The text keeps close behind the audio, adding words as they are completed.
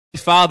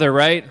father,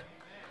 right?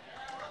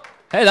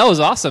 Hey, that was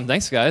awesome.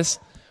 Thanks, guys.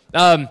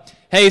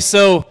 Hey,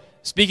 so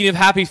speaking of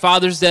Happy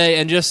Father's Day,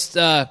 and just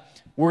we're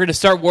going to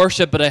start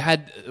worship, but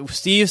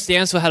Steve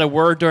Stansfield had a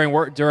word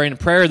during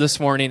prayer this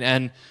morning,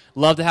 and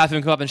love to have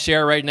him come up and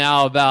share right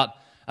now about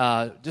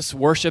just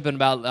worship and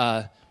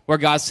about where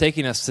God's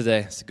taking us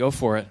today. So go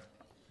for it.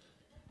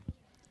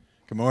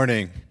 Good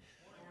morning.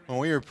 When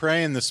we were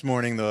praying this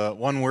morning, the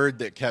one word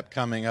that kept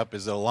coming up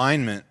is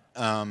alignment.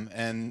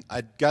 And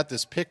I got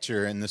this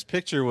picture, and this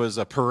picture was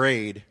a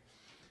parade.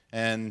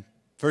 And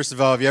first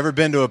of all, have you ever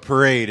been to a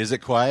parade? Is it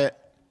quiet?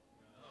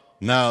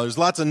 No, there's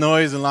lots of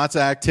noise and lots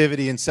of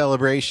activity and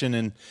celebration.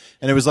 And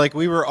it was like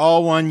we were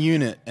all one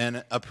unit,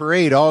 and a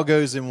parade all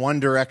goes in one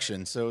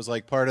direction. So it was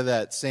like part of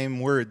that same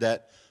word,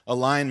 that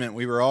alignment.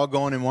 We were all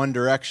going in one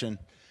direction.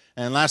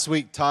 And last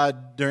week,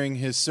 Todd, during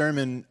his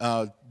sermon,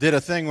 did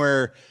a thing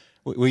where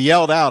we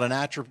yelled out an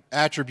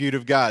attribute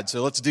of God.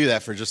 So let's do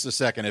that for just a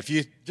second. If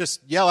you just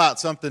yell out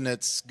something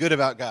that's good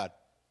about God.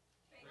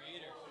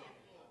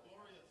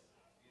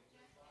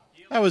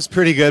 That was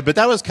pretty good, but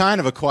that was kind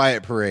of a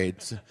quiet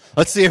parade. So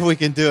let's see if we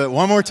can do it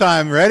one more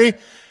time. Ready?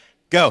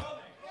 Go.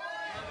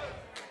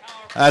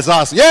 That's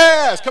awesome.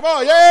 Yes, come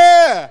on,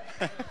 yeah!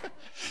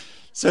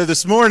 So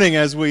this morning,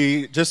 as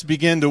we just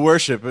begin to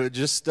worship,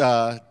 just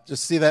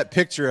see that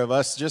picture of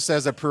us just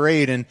as a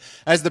parade. And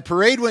as the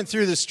parade went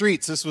through the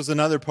streets, this was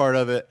another part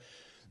of it,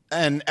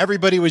 and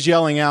everybody was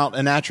yelling out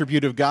an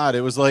attribute of God.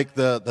 It was like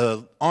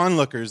the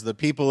onlookers, the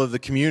people of the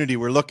community,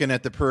 were looking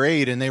at the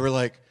parade, and they were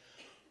like,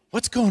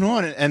 what's going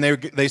on? And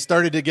they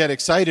started to get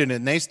excited,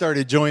 and they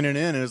started joining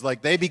in. It was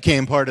like they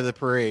became part of the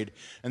parade.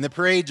 And the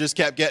parade just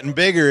kept getting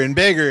bigger and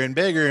bigger and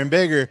bigger and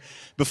bigger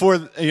before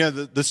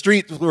the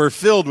streets were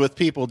filled with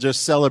people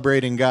just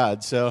celebrating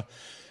God. So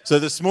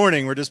this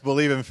morning, we're just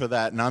believing for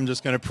that, and I'm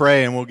just going to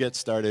pray, and we'll get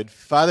started.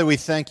 Father, we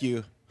thank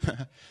you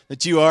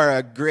that you are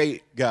a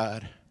great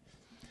God.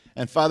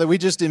 And Father, we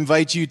just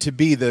invite you to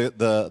be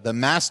the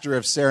master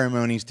of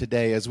ceremonies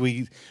today as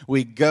we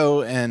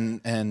go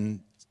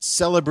and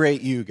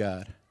celebrate you,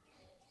 God.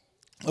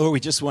 Lord,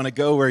 we just want to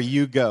go where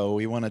you go.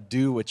 We want to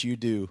do what you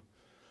do.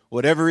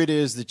 Whatever it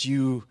is that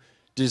you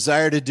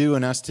desire to do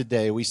in us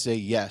today, we say,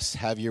 yes,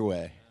 have your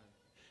way.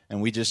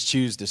 And we just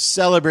choose to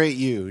celebrate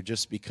you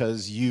just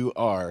because you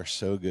are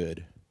so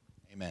good.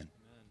 Amen.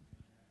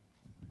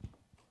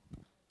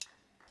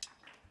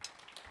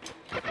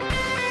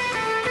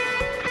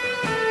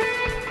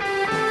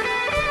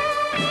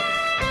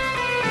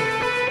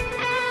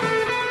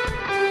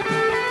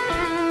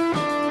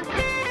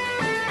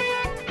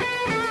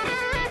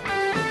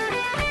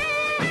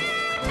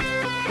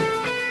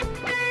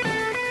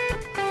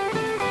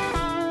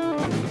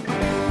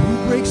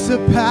 Breaks the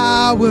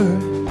power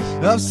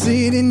of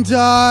sin and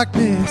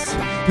darkness,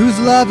 whose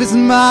love is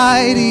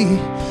mighty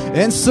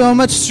and so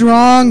much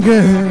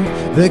stronger.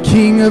 The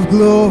King of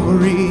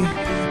glory,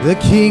 the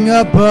King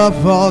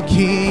above all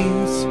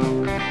kings,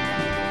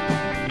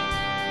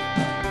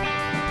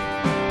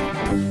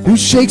 who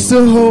shakes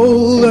the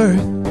whole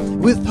earth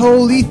with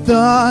holy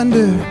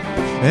thunder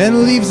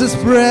and leaves us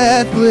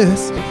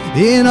breathless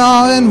in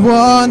awe and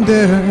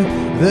wonder.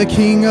 The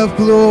King of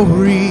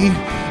glory,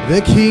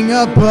 the King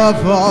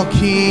above all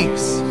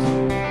kings.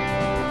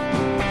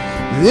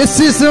 This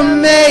is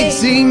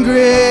amazing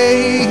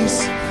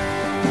grace.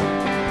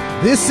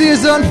 This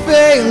is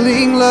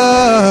unfailing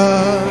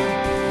love,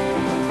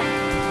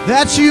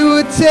 that you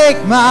would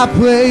take my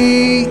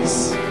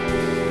place,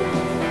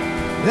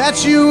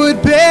 that you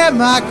would bear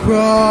my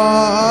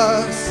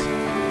cross.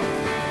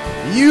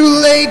 You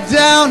laid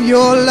down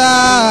your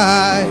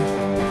life,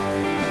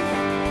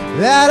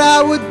 that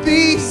I would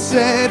be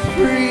set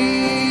free.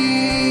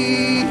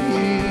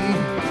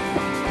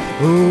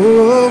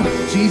 Oh,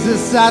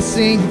 Jesus, I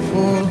sing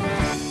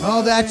for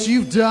all that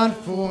you've done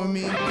for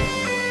me.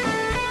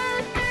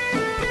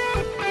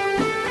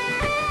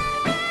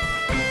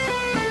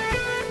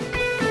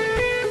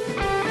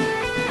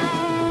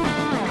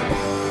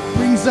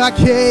 Brings our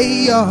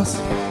chaos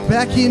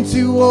back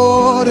into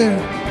order,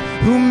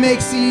 who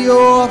makes the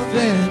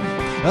orphan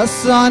a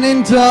son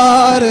and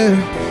daughter.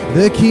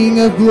 The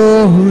King of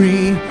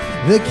glory,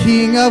 the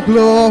King of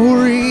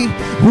glory,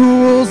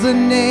 who rules the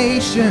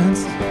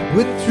nations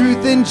with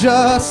truth and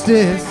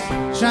justice,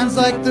 shines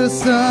like the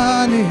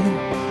sun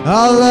in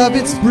all of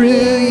its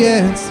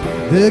brilliance.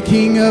 The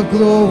King of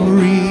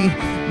glory,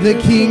 the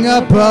King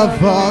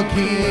above all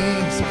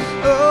kings.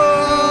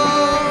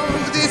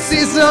 Oh, this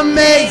is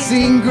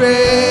amazing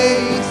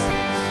grace.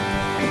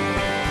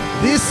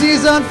 This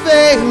is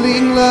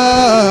unfailing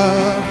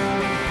love,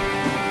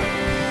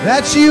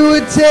 that you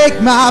would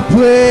take my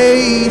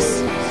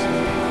place,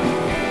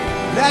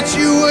 that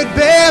you would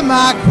bear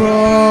my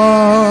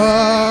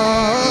cross.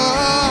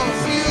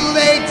 You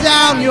laid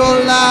down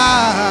your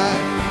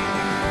life,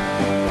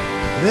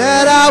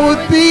 that I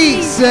would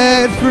be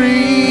set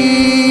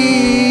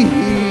free.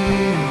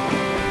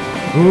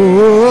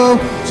 Oh,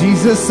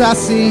 Jesus, I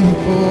sing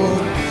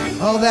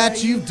for all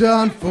that you've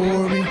done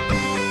for me.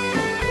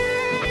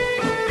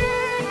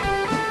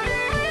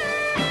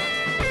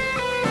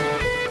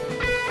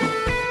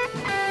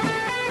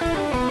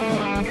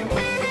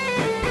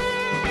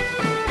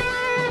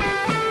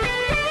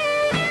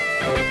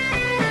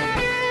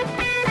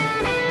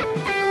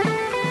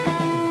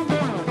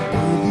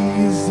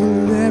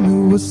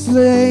 was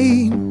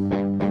slain.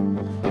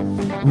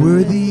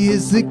 Worthy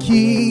is the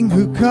King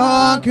who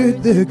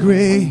conquered the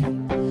grave.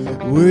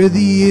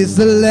 Worthy is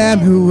the Lamb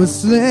who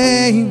was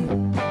slain.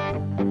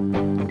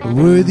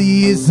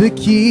 Worthy is the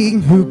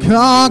King who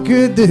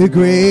conquered the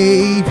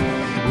grave.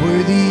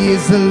 Worthy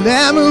is the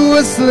Lamb who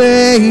was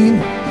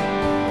slain.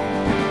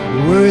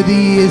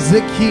 Worthy is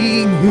the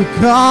King who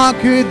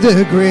conquered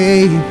the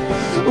grave.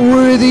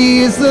 Worthy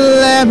is the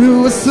Lamb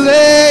who was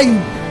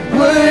slain.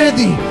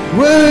 Worthy,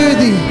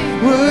 worthy,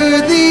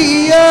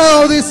 worthy.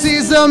 Oh, this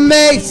is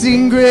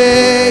amazing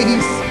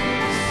grace.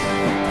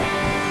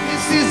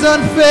 This is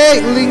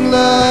unfailing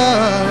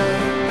love.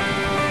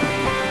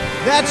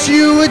 That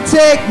you would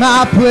take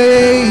my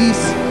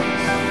place,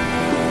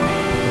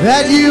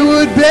 that you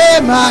would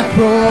bear my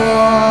cross,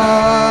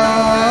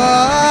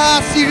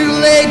 you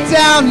laid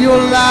down your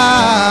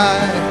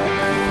life,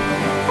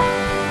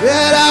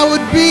 that I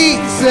would be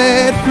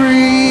set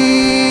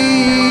free.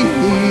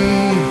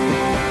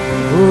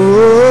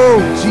 Oh,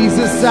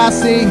 Jesus, I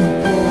sing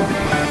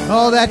for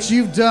all that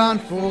you've done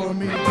for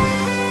me.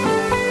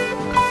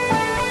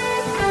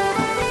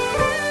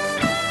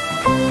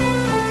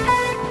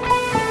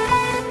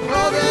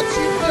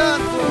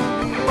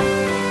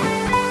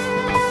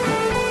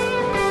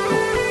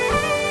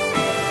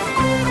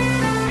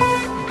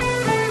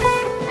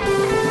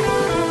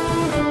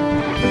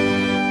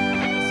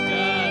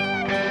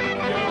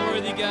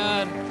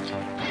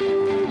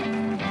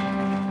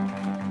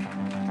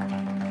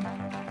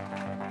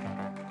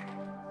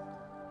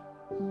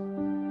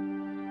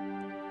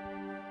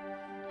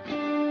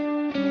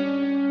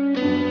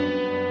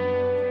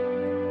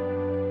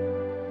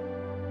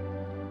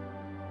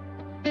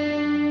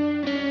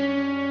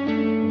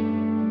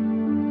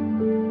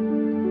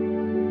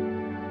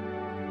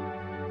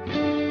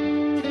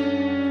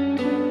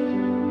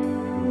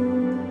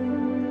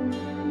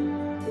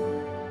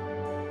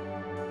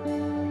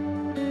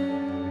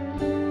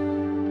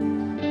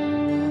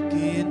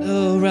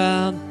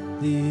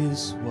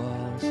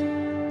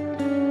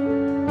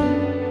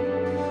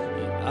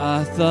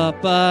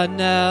 Thought by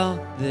now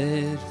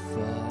they'd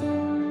fall,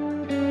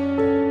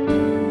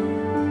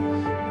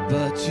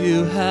 but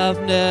you have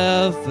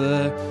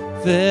never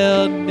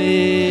failed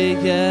me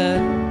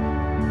yet.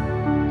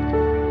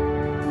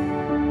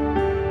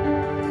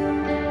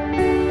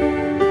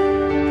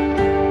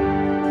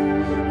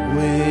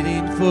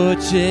 Waiting for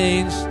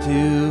change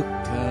to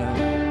come,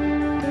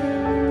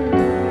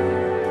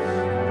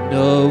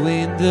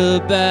 knowing the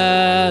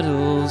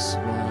battle's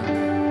won.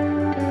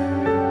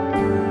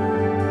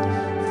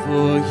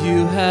 For you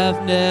have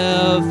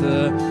never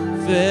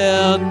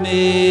failed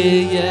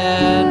me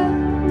yet.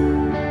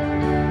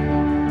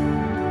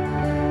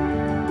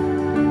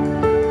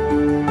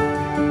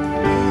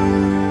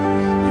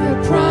 Your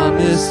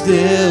promise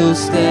still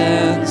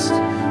stands.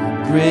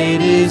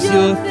 Great is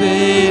your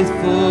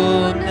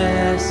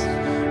faithfulness,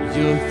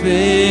 your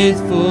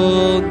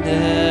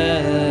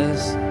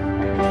faithfulness.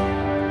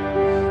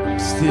 I'm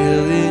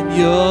still in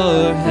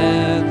your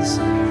hands.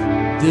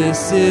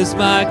 This is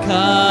my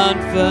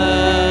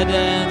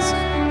confidence.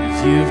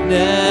 You've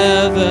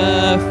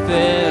never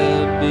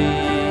failed me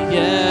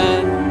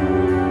yet.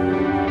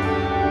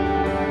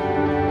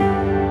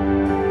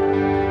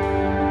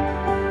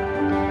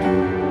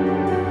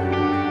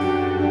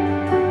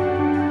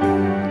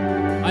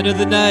 I know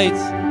the night.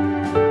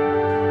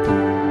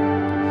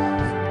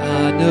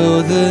 I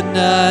know the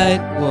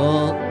night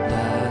won't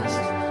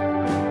last.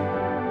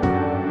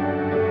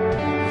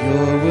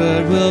 Your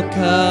word will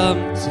come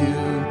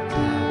to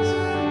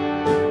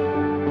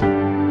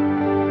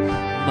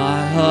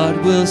heart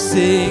will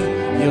sing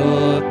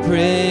your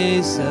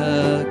praise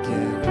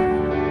again.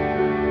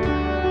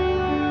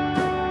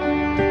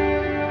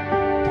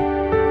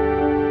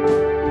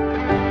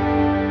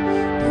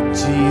 And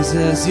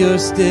Jesus, you're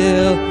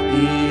still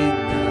enough.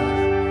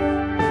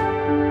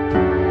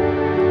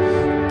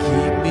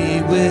 Keep me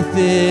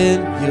within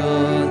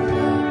your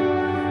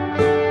love.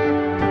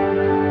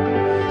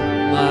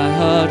 My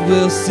heart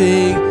will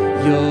sing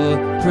your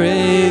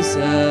praise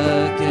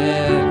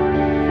again.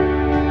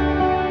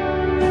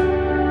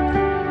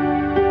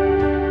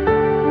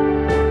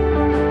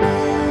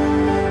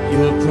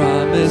 Your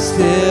promise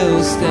still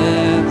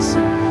stands.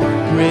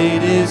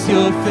 Great is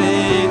your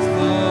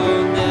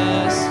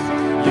faithfulness,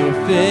 your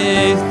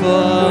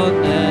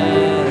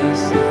faithfulness.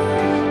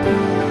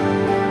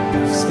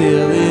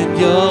 Still in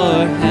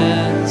your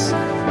hands.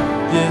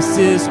 This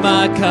is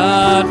my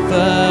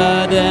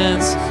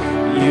confidence.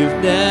 You've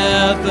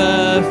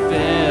never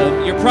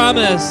failed. Your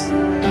promise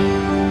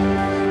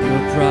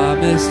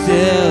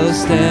still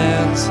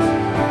stands.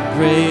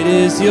 Great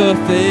is your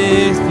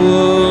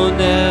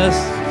faithfulness,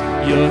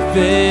 your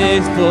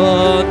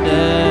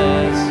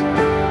faithfulness.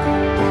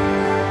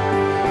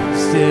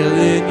 Still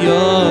in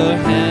your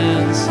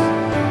hands.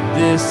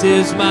 This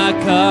is my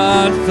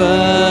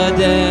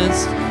confidence.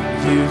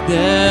 You've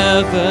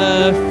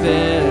never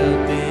failed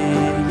me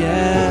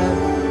yet.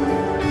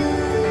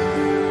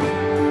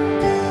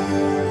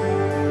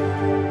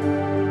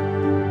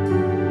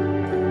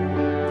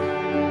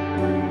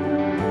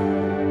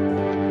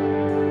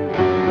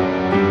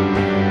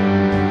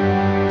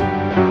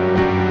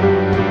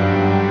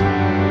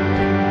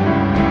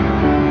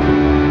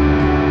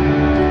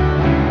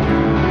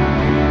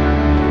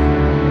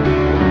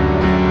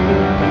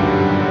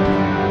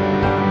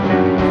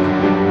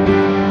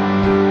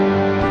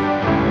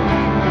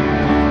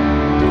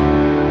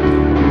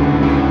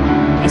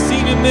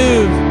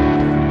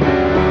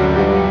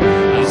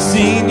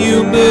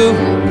 move.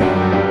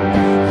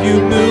 You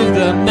move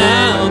the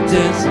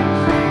mountains.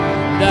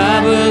 And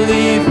I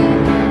believe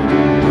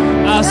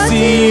I'll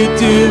see you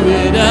do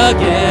it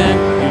again.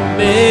 You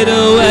made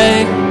a way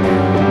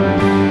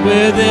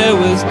where there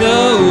was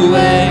no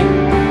way.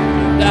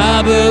 And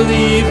I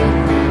believe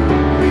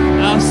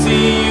I'll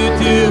see you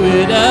do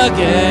it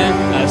again.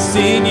 I've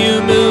seen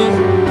you move.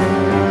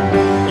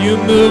 You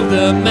move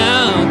the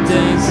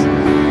mountains.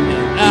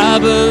 And I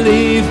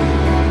believe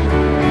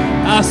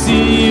I'll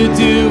see you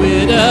do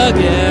it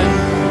again.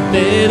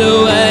 Made a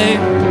way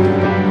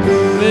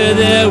where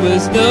there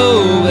was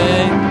no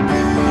way.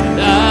 And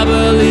I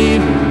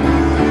believe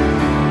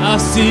I'll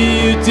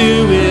see you do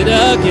it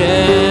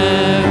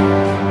again.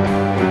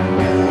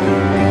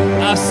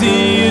 I'll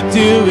see you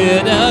do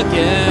it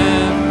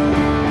again.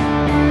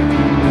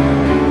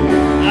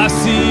 I'll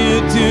see you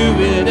do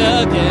it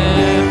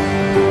again.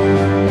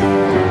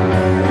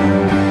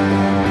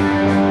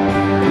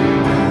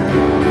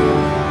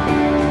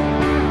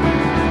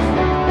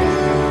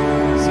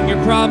 Sing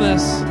your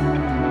promise.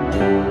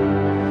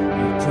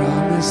 Your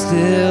promise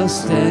still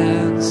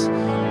stands.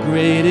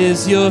 Great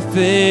is your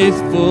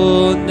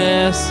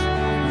faithfulness,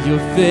 your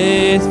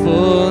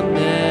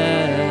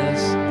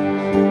faithfulness.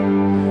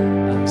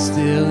 I'm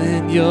still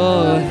in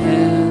your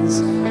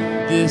hands.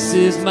 This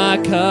is my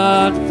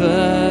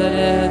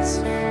confidence.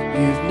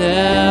 You've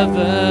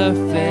never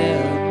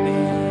failed me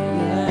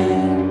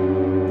yet.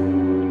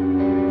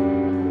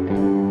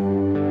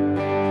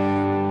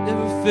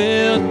 Never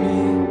failed me.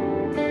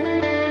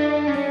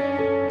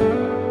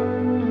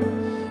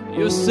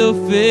 You're so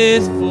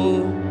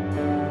faithful.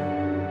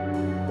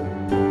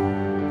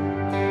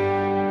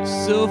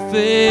 So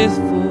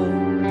faithful.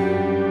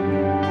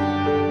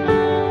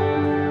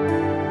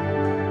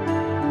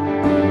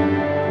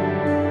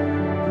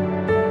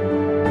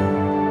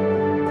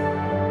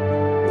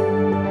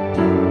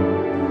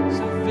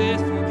 So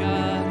faithful,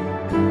 God.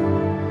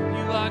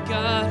 You are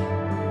God.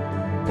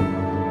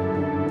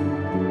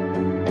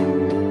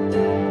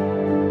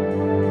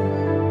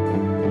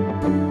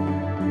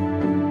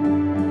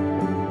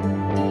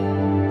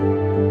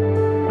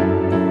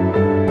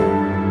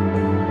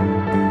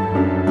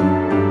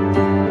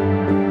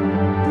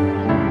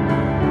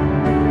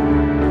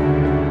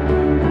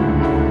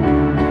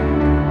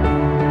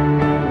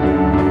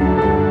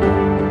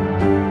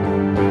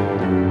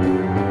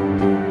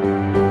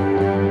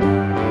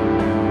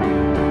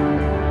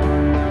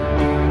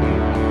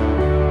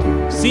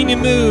 Seen you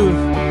move.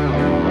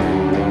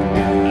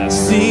 I've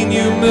seen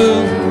you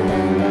move.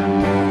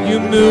 You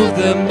move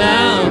the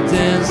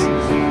mountains.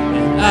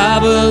 And I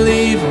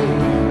believe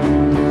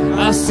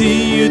I'll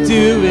see you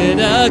do it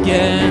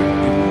again.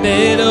 You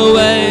made a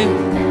way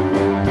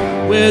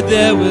where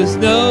there was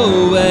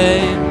no way.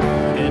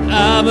 And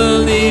I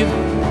believe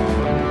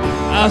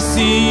I'll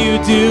see you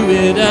do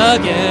it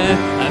again.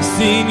 I've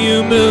seen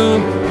you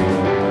move.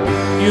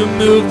 You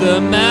move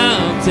the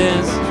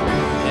mountains.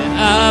 And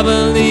I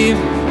believe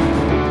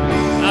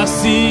I'll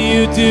see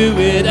you do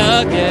it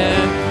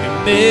again.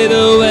 You made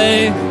a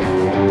way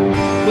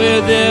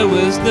where there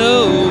was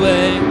no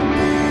way.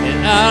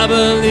 And I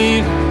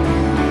believe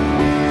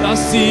I'll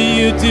see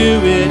you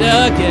do it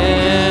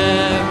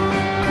again.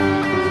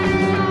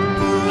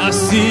 I'll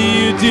see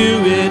you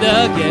do it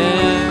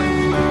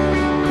again.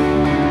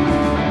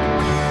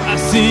 I'll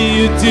see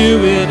you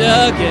do it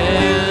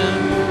again.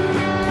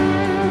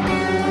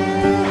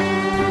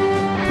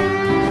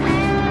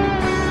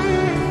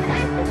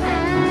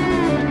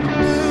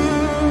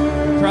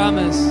 Your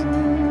promise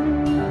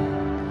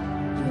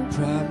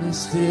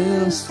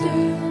still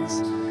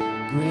stands.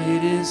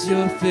 Great is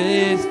your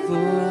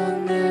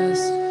faithfulness,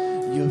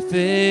 your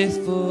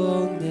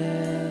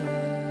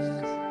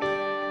faithfulness.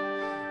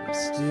 I'm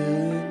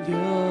still in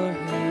your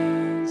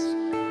hands.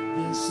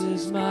 This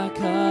is my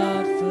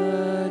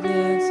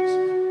confidence.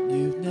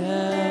 You've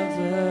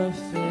never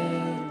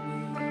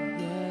failed me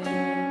yet.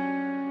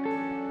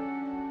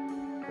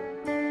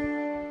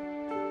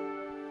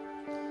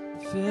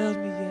 Failed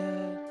me yet.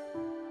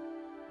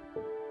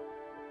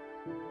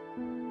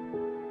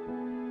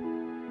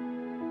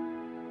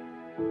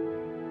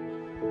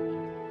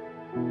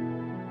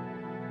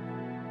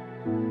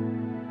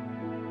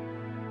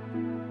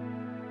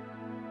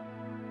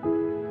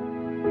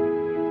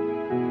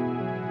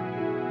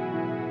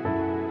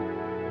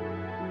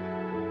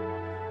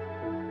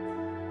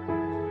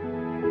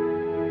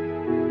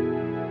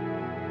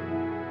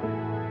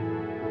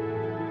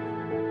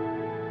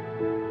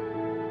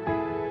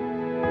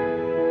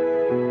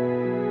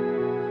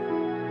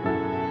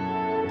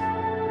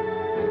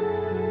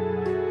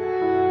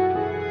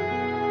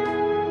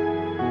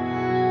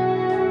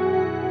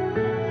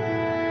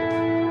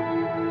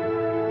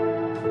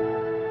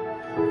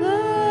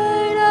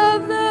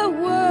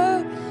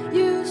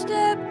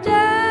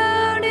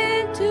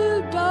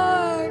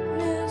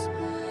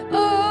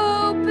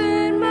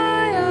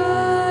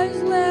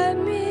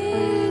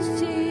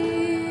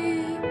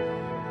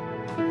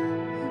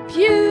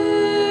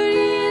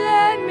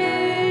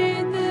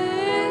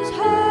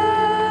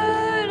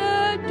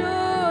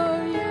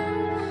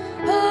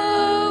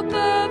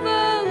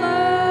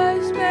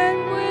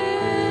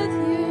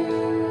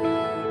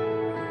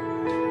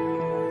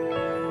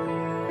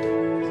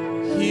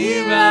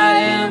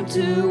 am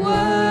to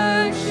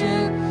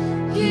worship.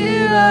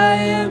 Here I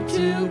am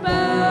to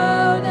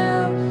bow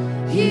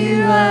down.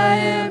 Here I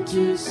am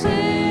to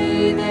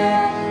say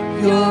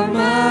that you're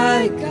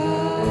my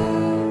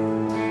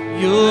God.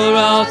 You're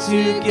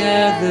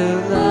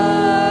altogether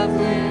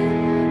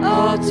lovely,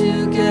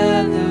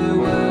 altogether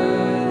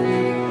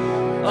worthy,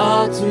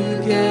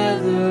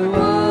 altogether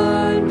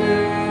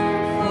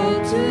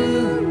wonderful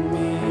to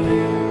me.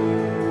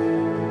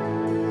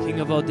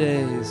 King of all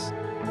days.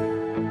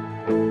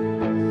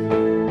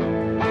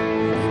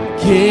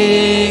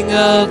 King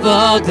of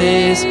all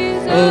days,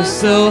 oh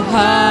so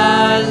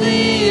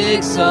highly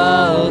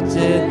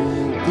exalted,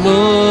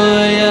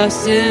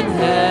 glorious in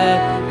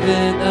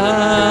heaven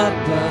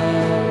above.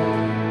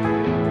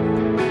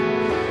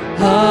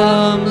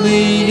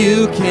 Humbly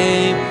you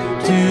came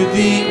to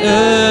the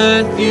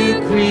earth you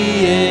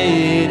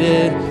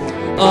created,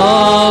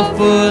 all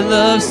for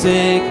love's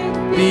sake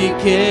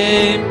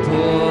became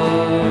poor.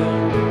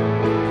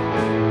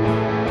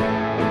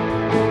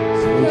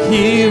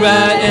 Here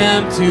I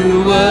am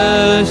to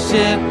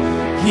worship,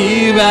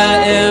 here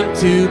I am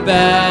to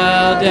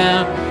bow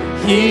down,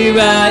 here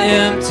I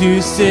am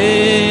to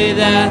say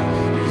that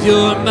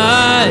you're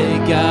my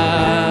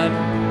God.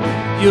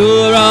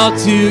 You're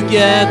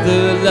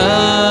altogether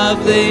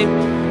lovely,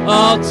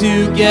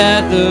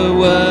 altogether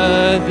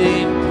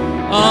worthy,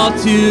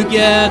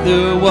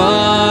 altogether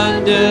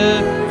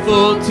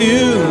wonderful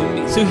to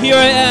me. So here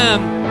I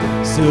am,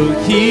 so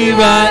here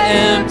I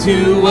am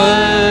to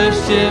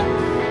worship.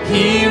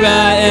 Here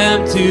I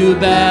am to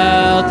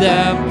bow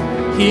down.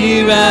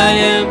 Here I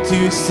am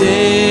to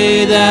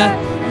say that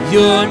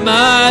you're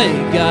my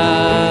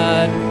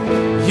God.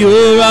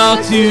 You're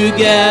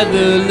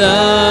altogether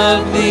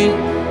lovely,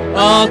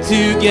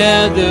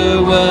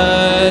 altogether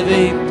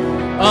worthy,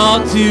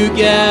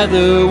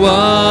 altogether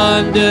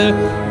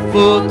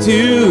wonderful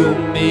to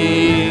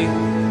me.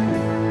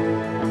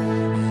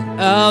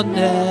 I'll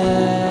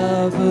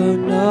never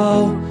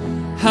know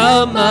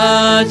how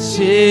much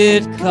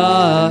it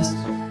costs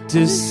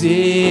to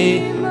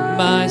see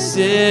my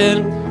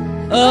sin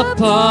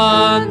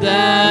upon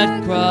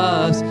that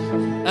cross.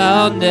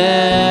 I'll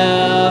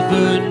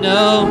never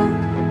know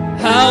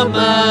how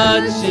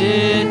much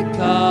it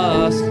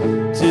costs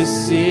to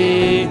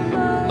see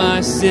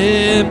my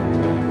sin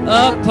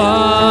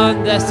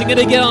upon that. Sing it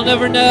again, I'll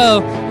never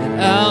know.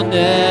 And I'll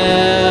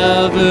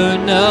never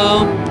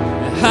know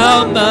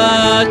how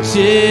much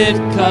it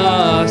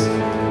costs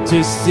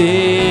to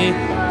see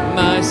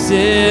my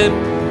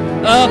sin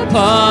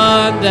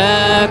upon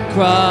that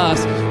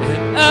cross.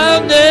 And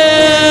I'll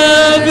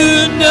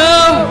never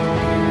know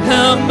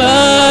how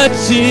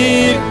much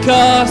it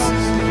costs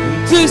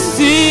to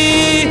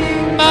see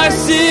my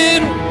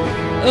sin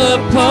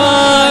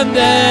upon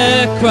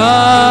that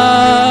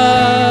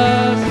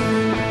cross.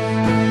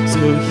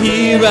 So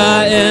here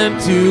I am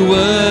to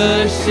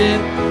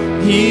worship,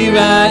 here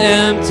I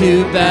am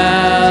to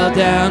bow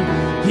down,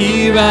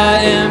 here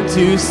I am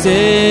to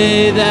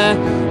say that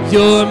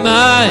you're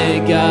my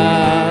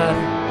God.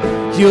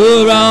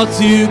 You're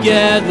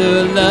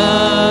altogether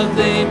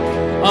lovely,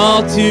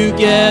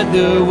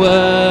 altogether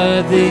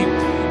worthy,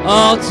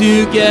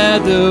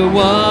 altogether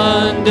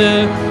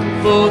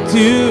wonderful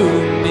to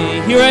me.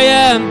 Here I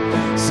am,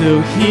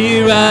 so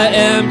here I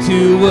am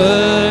to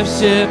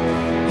worship,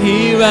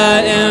 here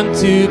I am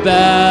to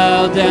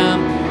bow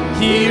down,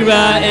 here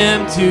I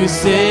am to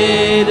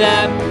say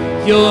that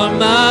you're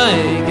my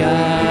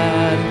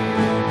God.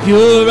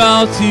 You're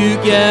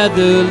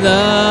altogether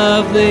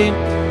lovely,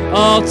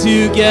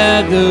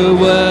 altogether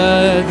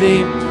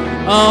worthy,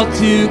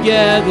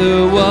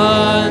 altogether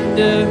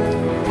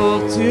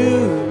wonderful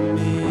to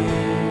me.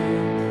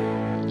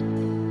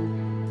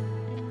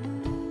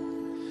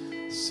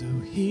 So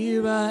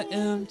here I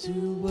am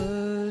to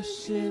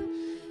worship,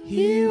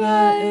 here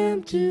I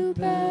am to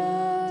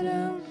bow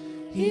down,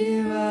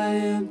 here I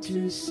am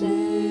to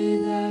say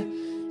that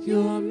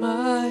you're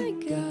my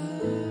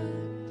God.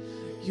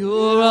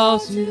 You're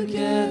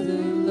altogether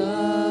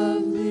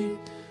lovely,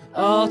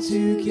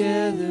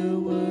 altogether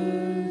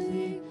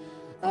worthy,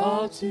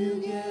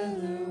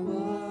 altogether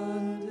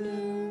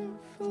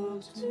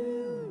wonderful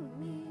to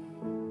me.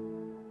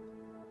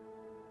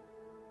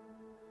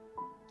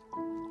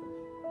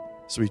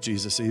 Sweet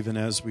Jesus, even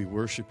as we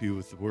worship you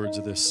with the words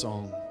of this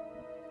song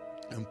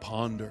and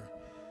ponder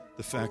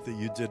the fact that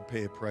you did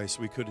pay a price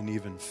we couldn't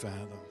even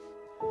fathom,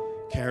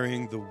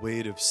 carrying the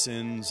weight of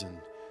sins and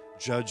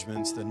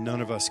judgments that none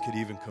of us could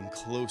even come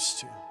close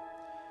to.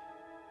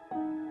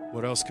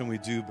 What else can we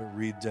do but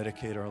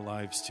rededicate our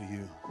lives to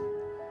you?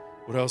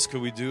 What else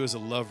could we do as a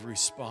love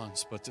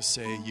response but to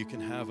say, you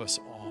can have us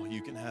all.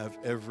 You can have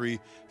every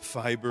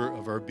fiber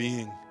of our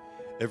being,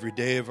 every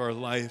day of our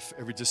life,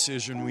 every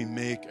decision we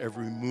make,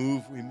 every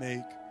move we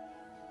make.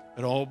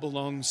 It all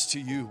belongs to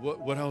you.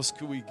 What else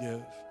could we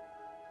give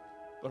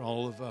but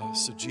all of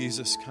us? So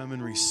Jesus, come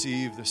and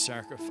receive the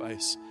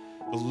sacrifice,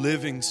 the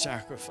living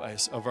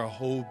sacrifice of our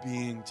whole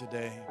being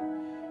today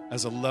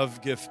as a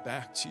love gift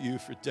back to you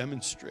for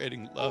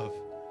demonstrating love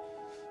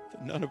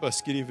that none of us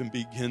can even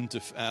begin to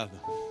fathom.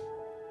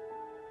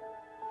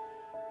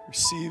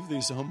 Receive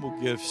these humble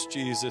gifts,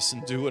 Jesus,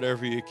 and do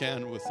whatever you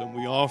can with them.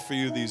 We offer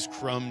you these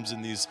crumbs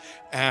and these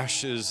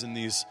ashes and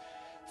these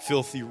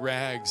filthy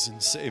rags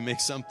and say,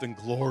 make something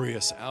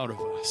glorious out of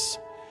us.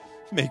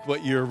 Make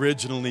what you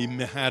originally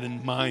had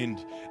in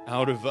mind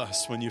out of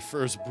us when you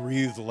first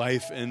breathed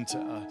life into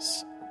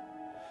us.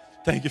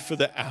 Thank you for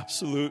the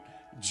absolute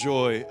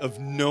joy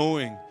of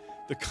knowing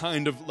the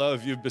kind of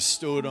love you've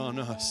bestowed on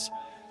us,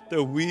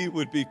 that we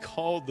would be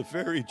called the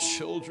very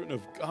children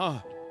of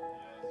God.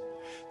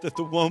 That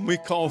the one we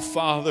call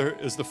Father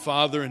is the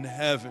Father in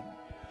heaven.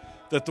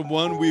 That the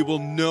one we will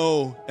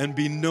know and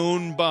be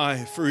known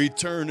by for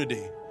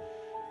eternity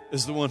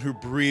is the one who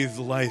breathed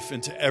life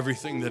into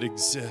everything that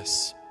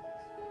exists.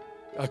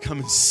 God, come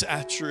and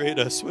saturate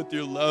us with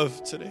your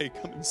love today.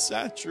 Come and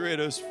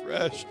saturate us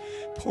fresh.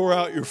 Pour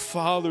out your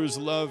Father's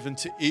love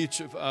into each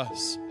of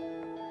us.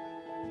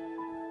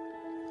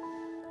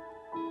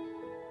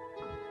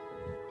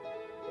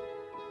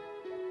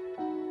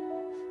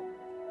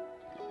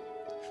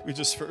 We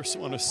just first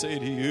want to say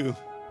to you,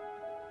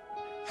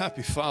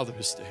 Happy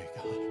Father's Day,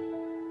 God.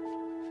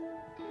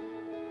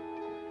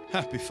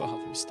 Happy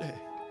Father's Day.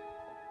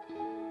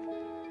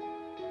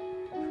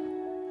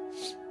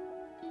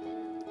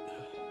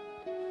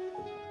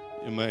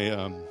 And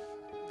my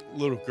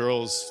little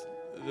girls,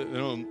 they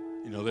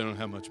don't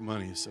have much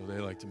money, so they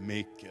like to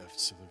make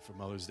gifts. So for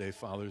Mother's Day,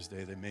 Father's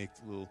Day, they make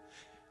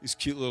these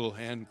cute little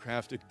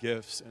handcrafted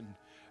gifts. And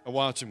I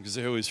watch them because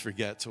they always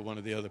forget till one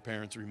of the other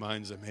parents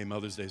reminds them, hey,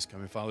 Mother's Day's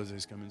coming, Father's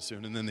Day's coming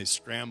soon. And then they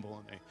scramble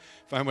and they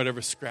find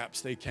whatever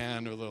scraps they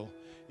can, or they'll,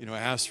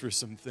 ask for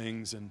some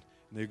things, and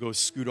they go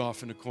scoot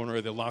off in the corner,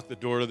 or they lock the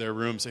door to their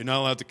room, say, not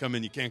allowed to come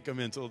in, you can't come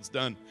in until it's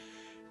done.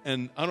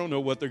 And I don't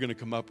know what they're going to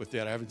come up with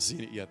yet. I haven't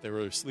seen it yet. They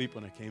were asleep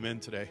when I came in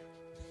today.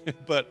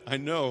 But I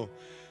know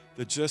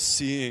that just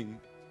seeing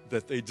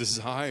that they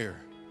desire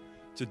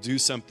to do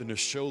something to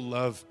show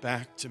love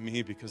back to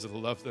me because of the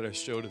love that I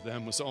showed to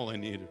them was all I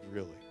needed,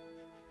 really.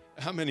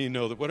 How many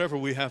know that whatever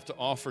we have to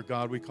offer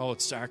God, we call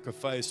it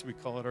sacrifice, we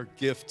call it our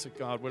gift to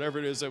God, whatever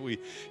it is that we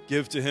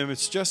give to Him,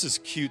 it's just as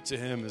cute to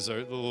Him as our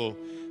little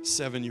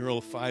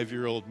 7-year-old,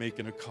 5-year-old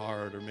making a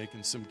card or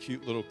making some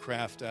cute little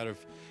craft out of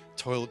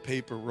toilet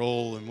paper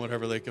roll and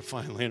whatever they could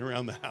find laying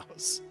around the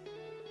house.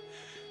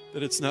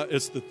 That it's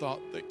the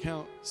thought that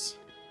counts.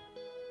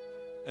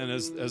 And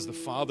as the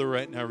Father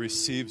right now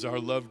receives our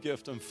love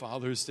gift on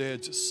Father's Day, I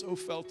just so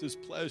felt His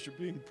pleasure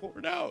being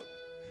poured out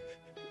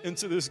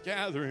into this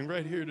gathering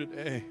right here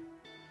today.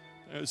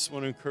 I just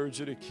want to encourage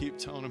you to keep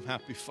telling Him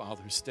Happy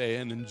Father's Day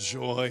and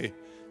enjoy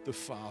the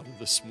Father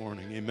this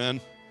morning.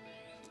 Amen?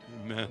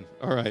 Amen.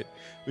 All right.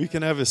 We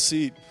can have a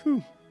seat.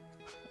 Whew.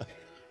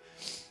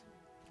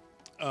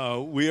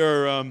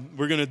 We're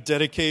going to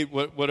dedicate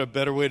what a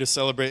better way to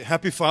celebrate.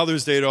 Happy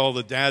Father's Day to all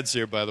the dads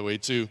here, by the way,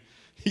 too.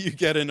 You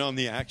get in on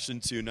the action,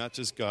 too, not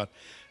just God.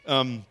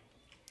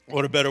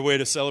 What a better way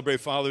to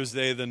celebrate Father's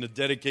Day than to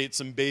dedicate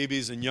some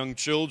babies and young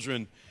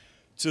children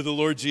to the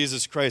Lord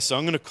Jesus Christ. So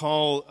I'm going to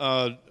call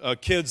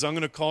kids, I'm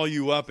going to call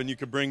you up, and you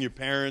can bring your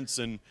parents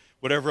and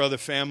whatever other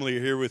family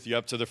are here with you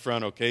up to the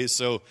front, okay?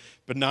 So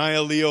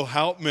Benaiah Leo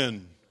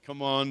Hauptman,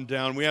 come on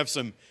down. We have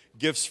some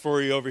gifts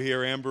for you over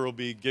here. Amber will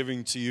be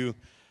giving to you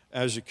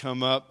as you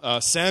come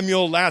up.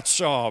 Samuel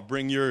Latshaw,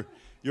 bring your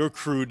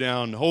crew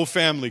down. The whole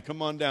family,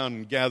 come on down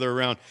and gather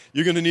around.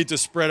 You're going to need to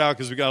spread out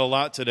because we got a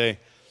lot today.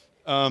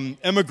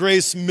 Emma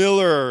Grace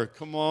Miller,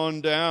 come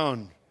on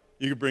down.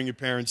 You can bring your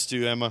parents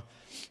too, Emma.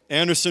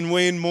 Anderson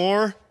Wayne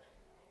Moore,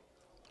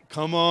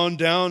 come on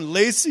down.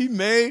 Lacey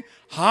May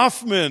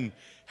Hoffman.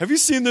 Have you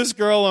seen this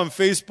girl on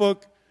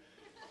Facebook?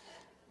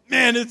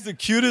 Man, it's the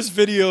cutest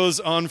videos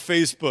on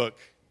Facebook.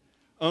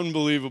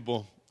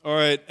 Unbelievable. All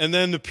right, and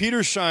then the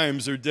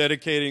Petersheims are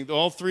dedicating,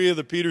 all three of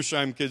the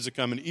Petersheim kids are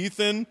coming.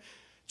 Ethan,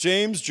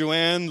 James,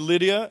 Joanne,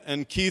 Lydia,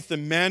 and Keith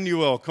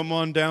Emmanuel. Come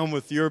on down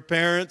with your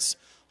parents.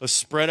 Let's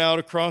spread out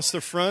across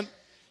the front.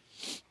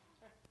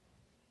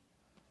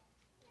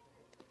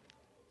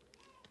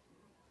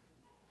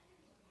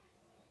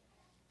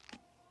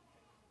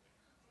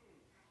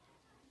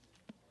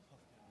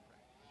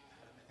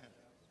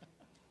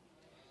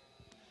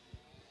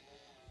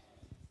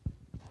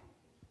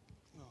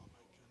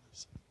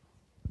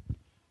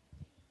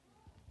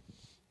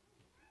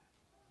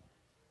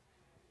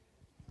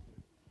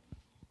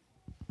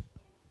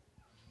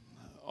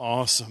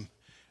 Awesome.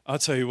 I'll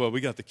tell you what, we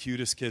got the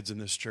cutest kids in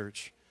this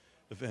church.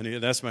 If any,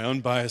 that's my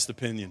unbiased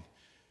opinion.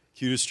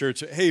 Cutest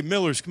church. Hey,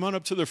 Millers, come on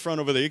up to the front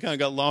over there. You kind of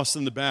got lost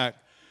in the back.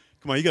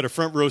 Come on, you got a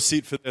front row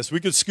seat for this. We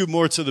could scoot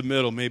more to the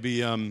middle. Maybe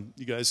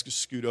you guys could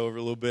scoot over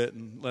a little bit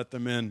and let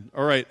them in.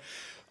 All right.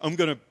 I'm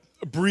going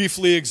to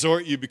briefly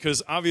exhort you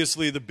because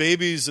obviously the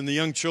babies and the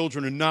young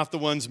children are not the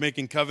ones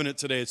making covenant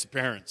today. It's the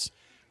parents,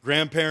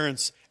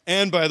 grandparents,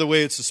 and by the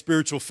way, it's the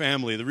spiritual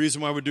family. The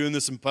reason why we're doing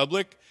this in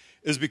public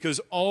is because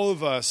all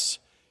of us,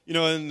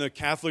 in the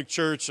Catholic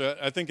Church,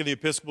 I think in the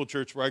Episcopal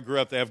Church where I grew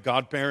up, they have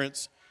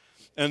godparents.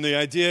 And the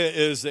idea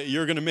is that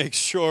you're going to make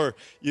sure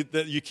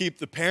that you keep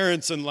the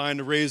parents in line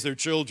to raise their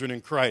children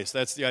in Christ.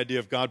 That's the idea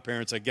of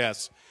godparents, I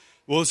guess.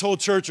 Well, this whole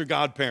church are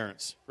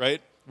godparents,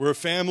 right? We're a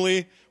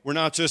family. We're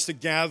not just a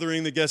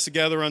gathering that gets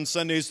together on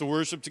Sundays to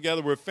worship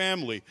together. We're a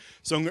family.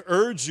 So I'm going to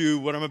urge you,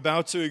 what I'm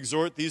about to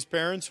exhort these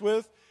parents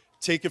with,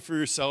 take it for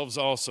yourselves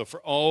also, for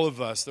all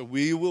of us, that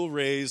we will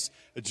raise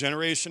a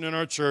generation in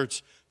our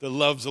church that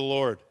loves the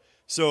Lord.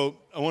 So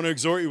I want to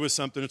exhort you with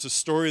something. It's a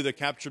story that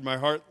captured my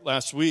heart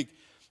last week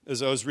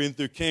as I was reading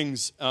through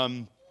Kings.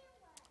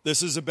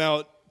 This is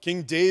about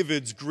King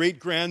David's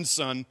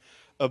great-grandson,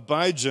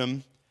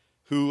 Abijam,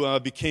 who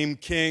became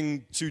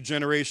king 2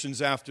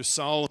 generations after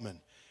Solomon.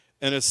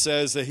 And it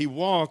says that he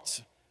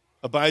walked,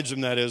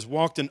 Abijam that is,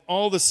 walked in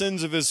all the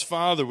sins of his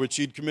father, which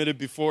he'd committed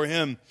before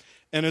him.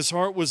 And his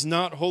heart was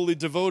not wholly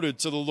devoted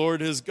to the Lord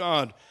his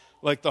God,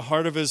 like the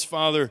heart of his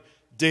father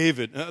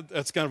David.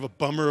 That's kind of a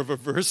bummer of a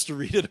verse to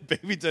read at a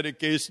baby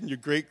dedication, your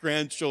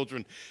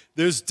great-grandchildren.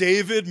 There's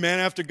David, man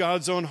after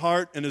God's own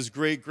heart, and his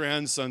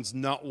great-grandsons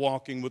not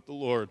walking with the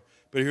Lord.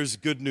 But here's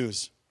good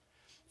news.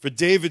 For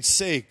David's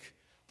sake,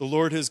 the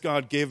Lord his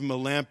God gave him a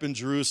lamp in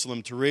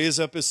Jerusalem to raise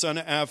up his son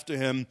after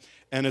him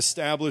and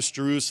establish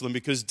Jerusalem,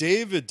 because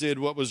David did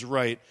what was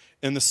right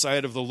in the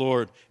sight of the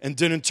Lord and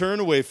didn't turn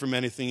away from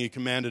anything he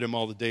commanded him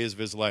all the days of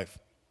his life.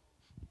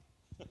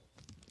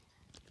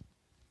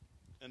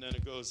 And then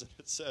it goes and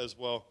it says,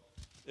 well,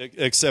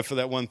 except for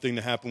that one thing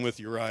that happened with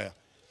Uriah.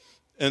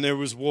 And there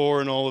was war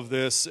and all of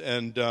this.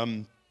 And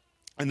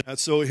that.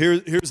 So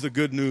here's the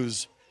good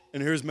news.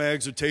 And here's my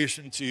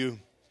exhortation to you.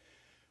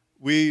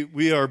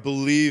 We are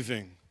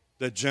believing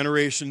that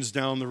generations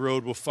down the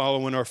road will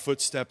follow in our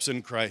footsteps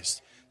in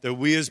Christ. That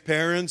we as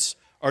parents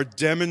are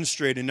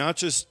demonstrating, not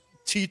just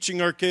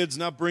teaching our kids,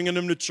 not bringing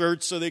them to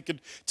church so they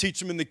could teach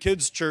them in the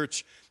kids'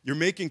 church. You're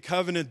making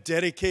covenant,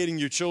 dedicating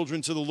your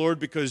children to the Lord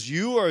because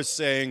you are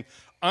saying,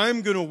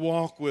 I'm going to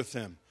walk with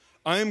him.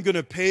 I'm going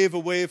to pave a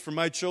way for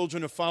my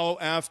children to follow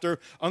after.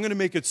 I'm going to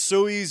make it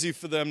so easy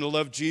for them to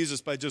love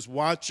Jesus by just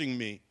watching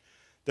me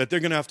that they're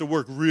going to have to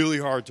work really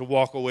hard to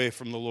walk away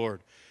from the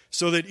Lord.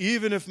 So that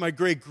even if my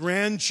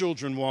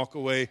great-grandchildren walk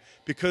away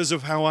because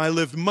of how I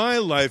lived my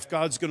life,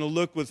 God's going to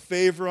look with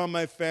favor on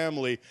my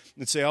family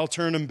and say, I'll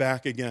turn them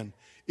back again.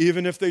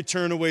 Even if they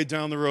turn away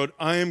down the road,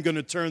 I am going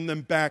to turn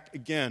them back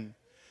again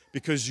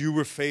because you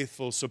were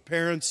faithful. So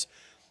parents,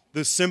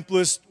 the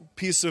simplest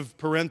piece of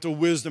parental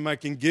wisdom I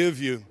can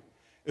give you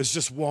is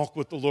just walk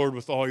with the Lord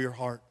with all your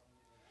heart.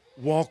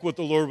 Walk with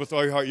the Lord with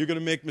all your heart. You're going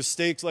to make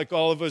mistakes like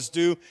all of us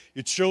do.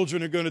 Your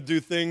children are going to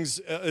do things.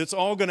 It's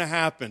all going to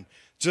happen,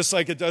 just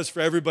like it does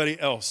for everybody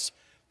else.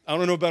 I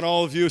don't know about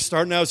all of you.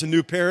 Starting out as a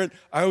new parent,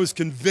 I was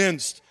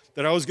convinced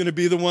that I was going to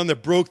be the one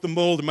that broke the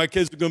mold and my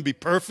kids were going to be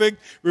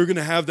perfect. We were going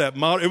to have that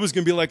model. It was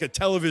going to be like a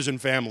television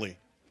family.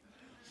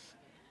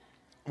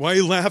 Why are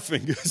you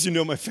laughing? Because you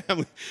know my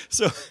family.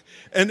 So,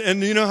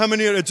 and you know how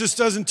many, it just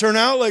doesn't turn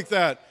out like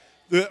that.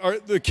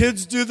 The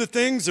kids do the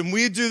things and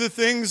we do the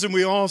things and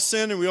we all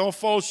sin and we all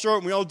fall short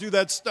and we all do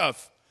that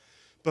stuff.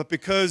 But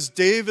because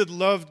David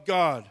loved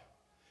God,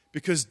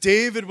 because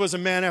David was a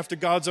man after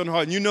God's own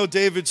heart, and you know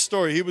David's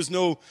story. We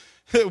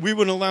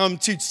wouldn't allow him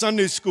to teach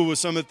Sunday school with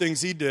some of the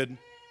things he did.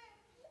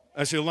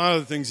 Actually, a lot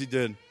of the things he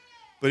did.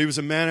 But he was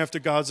a man after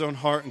God's own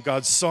heart, and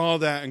God saw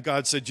that, and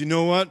God said, you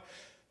know what?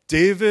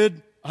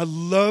 David, I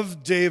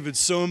love David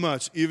so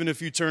much. Even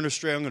if you turn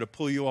astray, I'm going to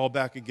pull you all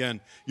back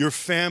again. Your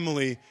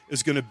family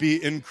is going to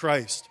be in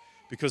Christ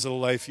because of the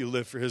life you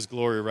live for his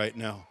glory right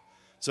now.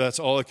 So that's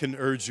all I can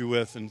urge you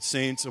with. And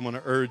saints, I want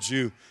to urge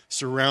you,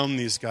 surround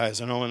these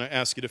guys. And I want to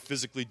ask you to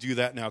physically do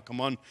that now.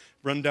 Come on,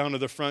 run down to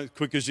the front as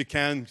quick as you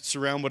can.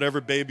 Surround whatever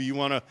baby you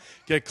want to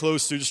get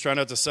close to. Just try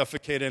not to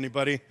suffocate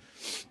anybody.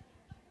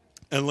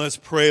 And let's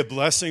pray a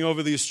blessing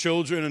over these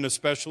children and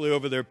especially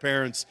over their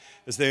parents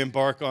as they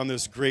embark on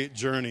this great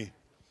journey.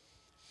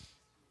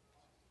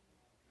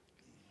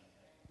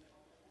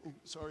 Ooh,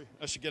 sorry,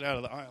 I should get out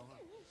of the aisle.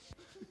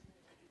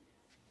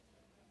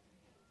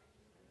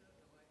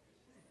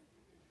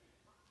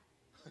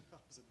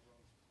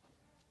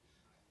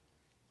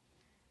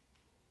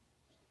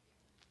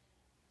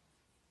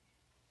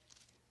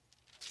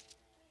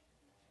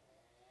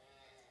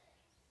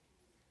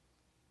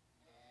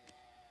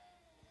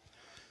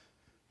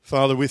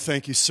 Father, we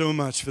thank you so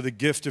much for the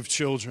gift of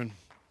children,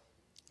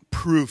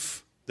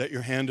 proof that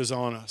your hand is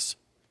on us,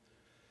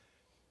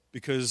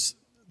 because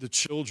the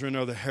children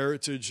are the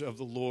heritage of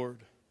the Lord.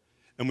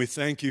 And we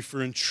thank you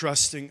for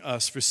entrusting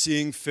us, for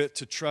seeing fit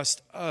to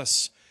trust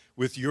us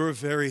with your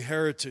very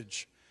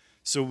heritage.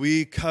 So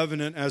we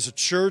covenant as a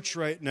church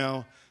right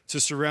now to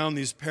surround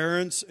these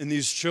parents and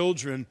these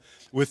children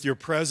with your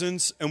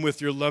presence and with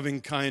your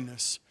loving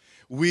kindness.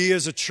 We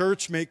as a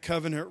church make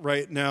covenant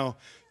right now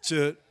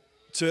to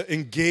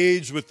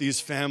engage with these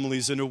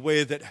families in a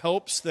way that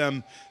helps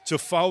them to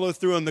follow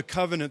through on the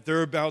covenant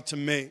they're about to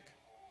make.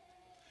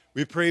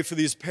 We pray for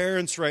these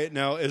parents right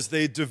now as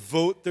they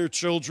devote their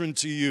children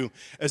to you,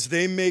 as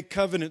they make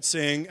covenant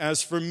saying,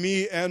 as for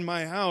me and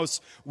my house,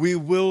 we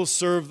will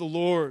serve the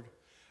Lord.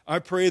 I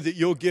pray that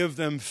you'll give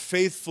them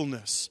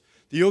faithfulness,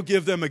 that you'll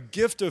give them a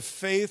gift of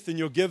faith, and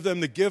you'll give them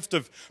the gift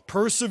of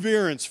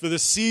perseverance for the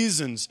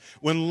seasons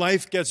when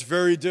life gets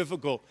very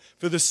difficult,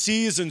 for the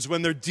seasons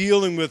when they're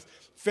dealing with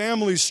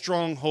family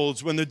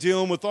strongholds, when they're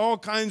dealing with all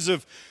kinds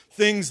of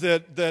things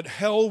that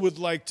hell would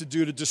like to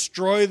do to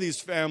destroy these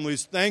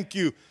families. Thank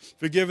you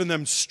for giving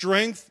them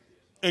strength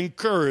and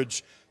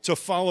courage to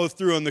follow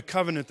through on the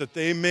covenant that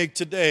they make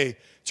today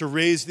to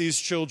raise these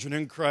children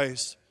in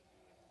Christ.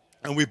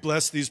 And we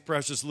bless these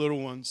precious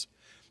little ones.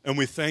 And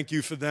we thank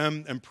you for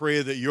them and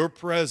pray that your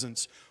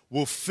presence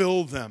will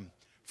fill them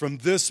from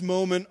this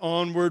moment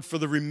onward for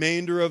the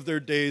remainder of their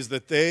days,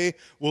 that they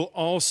will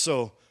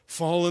also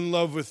fall in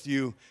love with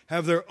you,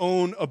 have their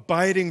own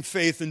abiding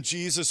faith in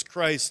Jesus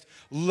Christ,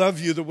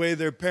 love you the way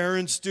their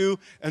parents do,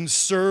 and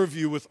serve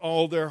you with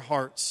all their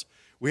hearts.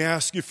 We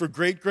ask you for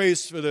great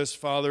grace for this,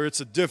 Father.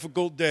 It's a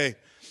difficult day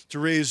to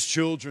raise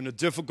children, a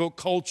difficult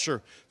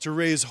culture to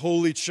raise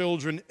holy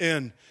children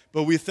in.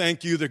 But we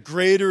thank you that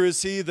greater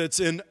is he that's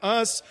in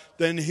us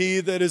than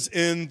he that is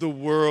in the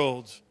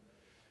world.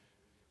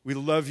 We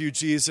love you,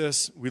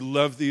 Jesus. We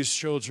love these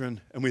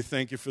children, and we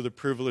thank you for the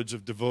privilege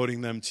of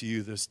devoting them to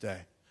you this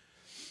day.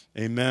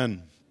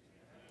 Amen.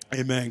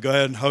 Amen. Go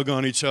ahead and hug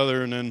on each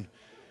other and then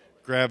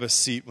grab a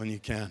seat when you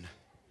can.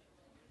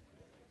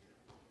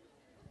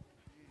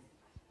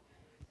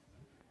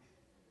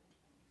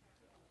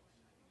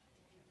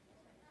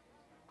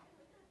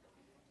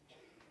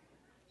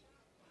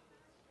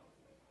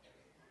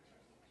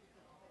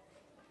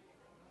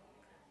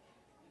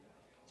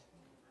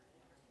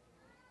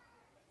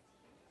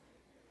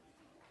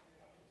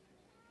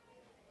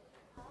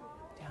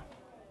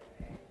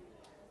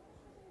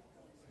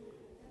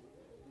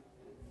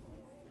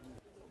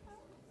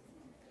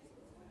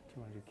 Do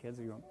you want to do kids,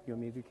 or you want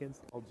me to do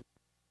kids? I'll do.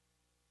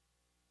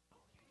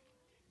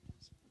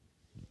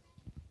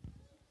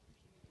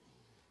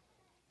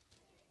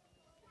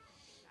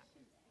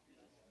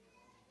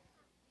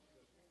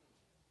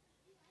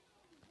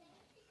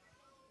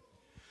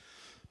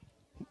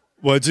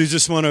 Well, I do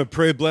just want to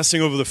pray a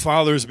blessing over the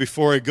fathers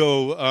before I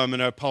go,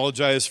 and I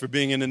apologize for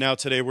being in and out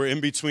today. We're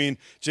in between.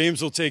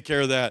 James will take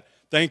care of that.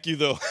 Thank you,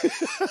 though.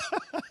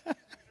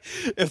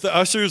 If the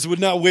ushers would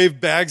not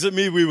wave bags at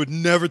me, we would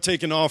never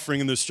take an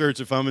offering in this church.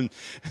 If I'm in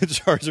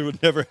charge, it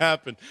would never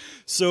happen.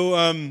 So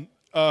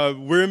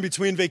we're in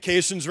between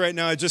vacations right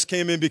now. I just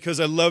came in because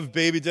I love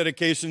baby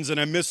dedications, and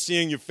I miss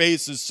seeing your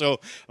faces. So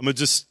I'm going to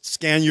just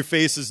scan your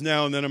faces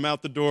now, and then I'm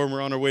out the door, and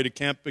we're on our way to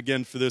camp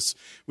again for this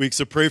week.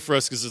 So pray for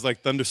us, because there's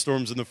like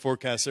thunderstorms in the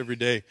forecast every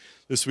day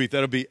this week.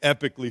 That'll be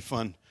epically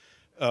fun,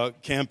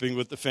 camping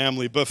with the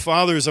family. But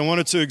fathers, I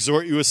wanted to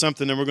exhort you with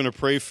something, and we're going to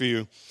pray for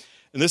you.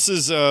 And this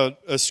is a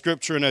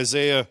scripture in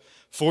Isaiah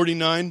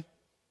 49.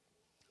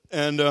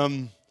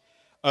 And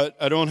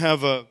I don't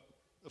have a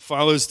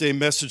Father's Day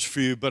message for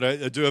you, but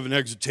I do have an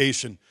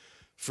exhortation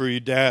for you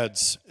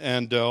dads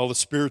and all the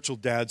spiritual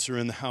dads who are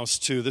in the house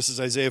too. This is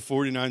Isaiah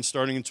 49,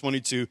 starting in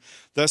 22.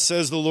 Thus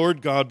says the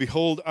Lord God,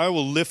 behold, I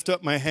will lift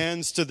up my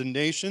hands to the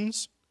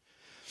nations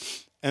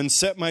and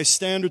set my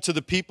standard to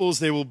the peoples.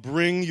 They will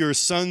bring your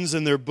sons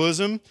in their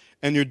bosom,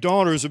 and your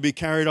daughters will be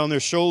carried on their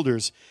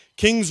shoulders.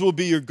 Kings will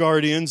be your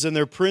guardians, and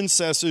their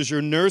princesses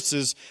your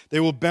nurses.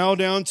 They will bow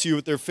down to you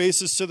with their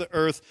faces to the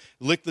earth,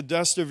 lick the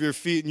dust of your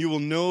feet, and you will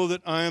know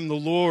that I am the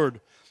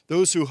Lord.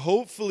 Those who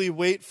hopefully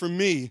wait for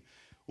me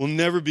will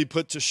never be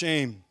put to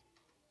shame.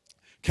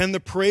 Can the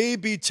prey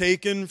be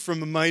taken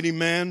from a mighty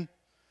man,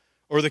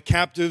 or the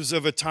captives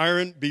of a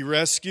tyrant be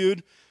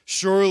rescued?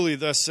 Surely,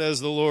 thus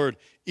says the Lord,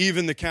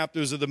 even the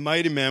captives of the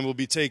mighty man will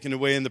be taken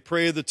away, and the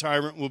prey of the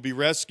tyrant will be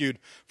rescued.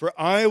 For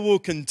I will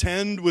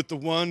contend with the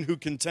one who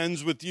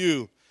contends with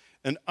you,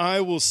 and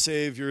I will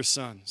save your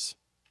sons.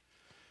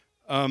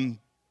 Of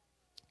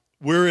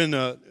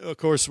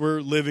course,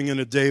 we're living in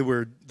a day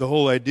where the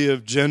whole idea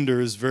of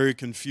gender is very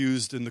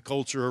confused in the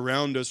culture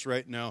around us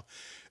right now.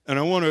 And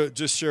I want to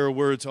just share a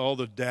word to all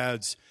the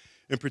dads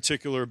in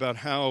particular about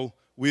how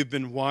we've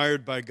been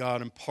wired by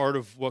God and part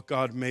of what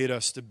God made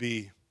us to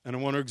be. And I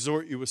want to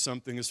exhort you with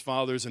something as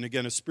fathers, and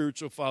again as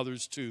spiritual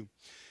fathers too,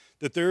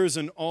 that there is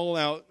an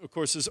all-out, of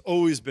course there's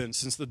always been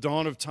since the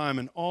dawn of time,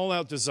 an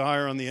all-out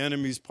desire on the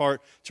enemy's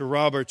part to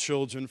rob our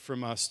children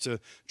from us, to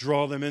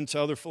draw them into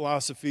other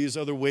philosophies,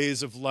 other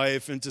ways of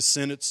life, into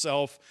sin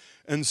itself,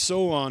 and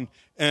so on.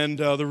 And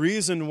the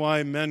reason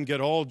why men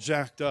get all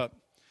jacked up,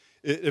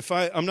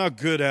 I'm not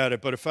good at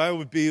it, but if I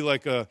would be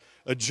like a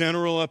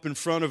general up in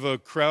front of a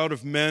crowd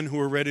of men who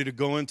are ready to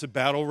go into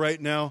battle right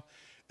now,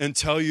 and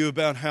tell you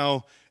about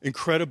how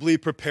incredibly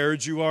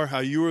prepared you are, how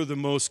you are the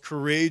most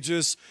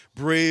courageous,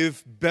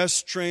 brave,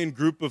 best-trained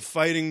group of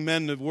fighting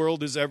men the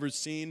world has ever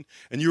seen,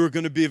 and you are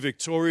going to be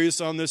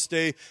victorious on this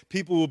day.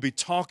 People will be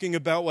talking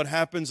about what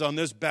happens on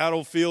this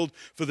battlefield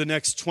for the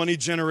next 20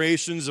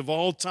 generations of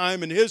all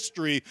time in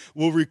history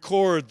will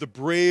record the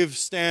brave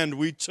stand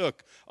we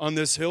took on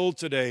this hill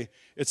today.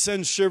 It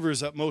sends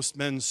shivers up most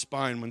men's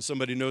spine when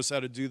somebody knows how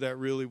to do that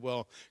really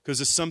well, because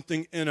there's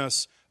something in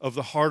us of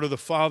the heart of the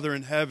Father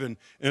in heaven,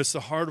 and it's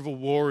the heart of a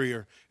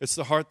warrior. It's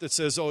the heart that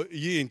says, oh,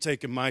 you ain't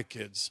taking my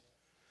kids.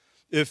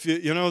 If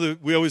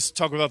we always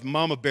talk about the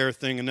mama bear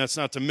thing, and that's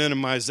not to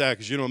minimize that,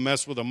 because you don't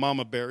mess with a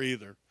mama bear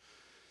either.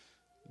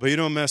 But you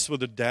don't mess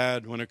with a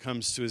dad when it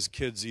comes to his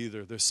kids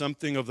either. There's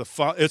something of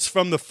the it's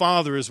from the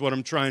father is what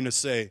I'm trying to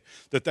say.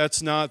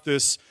 That's not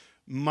this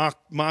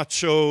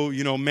macho,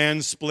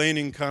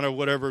 mansplaining kind of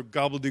whatever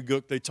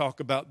gobbledygook they talk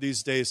about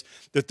these days.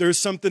 That there's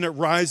something that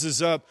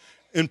rises up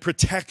in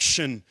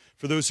protection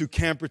for those who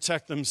can't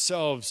protect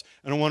themselves.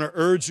 And I want to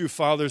urge you,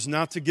 fathers,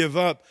 not to give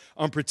up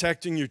on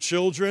protecting your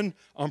children,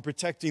 on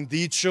protecting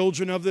the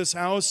children of this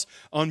house,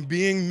 on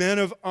being men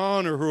of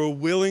honor who are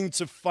willing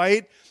to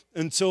fight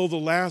until the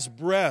last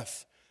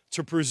breath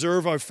to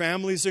preserve our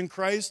families in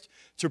Christ,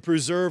 to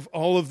preserve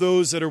all of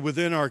those that are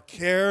within our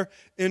care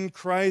in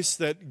Christ,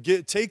 that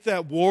take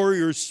that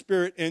warrior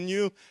spirit in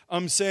you,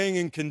 I'm saying,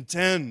 and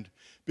contend,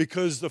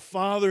 because the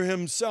Father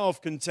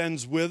himself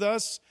contends with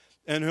us,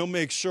 and he'll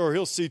make sure,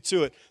 he'll see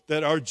to it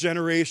that our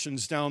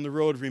generations down the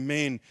road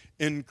remain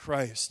in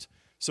Christ.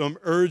 So I'm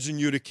urging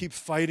you to keep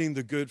fighting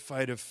the good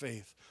fight of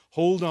faith.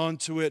 Hold on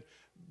to it.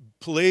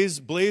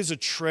 Blaze a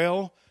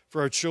trail for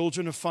our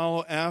children to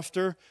follow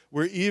after,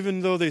 where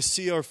even though they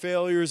see our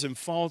failures and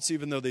faults,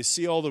 even though they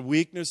see all the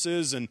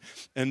weaknesses and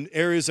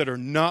areas that are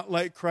not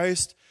like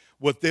Christ,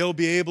 what they'll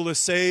be able to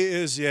say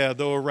is, yeah,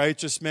 though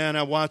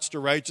I watched a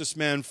righteous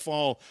man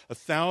fall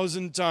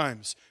 1,000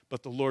 times,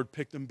 but the Lord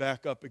picked him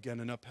back up again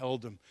and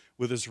upheld him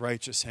with his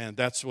righteous hand.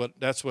 That's what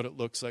it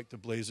looks like to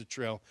blaze a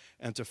trail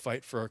and to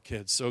fight for our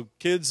kids. So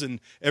kids and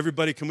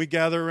everybody, can we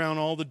gather around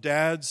all the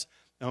dads?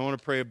 I want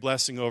to pray a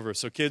blessing over.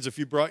 So kids, if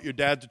you brought your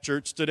dad to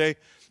church today,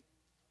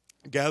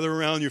 gather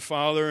around your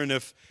father, and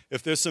if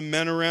there's some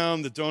men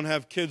around that don't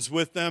have kids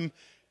with them,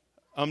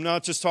 I'm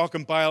not just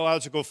talking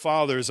biological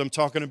fathers, I'm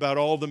talking about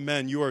all the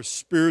men. You are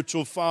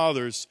spiritual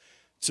fathers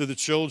to the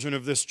children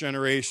of this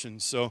generation.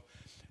 So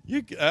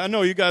I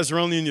know you guys are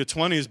only in your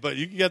 20s, but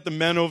you can get the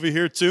men over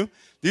here too.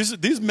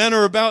 These men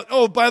are about,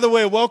 oh, by the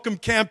way, welcome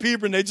Camp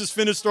Hebron. They just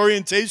finished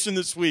orientation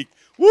this week.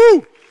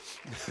 Woo!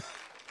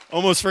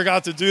 Almost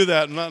forgot to do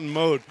that. I'm not in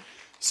mode.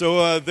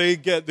 So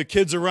the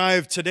kids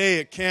arrive today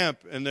at camp,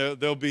 and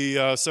there'll be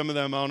some of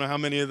them. I don't know how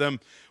many of them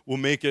will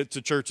make it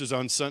to church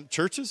on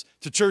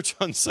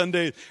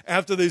Sunday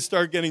after they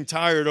start getting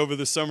tired over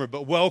the summer.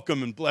 But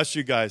welcome and bless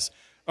you guys.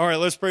 All right,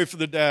 let's pray for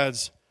the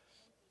dads.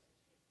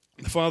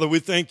 Father, we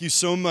thank you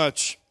so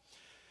much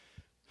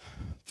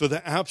for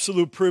the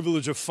absolute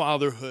privilege of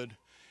fatherhood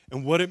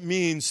and what it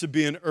means to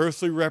be an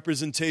earthly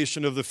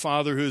representation of the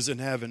Father who is in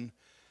heaven.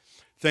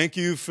 Thank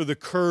you for the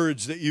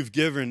courage that you've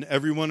given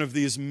every one of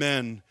these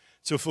men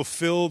to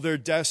fulfill their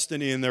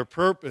destiny and their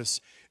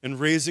purpose in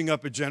raising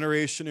up a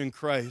generation in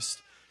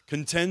Christ,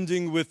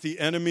 contending with the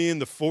enemy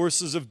and the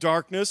forces of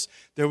darkness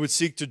that would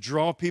seek to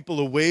draw people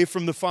away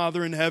from the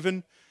Father in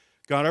heaven.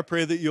 God, I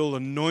pray that you'll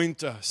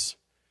anoint us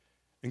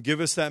and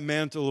give us that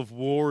mantle of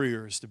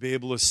warriors to be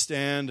able to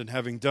stand, and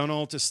having done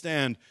all to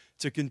stand,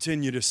 to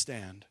continue to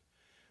stand.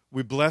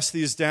 We bless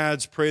these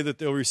dads, pray that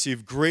they'll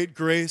receive great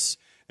grace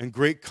and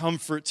great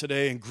comfort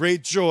today and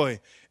great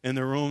joy in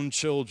their own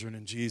children,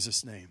 in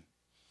Jesus' name.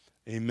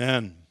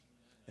 Amen.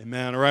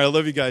 Amen. All right, I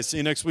love you guys. See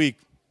you next week.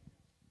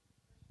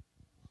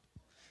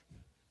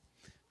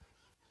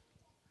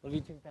 Love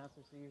you too,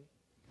 Pastor. See you.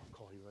 I'll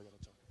call you. I got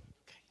to talk.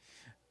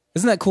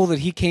 Isn't that cool that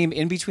he came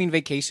in between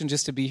vacation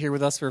just to be here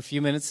with us for a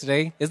few minutes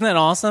today? Isn't that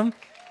awesome?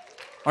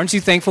 Aren't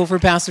you thankful for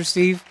Pastor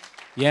Steve?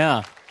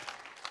 Yeah.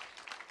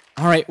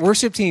 All right,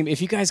 worship team,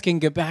 if you guys can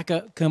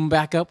come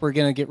back up, we're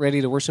going to get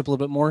ready to worship a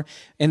little bit more.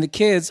 And the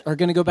kids are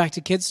going to go back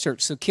to kids'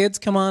 church. So kids,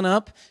 come on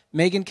up.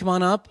 Megan, come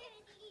on up.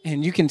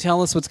 And you can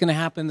tell us what's going to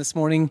happen this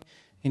morning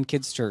in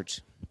kids'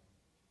 church.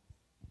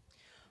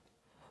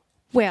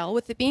 Well,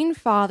 with it being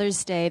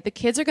Father's Day, the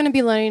kids are going to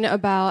be learning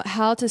about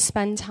how to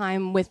spend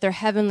time with their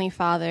Heavenly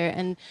Father,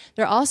 and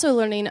they're also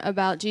learning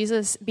about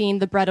Jesus being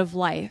the bread of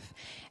life.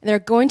 And they're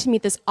going to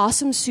meet this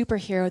awesome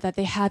superhero that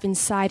they have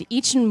inside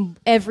each and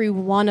every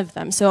one of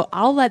them. So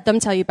I'll let them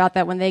tell you about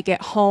that when they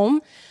get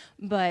home.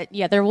 But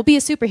yeah, there will be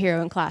a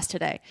superhero in class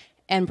today,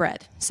 and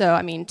bread. So,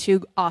 I mean,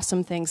 two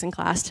awesome things in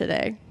class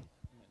today.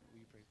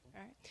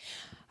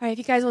 All right, if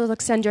you guys will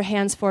extend your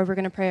hands forward, we're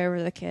going to pray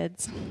over the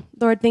kids.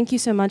 Lord, thank you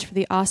so much for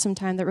the awesome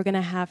time that we're going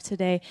to have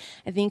today.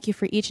 I thank you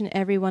for each and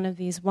every one of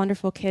these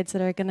wonderful kids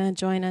that are going to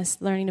join us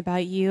learning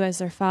about you as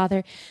their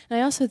father. And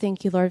I also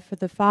thank you, Lord, for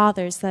the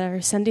fathers that are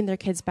sending their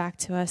kids back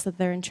to us, that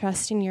they're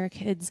entrusting your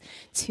kids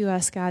to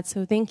us, God.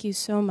 So thank you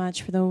so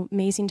much for the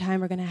amazing time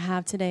we're going to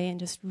have today and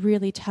just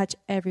really touch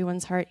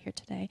everyone's heart here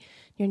today.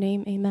 In your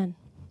name, amen.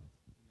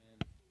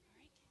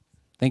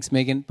 Thanks,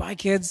 Megan. Bye,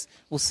 kids.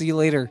 We'll see you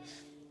later.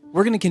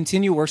 We're going to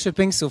continue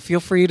worshiping, so feel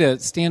free to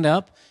stand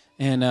up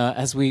and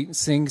as we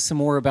sing some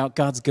more about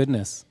God's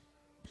goodness.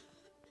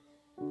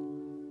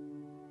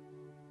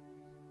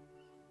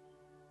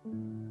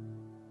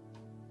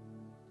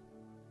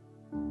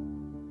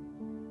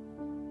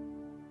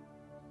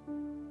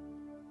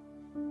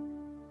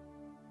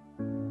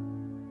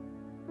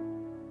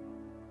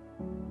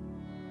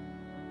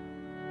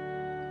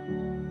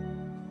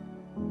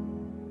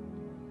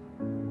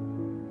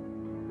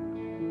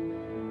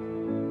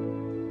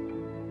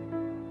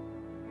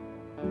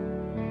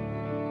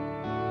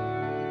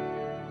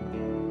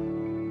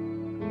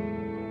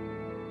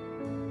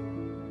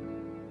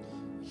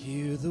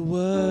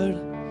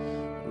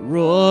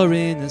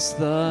 roaring this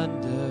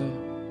thunder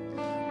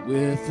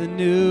with a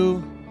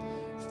new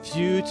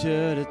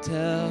future to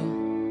tell.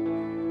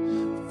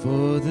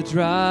 For the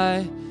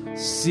dry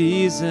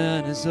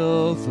season is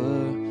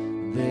over,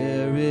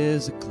 there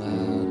is a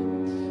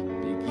cloud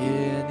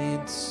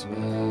beginning to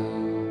swell.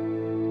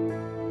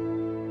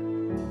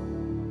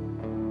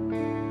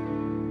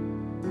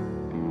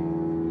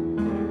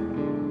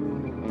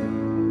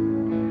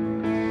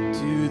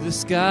 To the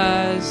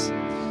skies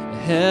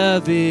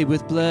heavy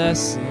with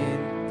blessing,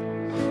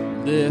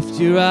 lift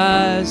your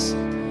eyes,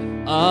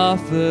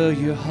 offer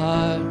your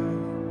heart.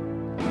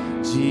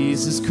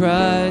 Jesus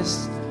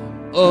Christ,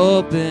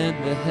 open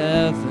the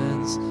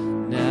heavens,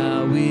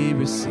 now we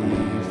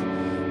receive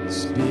the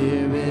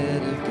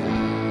Spirit of God.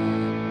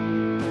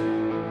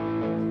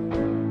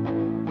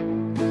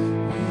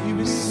 We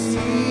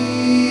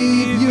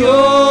receive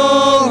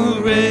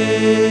your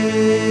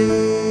rain.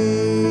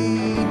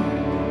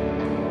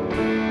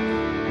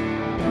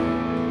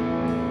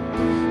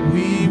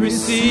 We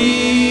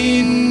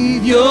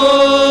receive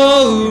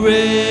your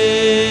rain.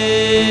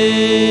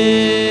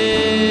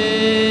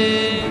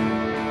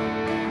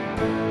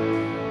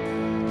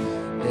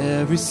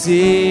 Every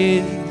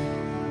seed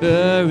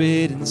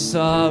buried in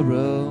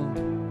sorrow,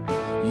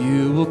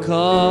 you will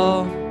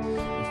call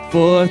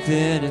forth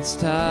in its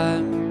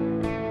time.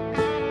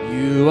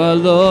 You are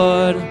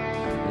Lord,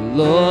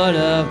 Lord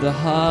of the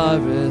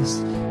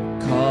harvest,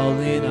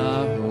 calling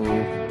our hope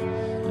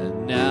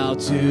and now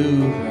to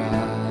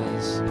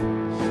rise.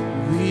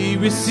 We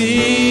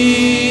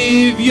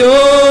receive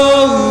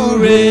your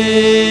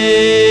rain.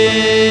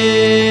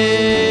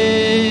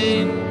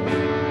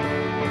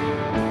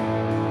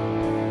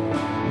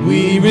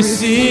 We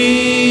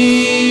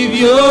receive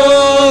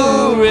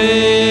your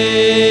rain.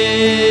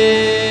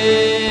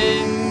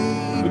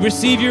 We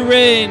receive your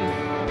rain.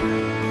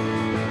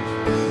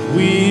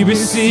 We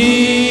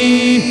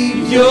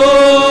receive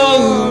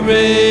your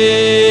rain.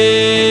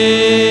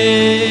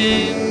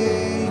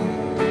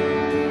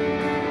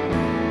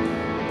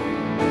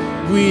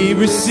 We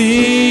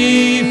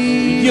receive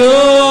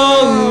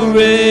your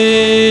rain.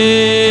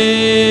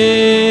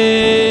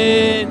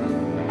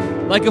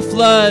 Like a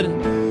flood,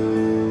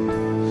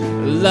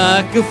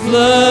 like a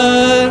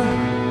flood,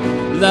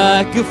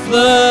 like a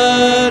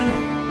flood.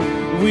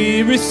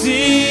 We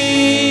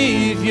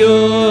receive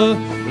your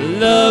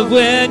love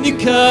when you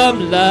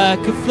come,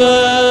 like a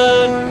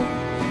flood,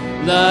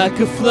 like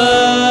a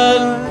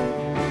flood.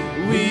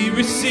 We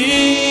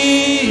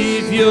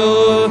receive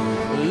your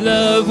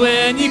love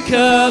when you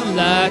come,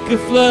 like a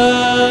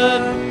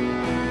flood,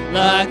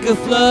 like a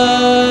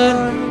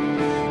flood.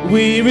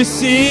 We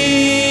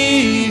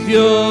receive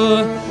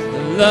your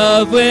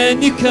love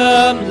when you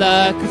come,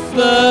 like a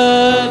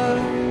flood,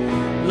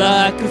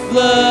 like a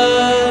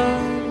flood.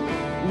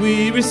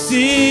 We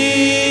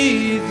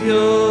receive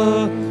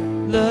your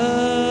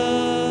love.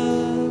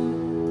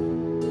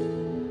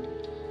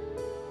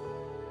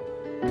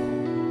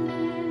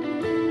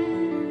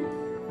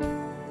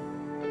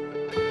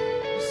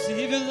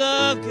 Receive your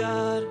love,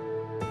 God,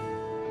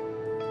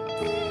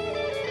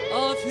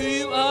 all of who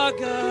you are,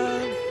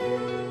 God.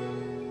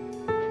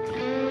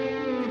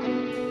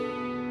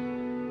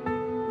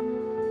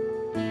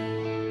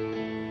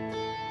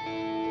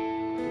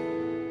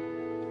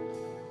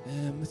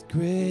 And with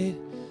great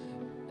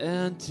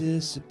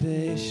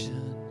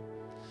anticipation,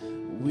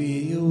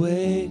 we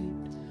await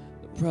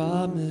the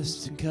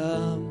promise to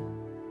come.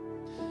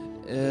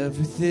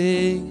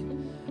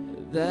 Everything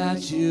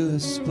that you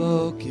have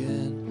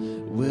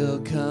spoken will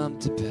come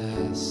to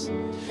pass.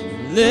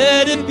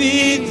 Let it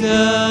be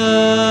done.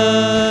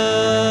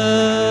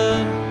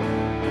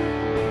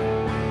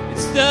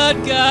 It's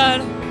done,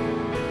 God.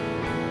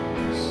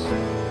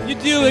 You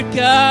do it,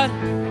 God.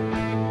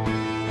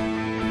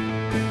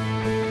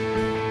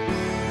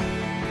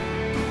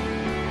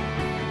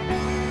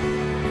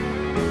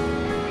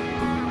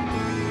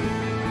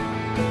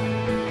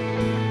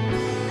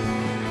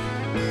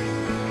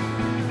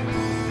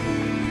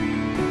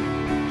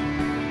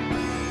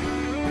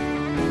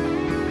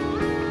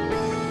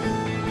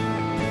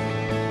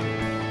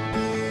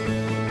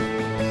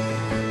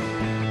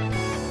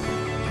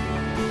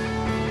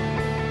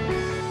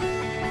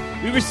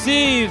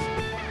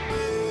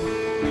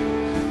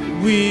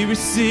 We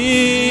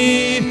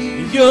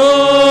receive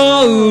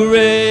your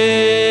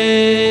rain.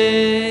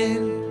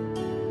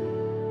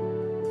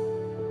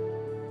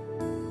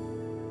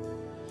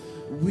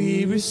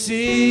 We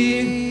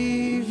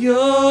receive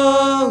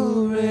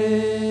your rain.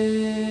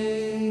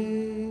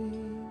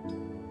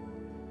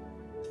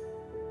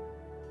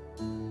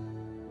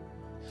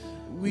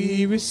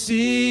 We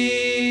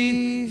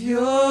receive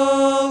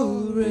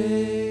your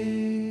rain.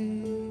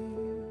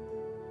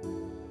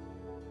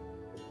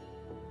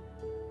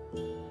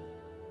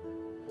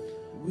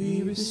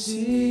 We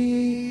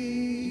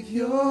receive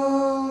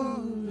your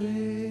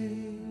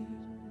rain.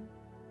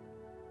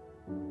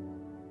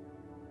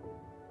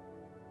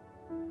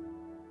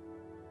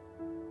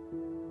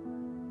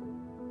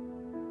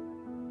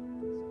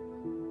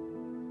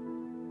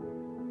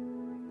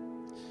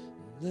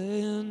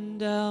 Laying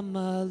down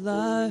my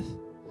life.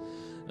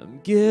 I'm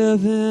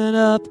giving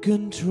up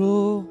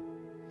control.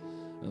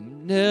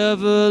 I'm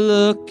never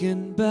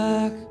looking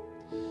back,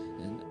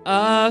 and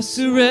I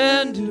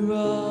surrender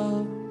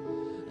all.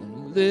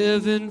 I'm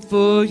living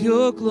for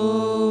your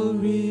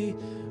glory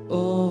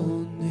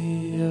on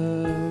the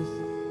earth.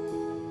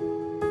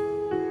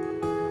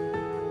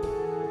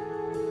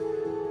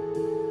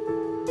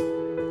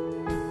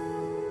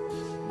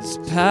 This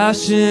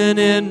passion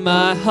in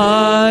my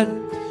heart,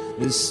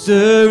 this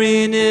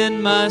stirring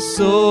in my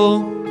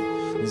soul,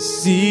 to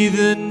see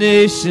the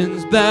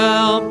nations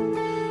bow,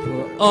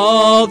 for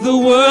all the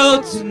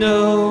world to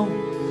know.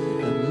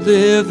 I'm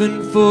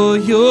living for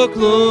your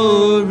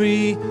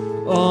glory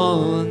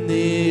on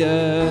the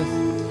earth.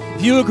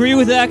 If you agree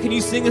with that, can you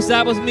sing this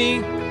out with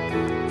me?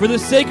 For the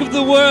sake of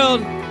the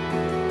world,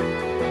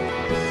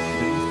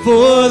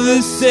 for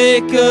the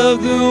sake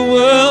of the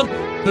world,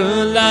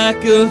 burn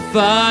like a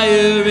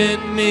fire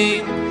in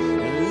me,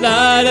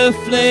 light a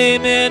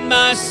flame in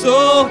my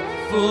soul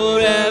for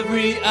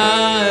every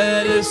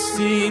eye to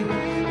see.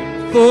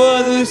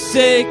 For the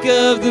sake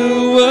of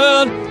the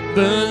world,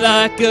 burn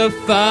like a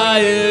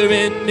fire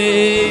in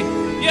me.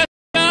 Yes,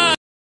 God.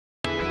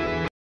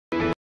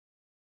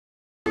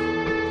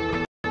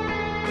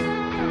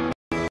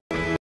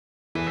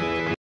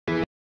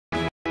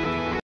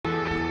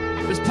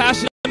 There's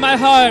passion in my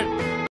heart.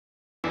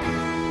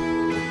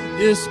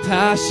 This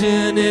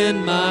passion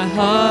in my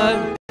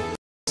heart,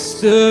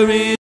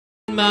 stirring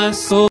in my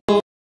soul,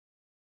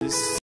 to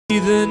see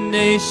the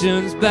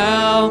nations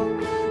bow,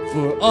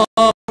 for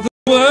all the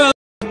world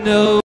to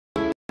know.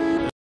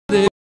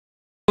 Live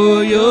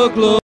for your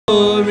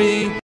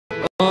glory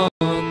on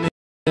the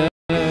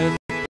earth.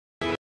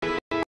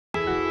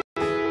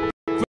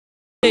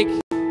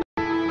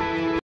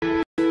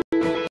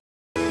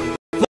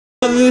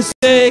 For the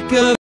sake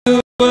of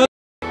the world,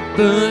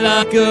 burn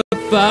like a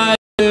fire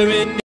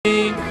in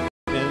me,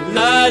 and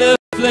light a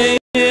flame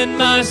in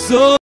my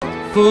soul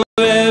for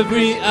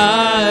every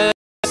eye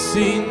to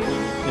see.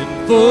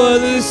 And for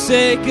the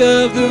sake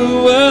of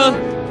the world,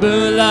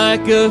 burn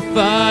like a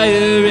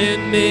fire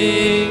in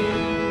me.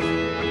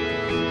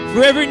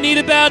 For every knee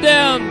to bow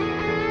down,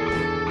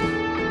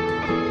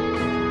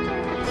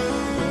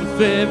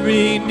 for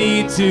every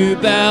knee to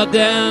bow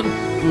down,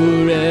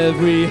 for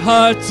every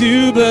heart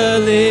to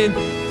believe,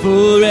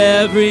 for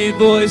every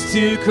voice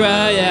to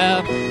cry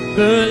out,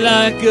 burn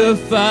like a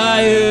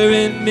fire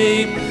in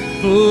me,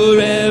 for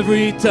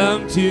every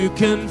tongue to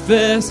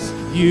confess,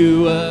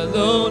 you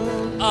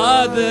alone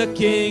are the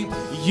King,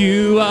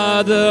 you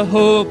are the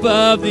hope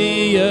of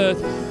the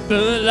earth,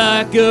 burn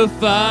like a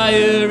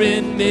fire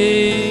in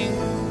me.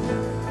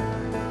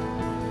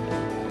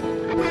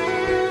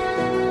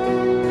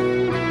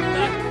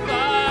 Like a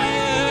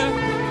fire,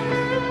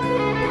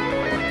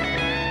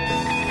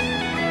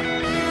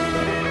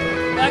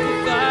 like a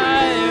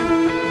fire.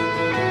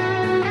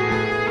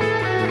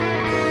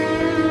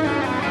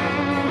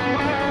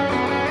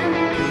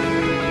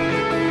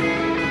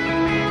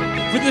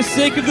 For the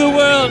sake of the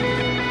world,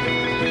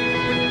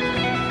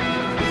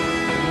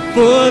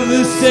 for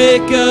the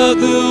sake of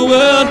the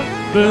world,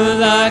 burn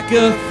like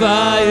a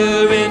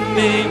fire in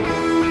me,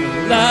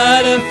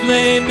 light a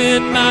flame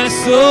in my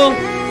soul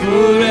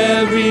for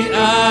every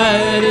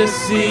eye to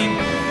see.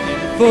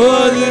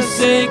 For the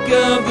sake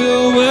of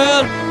the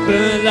world,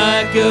 burn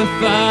like a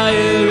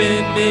fire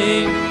in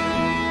me.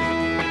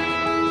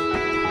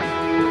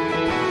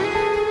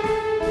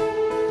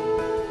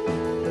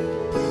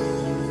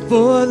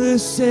 For the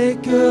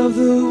sake of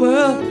the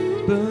world,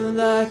 burn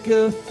like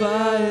a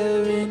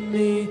fire in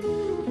me,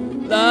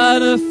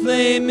 light a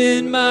flame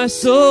in my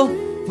soul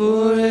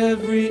for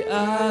every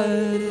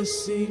eye to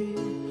see.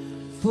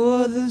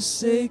 For the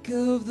sake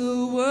of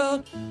the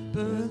world,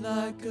 burn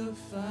like a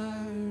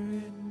fire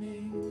in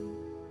me.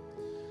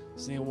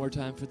 Sing it one more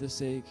time. For the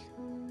sake.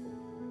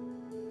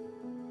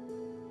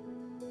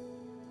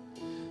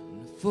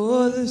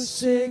 For the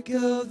sake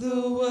of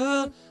the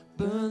world,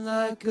 burn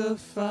like a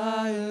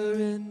fire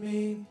in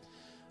me,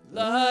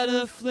 light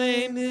a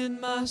flame in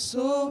my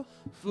soul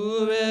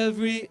for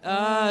every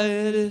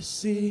eye to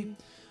see.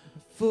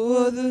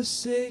 For the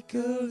sake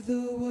of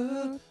the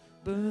world,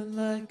 burn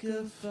like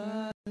a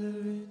fire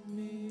in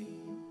me.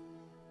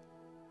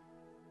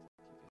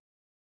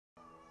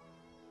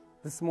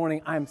 This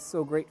morning, I'm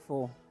so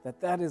grateful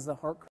that that is the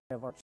heart cry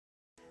of our church,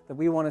 that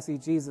we want to see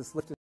Jesus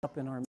lifted up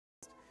in our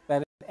midst, that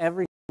in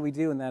everything we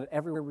do and that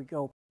everywhere we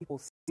go, people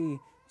see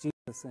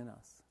Jesus in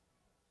us.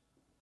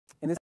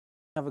 And this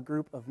we have a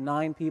group of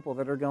 9 people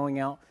that are going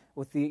out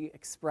with the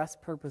express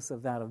purpose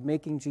of that, of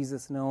making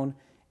Jesus known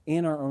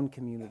in our own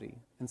community.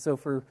 And so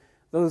for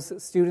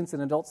those students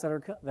and adults that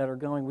are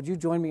going, would you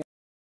join me?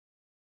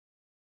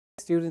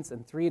 Students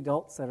and 3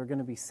 adults that are going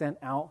to be sent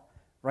out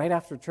right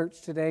after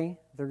church today.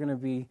 They're going to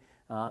be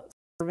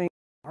serving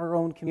our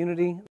own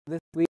community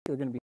this week. They're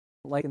going to be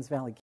Lycans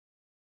Valley.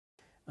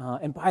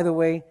 And by the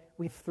way,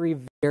 we have 3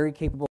 very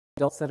capable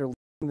adults that are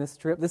leading this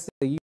trip. This is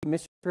a youth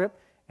mission trip,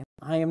 and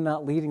I am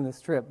not leading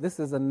this trip. This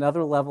is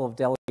another level of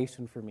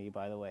delegation for me,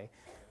 by the way.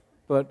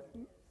 But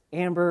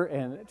Amber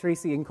and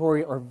Tracy and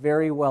Corey are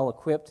very well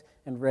equipped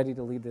and ready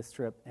to lead this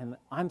trip. And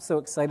I'm so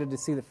excited to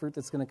see the fruit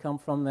that's going to come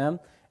from them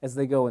as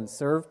they go and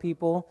serve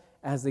people,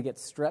 as they get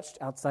stretched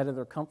outside of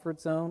their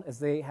comfort zone, as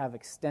they have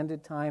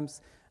extended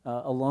times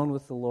alone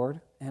with the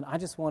Lord. And I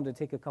just wanted to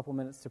take a couple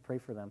minutes to pray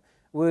for them.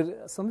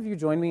 Would some of you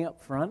join me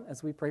up front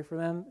as we pray for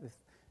them?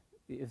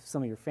 If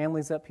some of your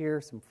family's up here,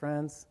 some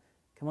friends,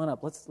 come on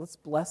up. Let's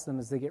bless them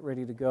as they get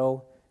ready to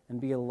go and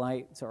be a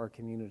light to our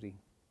community.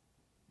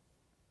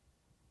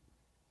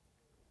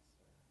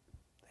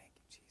 Thank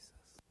you, Jesus.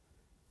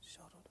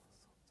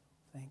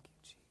 Thank you,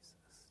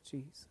 Jesus.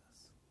 Jesus.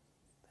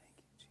 Thank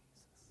you, Jesus.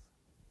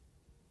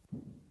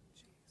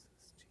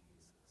 Jesus,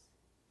 Jesus.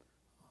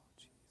 Oh,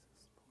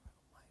 Jesus, pour out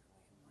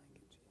mightily and like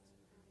it, Jesus.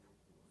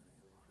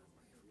 Lord,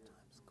 I pray for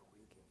times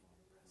quaking in your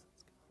presence,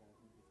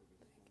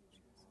 God. Thank you,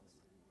 Jesus.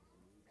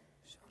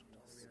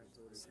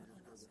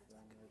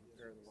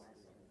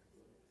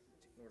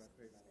 Lord, I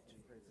pray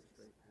for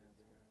straight paths,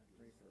 God. I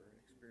pray for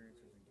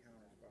experiences,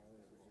 encounters, Father,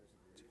 that would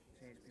just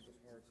change people's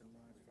hearts and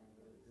minds,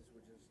 Father. That this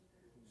would just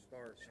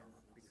start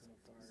and become a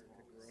fire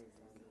to grow,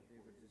 Father. That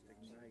it would just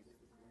ignite a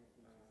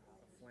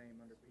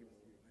flame under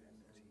people, and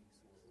we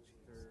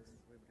would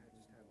just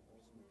have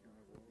awesome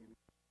encounters with you.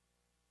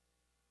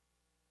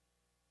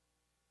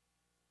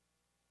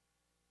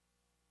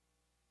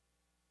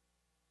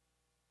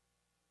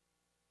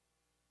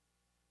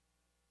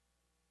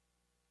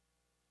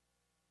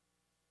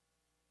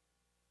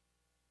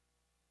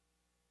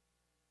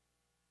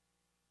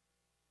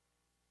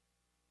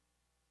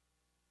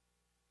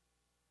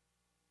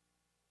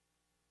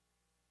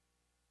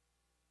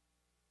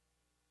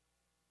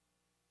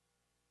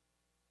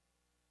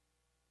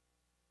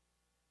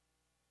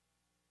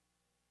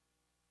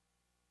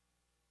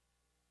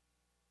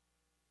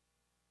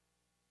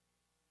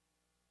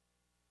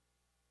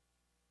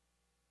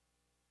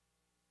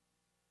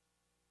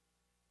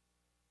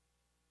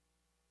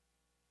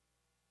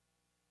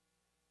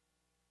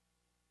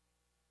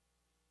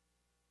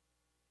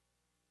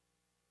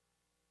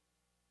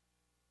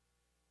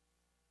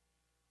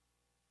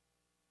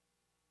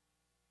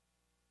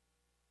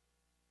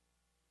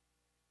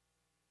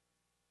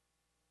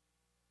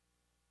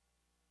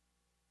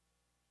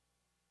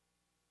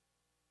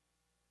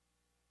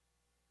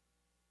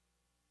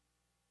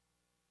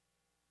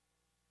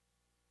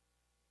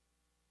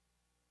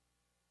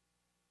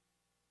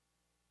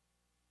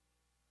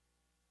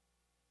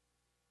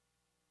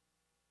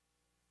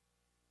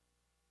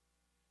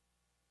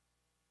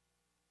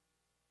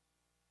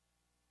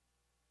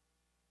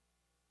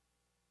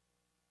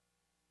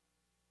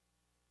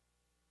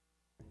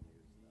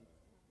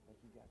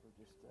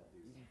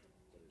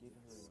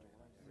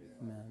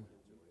 Amen.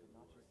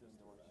 Not just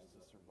endure just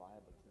to survive,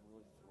 but to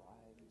really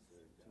thrive,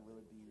 to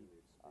really be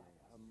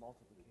a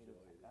multiplicative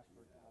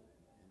effort, God,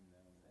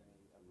 and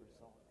a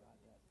result, God,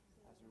 that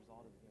as a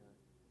result of their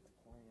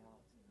pouring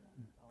out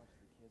knowledge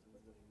to the kids,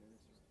 we'll be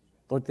ministers to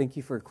you. Lord, thank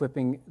you for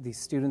equipping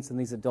these students and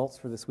these adults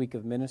for this week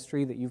of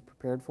ministry that you've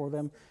prepared for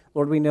them.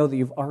 Lord, we know that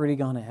you've already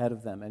gone ahead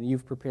of them, and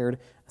you've prepared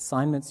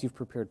assignments, you've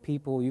prepared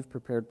people, you've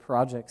prepared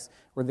projects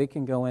where they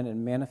can go in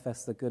and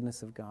manifest the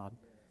goodness of God.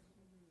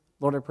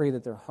 Lord, I pray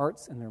that their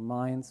hearts and their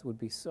minds would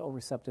be so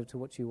receptive to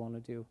what you want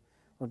to do.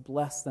 Lord,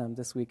 bless them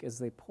this week as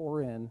they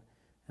pour in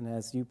and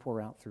as you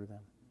pour out through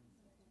them.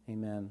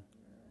 Amen.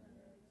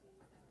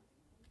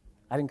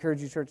 I'd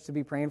encourage you, church, to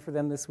be praying for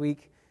them this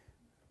week.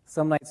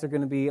 Some nights are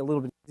going to be a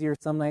little bit easier.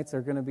 Some nights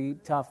are going to be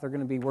tough. They're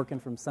going to be working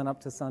from sunup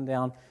to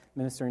sundown,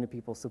 ministering to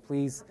people. So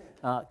please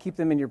keep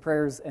them in your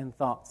prayers and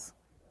thoughts.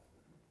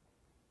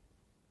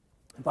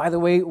 By the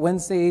way,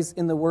 Wednesday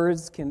in the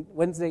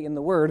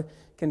Word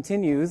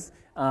continues.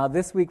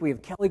 This week we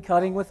have Kelly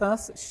Cutting with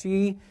us.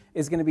 She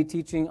is going to be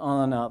teaching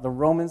on the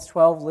Romans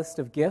 12 list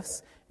of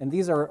gifts. And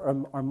these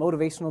are our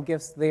motivational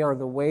gifts. They are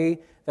the way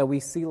that we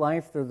see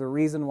life. They're the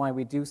reason why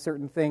we do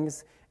certain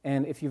things.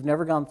 And if you've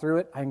never gone through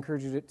it, I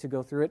encourage you to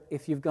go through it.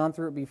 If you've gone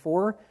through it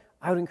before,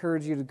 I would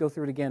encourage you to go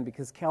through it again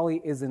because Kelly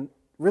is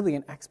really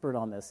an expert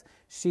on this.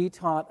 She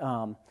taught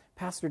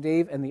Pastor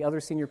Dave and the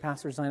other senior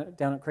pastors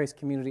down at Christ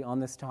Community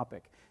on this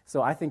topic.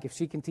 So I think if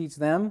she can teach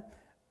them,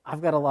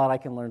 I've got a lot I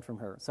can learn from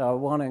her. So I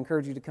want to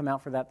encourage you to come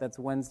out for that. That's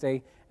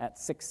Wednesday at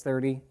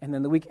 6:30. And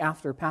then the week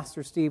after,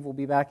 Pastor Steve will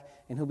be back,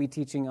 and he'll be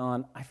teaching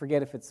on, I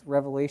forget if it's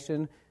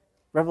Revelation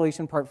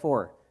Part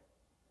 4.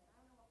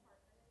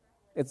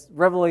 It's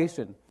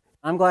Revelation.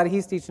 I'm glad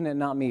he's teaching it,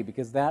 not me,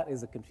 because that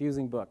is a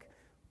confusing book.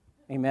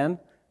 Amen?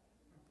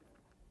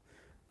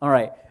 All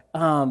right.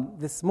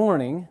 This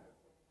morning,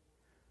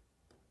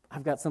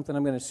 I've got something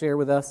I'm going to share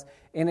with us,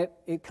 and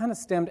it kind of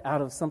stemmed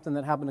out of something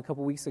that happened a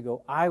couple weeks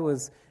ago. I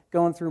was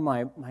going through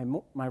my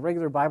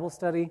regular Bible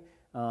study.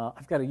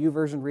 I've got a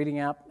YouVersion reading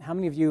app. How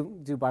many of you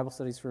do Bible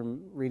studies from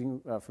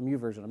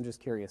YouVersion? I'm just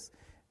curious.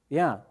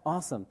 Yeah,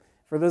 awesome.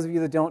 For those of you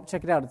that don't,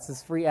 check it out. It's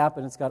this free app,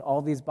 and it's got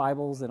all these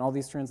Bibles and all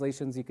these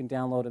translations you can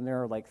download, and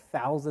there are like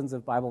thousands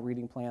of Bible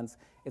reading plans.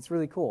 It's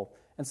really cool.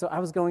 And so I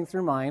was going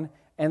through mine,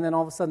 and then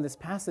all of a sudden this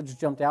passage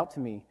jumped out to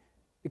me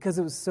because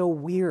it was so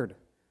weird.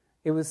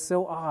 It was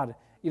so odd.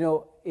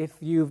 if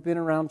you've been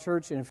around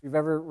church and if you've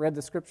ever read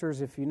the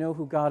scriptures, if you know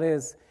who God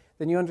is,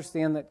 then you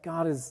understand that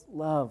God is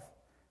love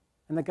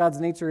and that God's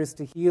nature is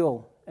to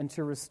heal and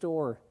to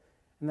restore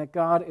and that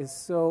God is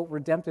so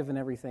redemptive in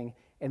everything.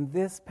 And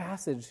this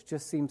passage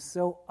just seems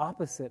so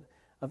opposite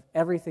of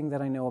everything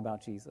that I know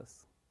about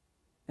Jesus.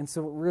 And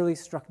so it really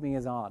struck me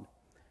as odd.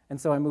 And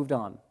so I moved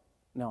on.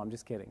 No, I'm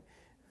just kidding.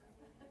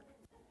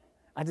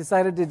 I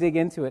decided to dig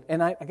into it.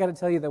 And I got to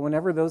tell you that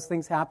whenever those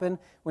things happen,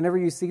 whenever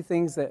you see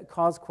things that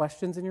cause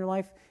questions in your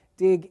life,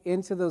 dig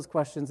into those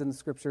questions in the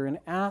Scripture and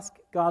ask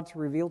God to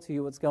reveal to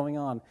you what's going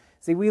on.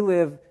 See, we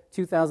live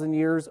 2,000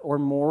 years or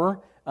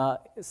more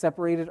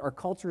separated. Our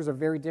cultures are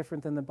very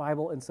different than the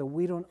Bible, and so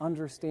we don't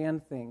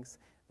understand things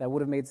that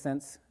would have made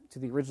sense to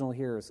the original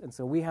hearers. And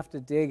so we have to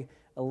dig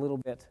a little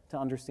bit to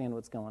understand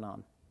what's going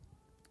on.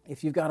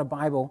 If you've got a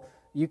Bible,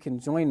 you can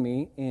join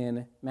me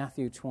in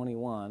Matthew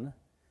 21.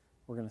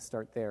 We're going to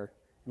start there.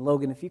 And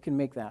Logan, if you can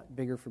make that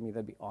bigger for me,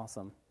 that'd be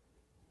awesome.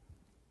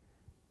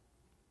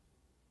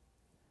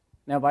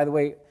 Now, by the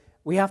way,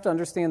 we have to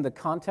understand the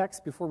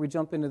context before we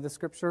jump into the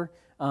scripture.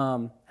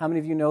 How many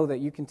of you know that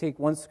you can take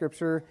one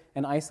scripture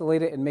and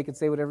isolate it and make it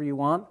say whatever you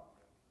want?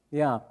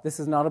 Yeah, this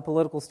is not a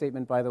political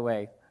statement, by the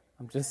way.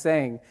 I'm just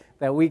saying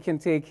that we can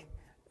take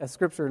a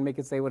scripture and make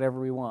it say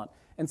whatever we want.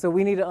 And so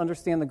we need to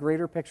understand the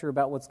greater picture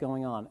about what's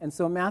going on. And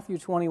so Matthew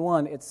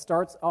 21, it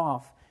starts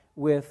off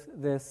with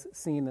this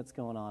scene that's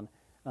going on.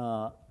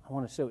 I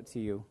want to show it to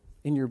you.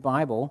 In your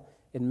Bible,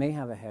 it may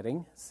have a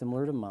heading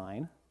similar to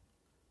mine.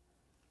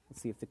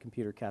 Let's see if the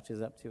computer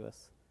catches up to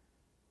us.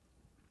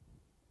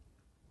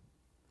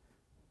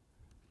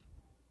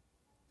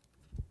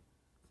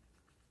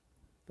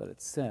 But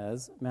it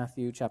says,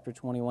 Matthew chapter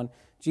 21,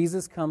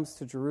 Jesus comes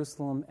to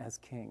Jerusalem as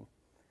king.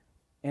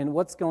 And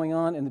what's going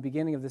on in the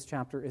beginning of this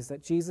chapter is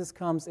that Jesus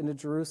comes into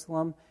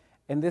Jerusalem,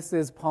 and this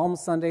is Palm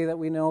Sunday that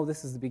we know.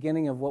 This is the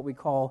beginning of what we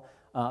call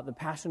the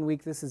Passion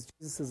Week. This is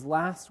Jesus'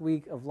 last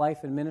week of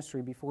life and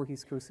ministry before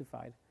he's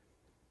crucified.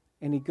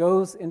 And he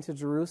goes into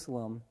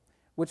Jerusalem,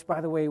 which,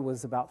 by the way,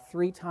 was about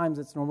 3 times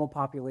its normal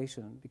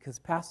population, because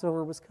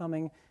Passover was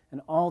coming,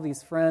 and all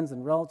these friends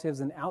and relatives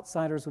and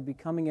outsiders would be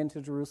coming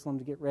into Jerusalem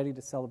to get ready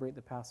to celebrate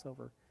the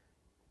Passover.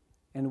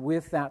 And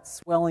with that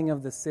swelling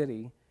of the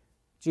city,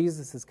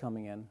 Jesus is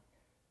coming in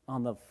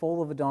on the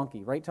foal of a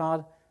donkey. Right,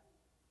 Todd?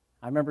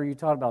 I remember you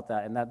taught about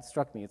that, and that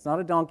struck me. It's not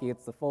a donkey,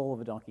 it's the foal of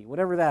a donkey,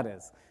 whatever that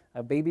is.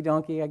 A baby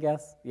donkey, I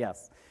guess?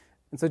 Yes.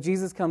 And so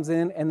Jesus comes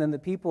in, and then the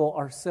people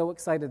are so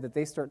excited that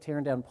they start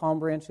tearing down palm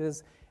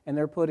branches, and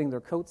they're putting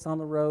their coats on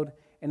the road.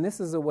 And this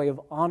is a way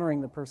of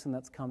honoring the person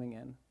that's coming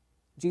in.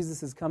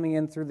 Jesus is coming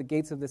in through the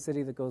gates of the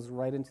city that goes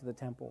right into the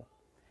temple.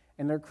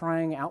 And they're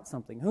crying out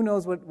something. Who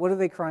knows what do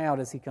they cry out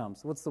as he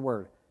comes? What's the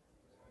word?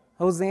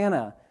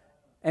 Hosanna.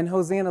 And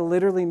Hosanna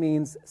literally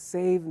means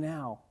save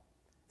now.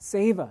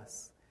 Save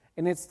us.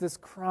 And it's this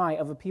cry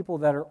of a people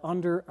that are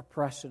under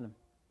oppression.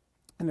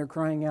 And they're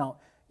crying out,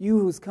 you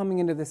who's coming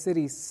into the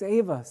city,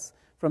 save us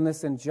from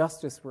this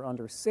injustice we're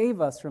under. Save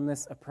us from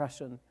this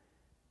oppression.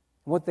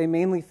 What they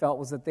mainly felt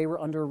was that they were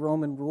under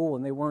Roman rule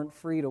and they weren't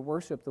free to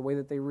worship the way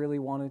that they really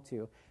wanted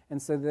to.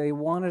 And so they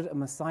wanted a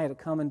Messiah to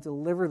come and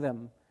deliver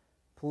them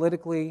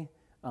politically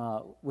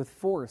with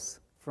force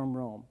from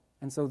Rome.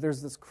 And so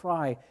there's this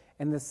cry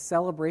and this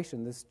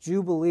celebration, this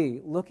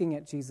jubilee, looking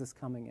at Jesus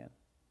coming in.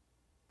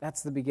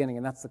 That's the beginning,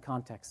 and that's the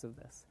context of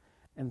this.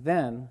 And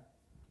then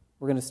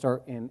we're going to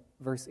start in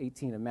verse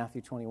 18 of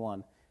Matthew 21.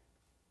 It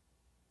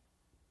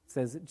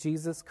says,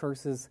 Jesus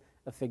curses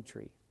a fig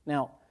tree.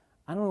 Now,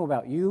 I don't know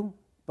about you,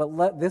 but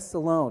let this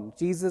alone,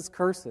 Jesus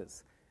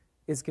curses,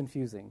 is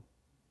confusing,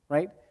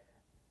 right?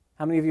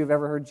 How many of you have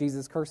ever heard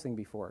Jesus cursing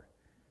before?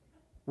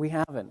 We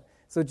haven't.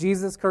 So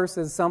Jesus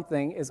curses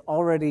something is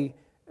already,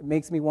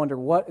 makes me wonder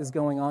what is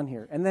going on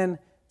here. And then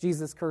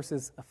Jesus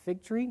curses a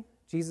fig tree.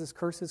 Jesus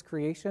curses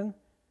creation.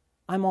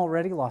 I'm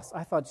already lost.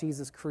 I thought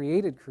Jesus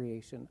created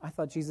creation. I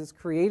thought Jesus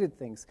created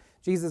things.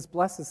 Jesus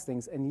blesses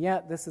things. And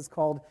yet this is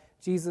called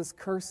Jesus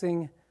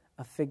cursing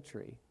a fig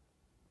tree.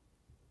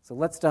 So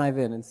let's dive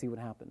in and see what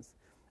happens.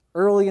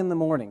 Early in the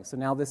morning, so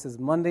now this is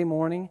Monday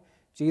morning.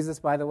 Jesus,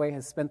 by the way,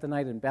 has spent the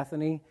night in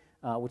Bethany,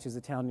 which is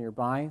a town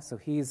nearby. So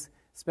he's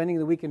spending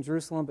the week in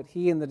Jerusalem, but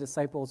he and the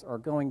disciples are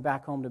going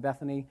back home to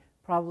Bethany,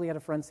 probably at a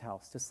friend's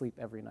house to sleep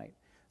every night.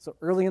 So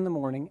early in the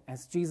morning,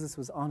 as Jesus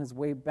was on his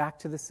way back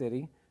to the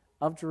city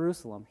of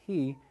Jerusalem,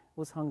 he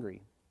was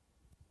hungry.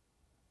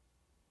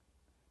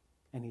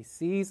 And he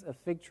sees a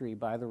fig tree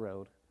by the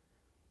road,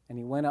 and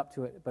he went up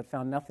to it, but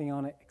found nothing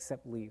on it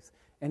except leaves.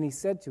 And he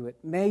said to it,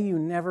 may you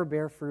never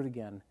bear fruit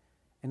again.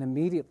 And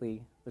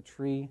immediately the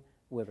tree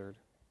withered.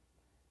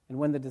 And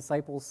when the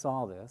disciples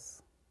saw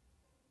this,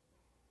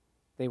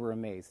 they were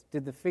amazed. How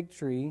did the fig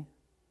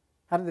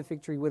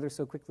tree wither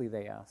so quickly,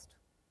 they asked.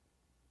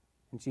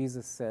 And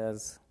Jesus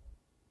says,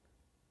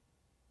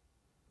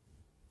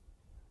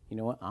 you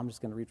know what, I'm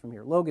just going to read from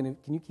here. Logan,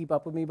 can you keep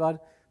up with me, bud?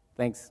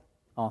 Thanks.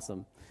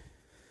 Awesome.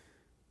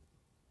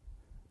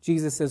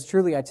 Jesus says,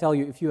 truly I tell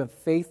you, if you have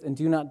faith and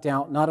do not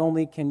doubt, not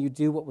only can you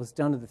do what was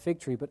done to the fig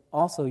tree, but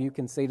also you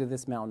can say to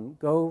this mountain,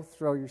 go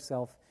throw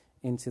yourself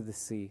into the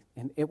sea,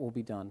 and it will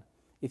be done.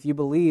 If you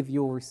believe,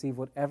 you will receive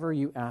whatever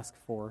you ask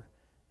for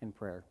in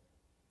prayer.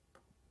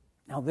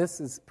 Now, this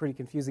is pretty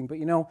confusing, but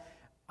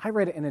I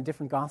read it in a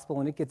different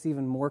gospel, and it gets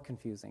even more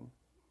confusing.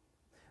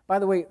 By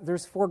the way,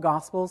 there's 4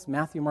 gospels,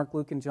 Matthew, Mark,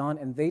 Luke, and John,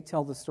 and they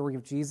tell the story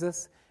of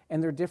Jesus,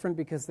 and they're different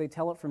because they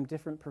tell it from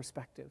different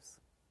perspectives.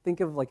 Think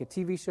of like a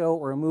TV show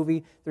or a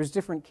movie. There's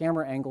different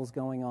camera angles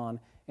going on,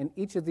 and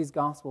each of these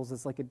gospels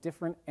is like a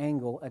different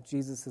angle at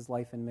Jesus'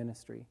 life and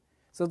ministry.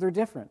 So they're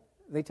different.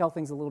 They tell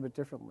things a little bit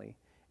differently.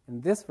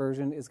 And this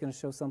version is going to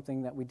show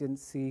something that we didn't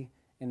see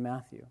in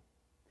Matthew.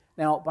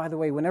 Now, by the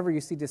way, whenever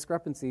you see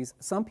discrepancies,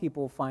 some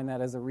people find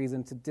that as a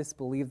reason to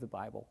disbelieve the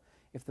Bible.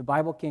 If the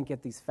Bible can't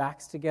get these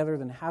facts together,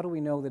 then how do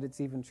we know that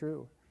it's even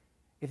true?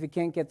 If it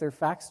can't get their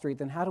facts straight,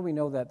 then how do we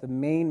know that the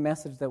main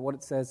message, that what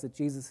it says, that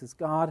Jesus is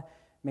God,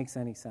 makes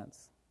any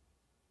sense?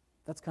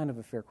 That's kind of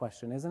a fair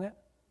question, isn't it?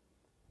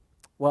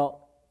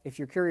 Well, if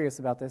you're curious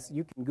about this,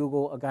 you can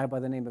Google a guy by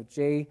the name of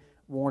J.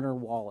 Warner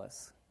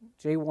Wallace.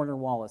 J. Warner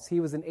Wallace. He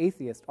was an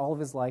atheist all of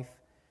his life,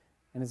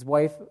 and his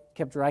wife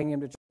kept dragging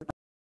him to church.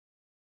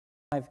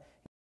 He had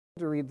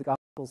to read the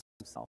Gospels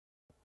himself.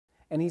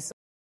 And he saw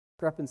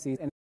discrepancies,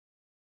 and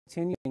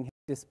continuing his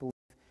disbelief,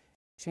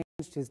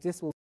 changed his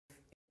disbelief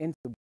into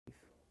belief.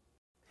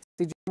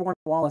 See, J. Warner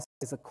Wallace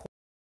is a cold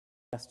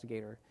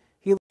investigator.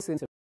 He looks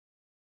into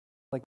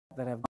like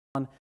that have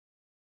gone,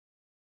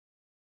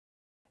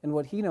 and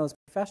what he knows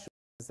professionally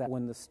is that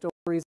when the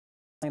stories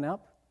line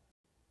up,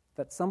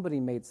 that somebody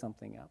made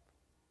something up.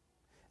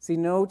 See,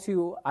 no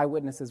 2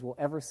 eyewitnesses will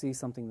ever see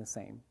something the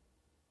same.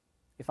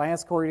 If I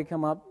ask Corey to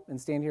come up and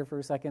stand here for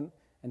a second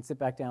and sit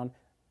back down,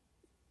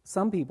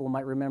 some people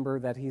might remember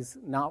that he's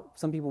not,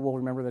 some people will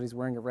remember that he's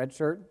wearing a red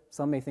shirt.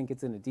 Some may think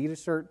it's an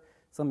Adidas shirt.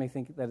 Some may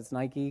think that it's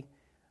Nike.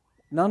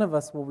 None of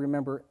us will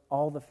remember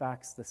all the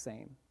facts the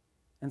same.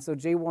 And so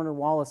J. Warner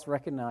Wallace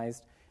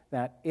recognized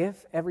that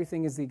if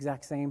everything is the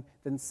exact same,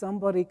 then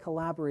somebody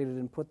collaborated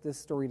and put this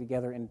story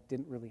together, and it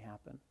didn't really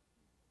happen.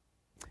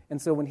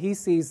 And so when he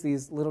sees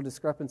these little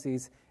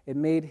discrepancies, it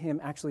made him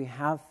actually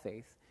have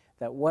faith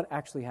that what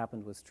actually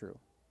happened was true.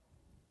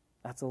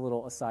 That's a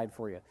little aside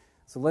for you.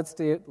 So let's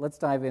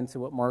dive into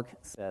what Mark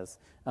says.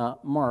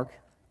 Mark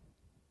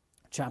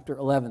chapter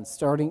 11,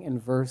 starting in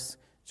verse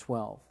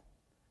 12.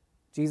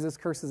 Jesus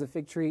curses a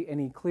fig tree, and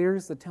he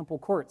clears the temple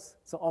courts.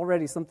 So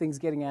already something's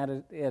getting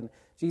added in.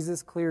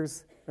 Jesus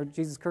curses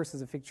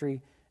a fig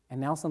tree,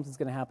 and now something's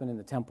going to happen in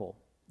the temple.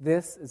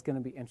 This is going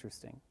to be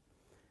interesting.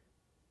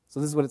 So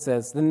this is what it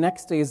says. The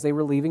next day as they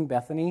were leaving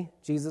Bethany,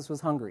 Jesus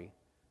was hungry.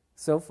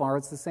 So far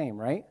it's the same,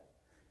 right?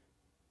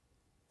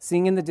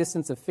 Seeing in the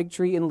distance a fig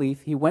tree in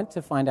leaf, he went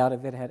to find out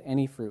if it had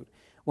any fruit.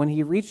 When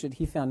he reached it,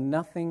 he found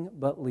nothing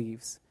but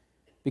leaves,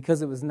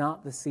 because it was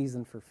not the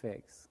season for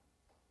figs.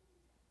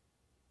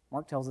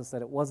 Mark tells us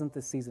that it wasn't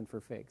the season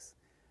for figs.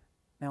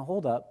 Now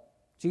hold up.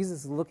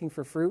 Jesus is looking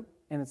for fruit,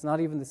 and it's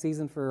not even the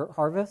season for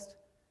harvest?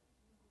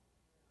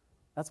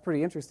 That's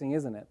pretty interesting,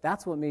 isn't it?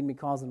 That's what made me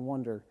pause and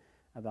wonder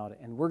about it,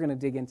 and we're going to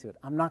dig into it.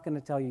 I'm not going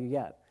to tell you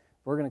yet.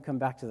 We're going to come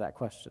back to that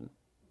question.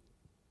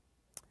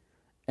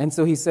 And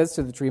so he says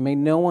to the tree, may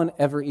no one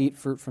ever eat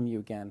fruit from you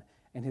again.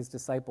 And his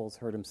disciples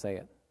heard him say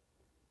it.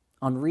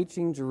 On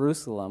reaching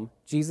Jerusalem,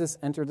 Jesus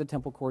entered the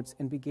temple courts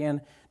and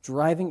began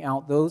driving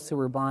out those who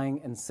were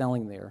buying and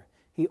selling there.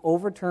 He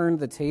overturned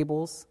the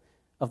tables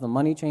of the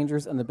money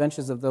changers and the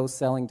benches of those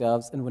selling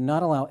doves, and would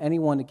not allow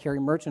anyone to carry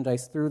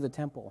merchandise through the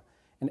temple.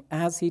 And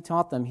as he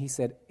taught them, he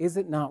said, is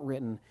it not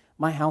written,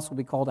 my house will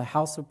be called a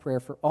house of prayer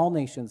for all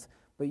nations,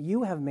 but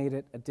you have made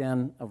it a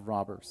den of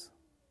robbers.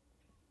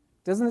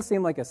 Doesn't it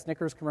seem like a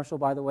Snickers commercial,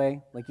 by the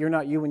way? Like you're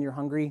not you when you're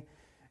hungry?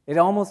 It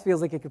almost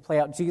feels like it could play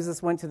out.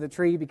 Jesus went to the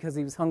tree because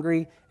he was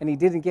hungry and he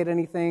didn't get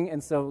anything,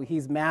 and so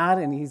he's mad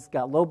and he's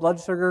got low blood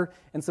sugar,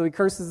 and so he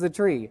curses the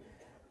tree.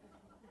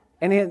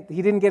 And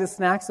he didn't get a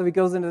snack, so he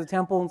goes into the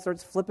temple and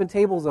starts flipping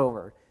tables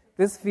over.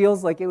 This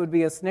feels like it would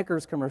be a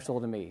Snickers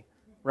commercial to me,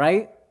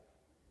 right?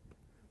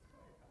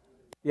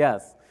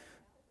 Yes.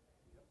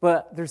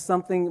 But there's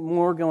something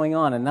more going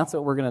on, and that's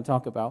what we're going to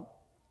talk about.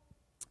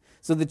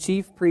 So the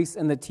chief priests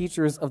and the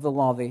teachers of the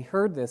law, they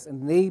heard this,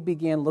 and they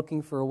began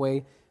looking for a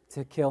way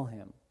to kill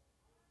him.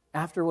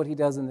 After what he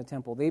does in the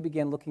temple, they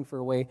began looking for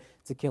a way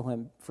to kill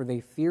him, for they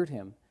feared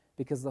him,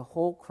 because the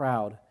whole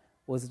crowd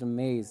was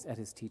amazed at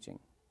his teaching.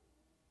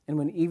 And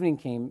when evening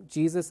came,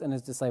 Jesus and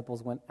his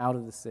disciples went out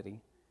of the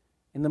city.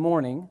 In the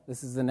morning,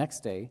 this is the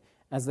next day,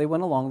 as they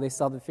went along, they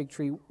saw the fig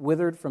tree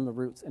withered from the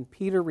roots. And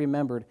Peter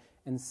remembered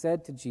and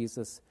said to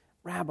Jesus,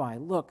 Rabbi,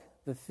 look,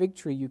 the fig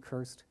tree you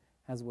cursed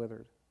has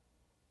withered.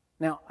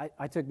 Now,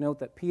 I took note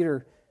that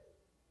Peter,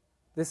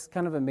 this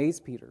kind of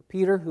amazed Peter.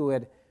 Peter, who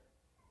had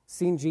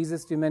seen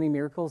Jesus do many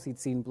miracles, he'd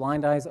seen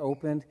blind eyes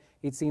opened,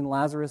 he'd seen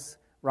Lazarus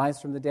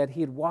rise from the dead,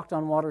 he had walked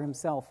on water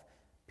himself.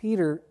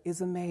 Peter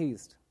is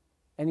amazed.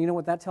 And you know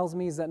what that tells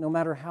me is that no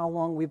matter how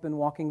long we've been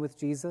walking with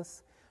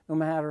Jesus, no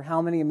matter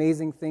how many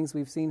amazing things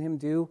we've seen him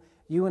do,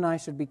 you and I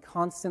should be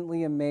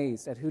constantly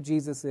amazed at who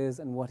Jesus is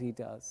and what he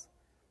does.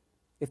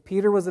 If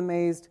Peter was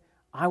amazed,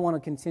 I want to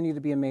continue to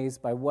be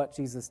amazed by what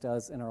Jesus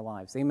does in our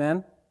lives.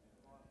 Amen?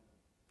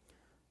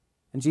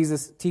 And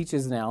Jesus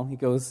teaches now. He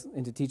goes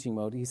into teaching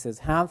mode. He says,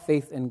 have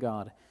faith in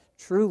God.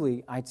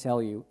 Truly, I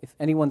tell you, if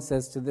anyone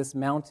says to this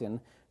mountain,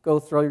 go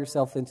throw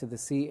yourself into the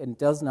sea, and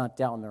does not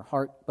doubt in their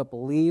heart, but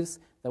believes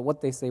that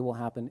what they say will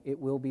happen, it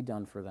will be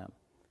done for them.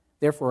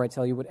 Therefore, I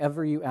tell you,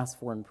 whatever you ask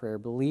for in prayer,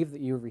 believe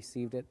that you have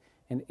received it,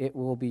 and it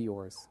will be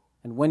yours.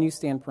 And when you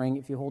stand praying,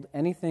 if you hold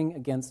anything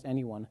against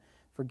anyone,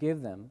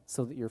 forgive them,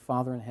 so that your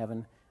Father in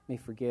heaven may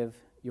forgive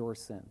your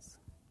sins.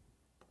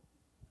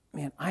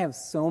 Man, I have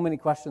so many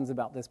questions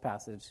about this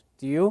passage.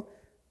 Do you?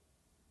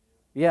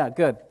 Yeah,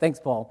 good. Thanks,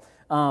 Paul.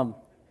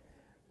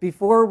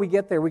 Before we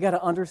get there, we got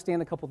to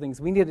understand a couple things.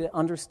 We need to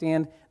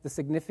understand the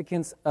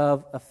significance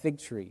of a fig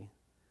tree.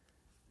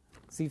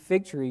 See,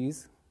 fig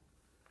trees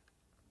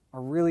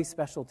are really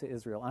special to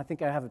Israel. I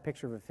think I have a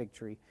picture of a fig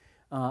tree.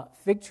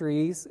 Fig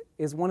trees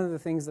is one of the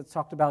things that's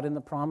talked about in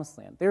the Promised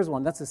Land. There's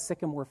one. That's a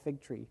sycamore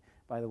fig tree,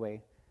 by the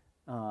way.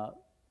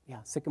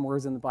 Sycamore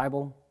is in the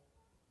Bible.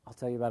 I'll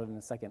tell you about it in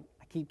a second.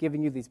 I keep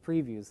giving you these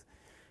previews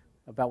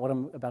about what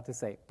I'm about to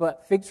say.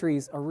 But fig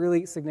trees are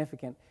really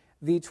significant.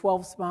 The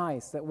 12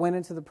 spies that went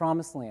into the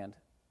Promised Land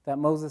that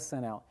Moses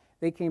sent out,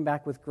 they came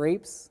back with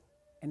grapes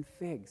and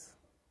figs.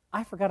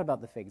 I forgot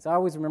about the figs. I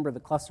always remember the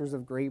clusters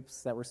of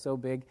grapes that were so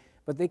big,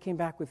 but they came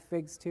back with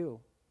figs too.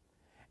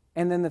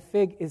 And then the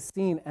fig is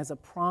seen as a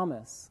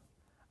promise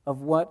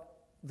of what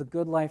the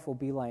good life will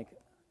be like.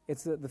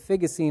 The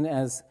fig is seen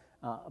as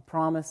a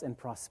promise and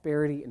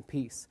prosperity and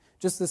peace.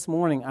 Just this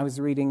morning, I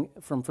was reading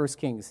from 1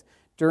 Kings.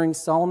 During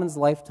Solomon's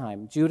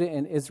lifetime, Judah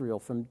and Israel,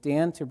 from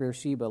Dan to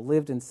Beersheba,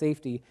 lived in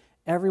safety,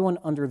 everyone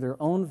under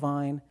their own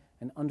vine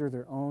and under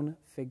their own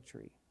fig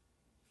tree.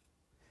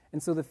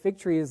 And so the fig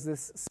tree is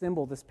this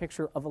symbol, this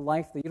picture of a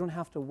life that you don't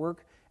have to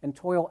work and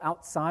toil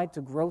outside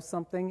to grow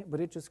something, but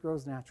it just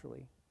grows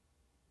naturally.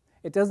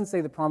 It doesn't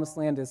say the Promised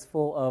Land is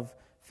full of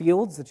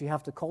fields that you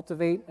have to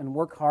cultivate and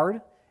work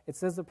hard. It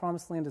says the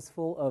Promised Land is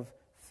full of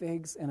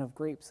figs and of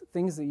grapes,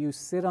 things that you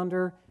sit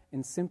under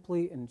and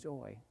simply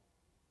enjoy.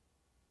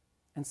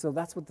 And so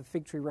that's what the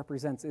fig tree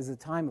represents, is a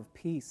time of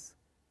peace,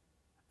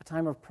 a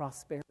time of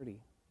prosperity.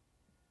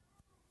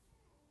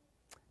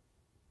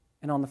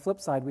 And on the flip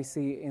side, we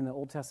see in the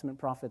Old Testament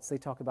prophets, they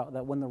talk about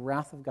that when the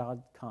wrath of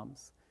God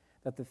comes,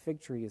 that the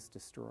fig tree is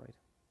destroyed.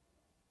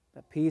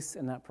 That peace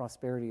and that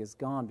prosperity is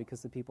gone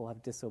because the people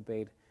have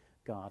disobeyed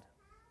God.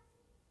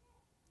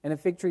 And a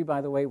fig tree, by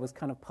the way, was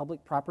kind of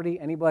public property.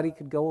 Anybody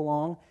could go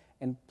along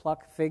and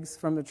pluck figs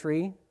from the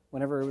tree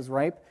whenever it was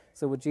ripe.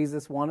 So what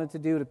Jesus wanted to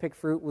do to pick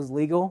fruit was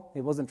legal.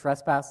 It wasn't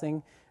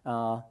trespassing.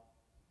 So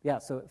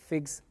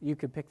figs, you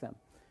could pick them.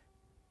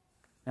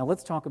 Now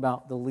let's talk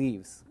about the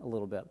leaves a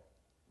little bit.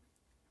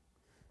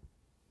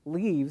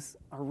 Leaves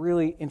are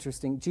really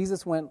interesting.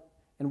 Jesus went,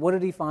 and what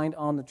did he find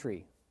on the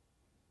tree?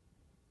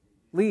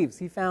 Leaves.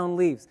 He found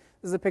leaves.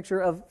 This is a picture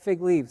of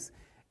fig leaves.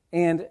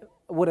 And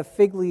what a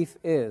fig leaf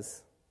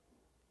is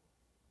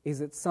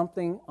it's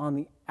something on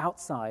the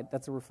outside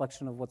that's a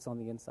reflection of what's on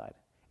the inside.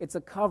 It's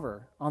a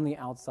cover on the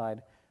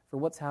outside for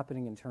what's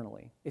happening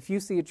internally. If you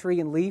see a tree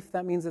and leaf,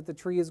 that means that the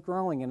tree is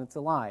growing and it's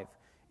alive.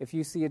 If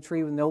you see a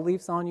tree with no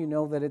leaves on, you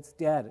know that it's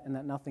dead and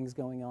that nothing's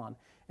going on.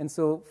 And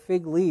so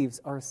fig leaves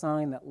are a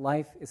sign that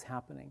life is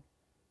happening.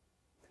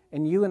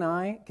 And you and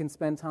I can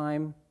spend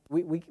time,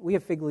 we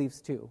have fig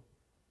leaves too.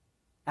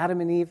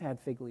 Adam and Eve had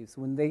fig leaves.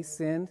 When they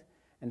sinned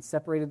and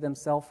separated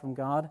themselves from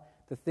God,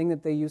 the thing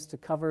that they used to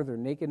cover their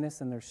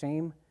nakedness and their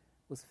shame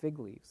was fig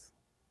leaves.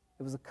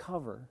 It was a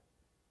cover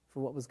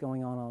for what was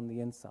going on the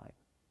inside.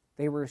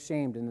 They were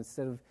ashamed, and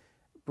instead of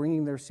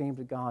bringing their shame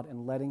to God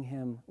and letting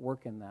him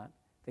work in that,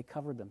 they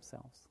covered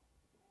themselves.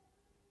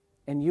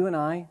 And you and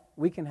I,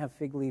 we can have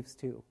fig leaves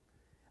too.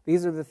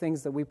 These are the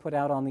things that we put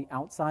out on the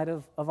outside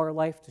of our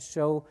life to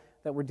show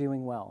that we're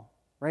doing well,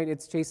 right?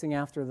 It's chasing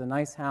after the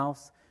nice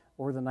house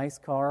or the nice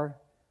car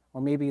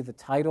or maybe the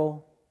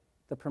title,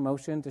 the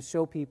promotion, to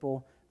show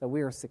people that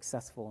we are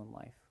successful in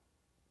life.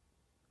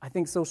 I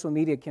think social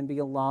media can be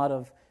a lot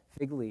of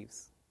fig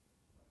leaves,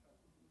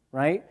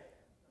 right?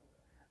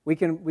 We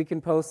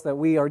can post that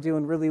we are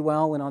doing really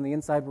well and on the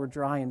inside we're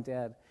dry and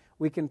dead.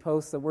 We can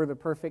post that we're the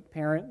perfect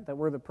parent, that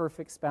we're the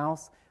perfect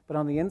spouse, but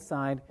on the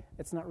inside,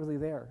 it's not really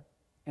there.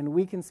 And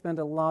we can spend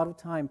a lot of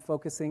time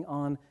focusing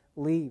on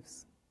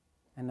leaves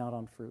and not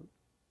on fruit.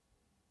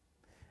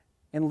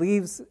 And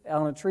leaves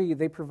on a tree,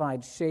 they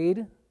provide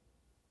shade.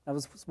 That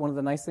was one of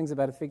the nice things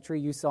about a fig tree.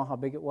 You saw how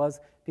big it was.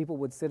 People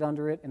would sit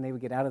under it and they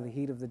would get out of the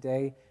heat of the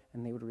day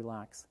and they would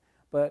relax.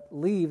 But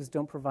leaves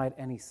don't provide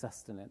any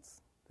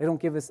sustenance. They don't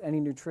give us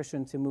any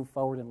nutrition to move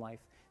forward in life.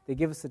 They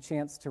give us a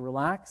chance to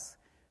relax,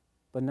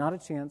 but not a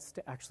chance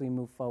to actually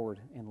move forward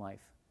in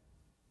life.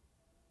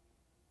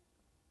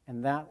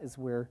 And that is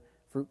where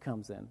fruit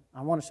comes in.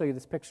 I want to show you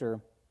this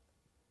picture.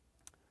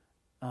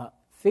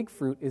 Fig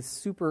fruit is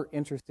super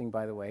interesting,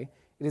 by the way.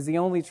 It is the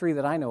only tree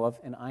that I know of,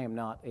 and I am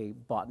not a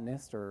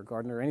botanist or a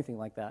gardener or anything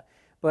like that,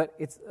 but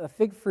a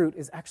fig fruit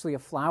is actually a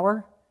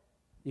flower.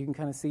 You can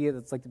kind of see it.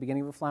 It's like the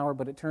beginning of a flower,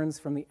 but it turns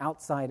from the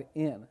outside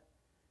in.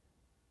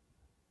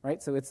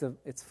 Right? So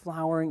it's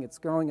flowering, it's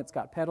growing, it's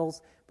got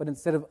petals, but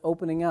instead of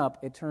opening up,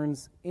 it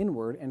turns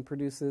inward and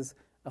produces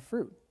a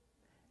fruit.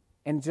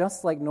 And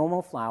just like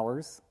normal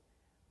flowers,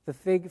 the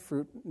fig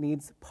fruit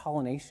needs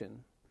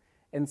pollination.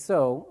 And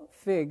so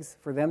figs,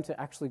 for them to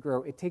actually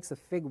grow, it takes a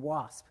fig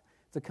wasp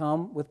to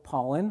come with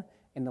pollen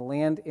and to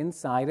land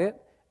inside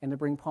it and to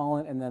bring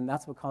pollen, and then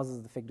that's what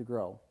causes the fig to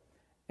grow.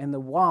 And the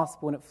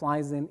wasp, when it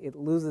flies in, it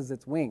loses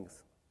its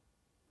wings,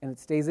 and it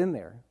stays in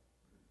there.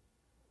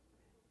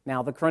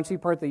 Now, the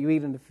crunchy part that you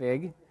eat in the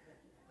fig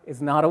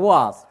is not a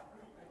wasp.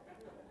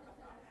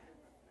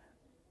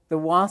 The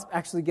wasp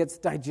actually gets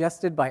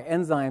digested by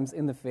enzymes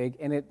in the fig,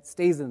 and it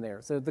stays in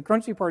there. So the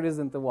crunchy part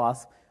isn't the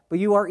wasp, but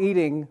you are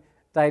eating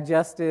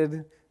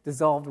digested,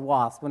 dissolved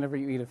wasp whenever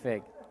you eat a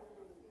fig.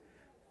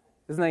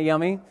 Isn't that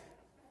yummy?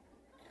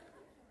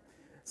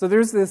 So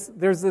there's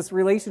this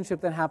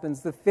relationship that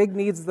happens. The fig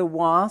needs the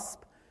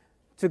wasp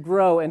to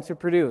grow and to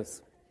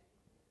produce.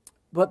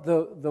 But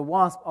the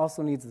wasp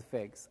also needs the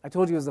figs. I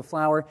told you as a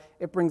flower,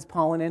 it brings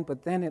pollen in,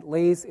 but then it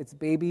lays its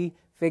baby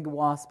fig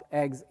wasp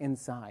eggs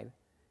inside.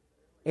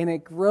 And they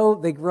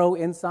grow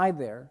inside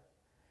there.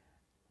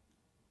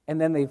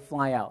 And then they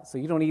fly out. So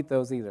you don't eat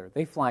those either.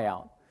 They fly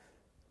out.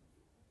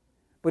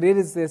 But it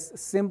is this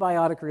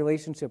symbiotic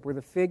relationship where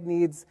the fig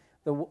needs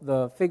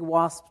the fig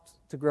wasps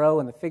to grow,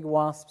 and the fig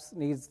wasps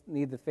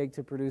need the fig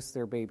to produce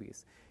their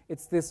babies.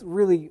 It's this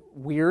really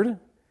weird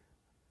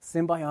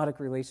symbiotic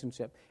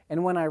relationship.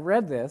 And when I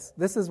read this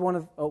is one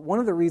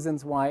of the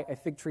reasons why a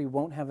fig tree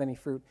won't have any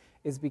fruit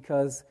is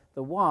because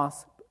the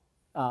wasp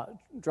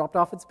dropped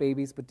off its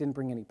babies but didn't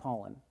bring any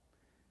pollen.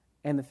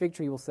 And the fig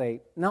tree will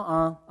say,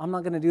 "Nuh-uh, I'm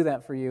not going to do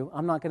that for you.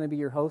 I'm not going to be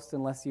your host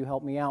unless you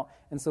help me out."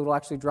 And so it'll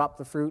actually drop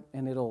the fruit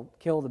and it'll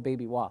kill the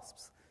baby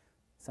wasps.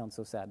 Sounds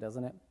so sad,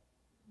 doesn't it?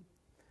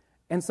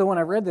 And so when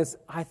I read this,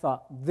 I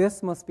thought,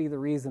 this must be the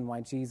reason why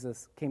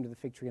Jesus came to the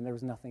fig tree and there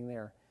was nothing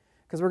there.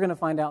 Because we're going to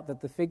find out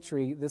that the fig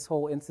tree, this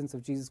whole instance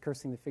of Jesus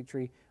cursing the fig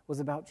tree, was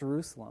about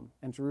Jerusalem,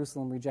 and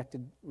Jerusalem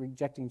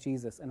rejecting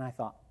Jesus. And I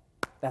thought,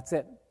 that's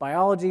it.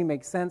 Biology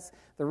makes sense.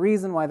 The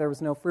reason why there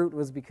was no fruit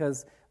was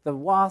because the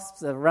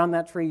wasps around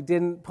that tree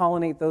didn't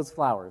pollinate those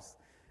flowers.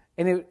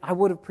 And I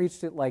would have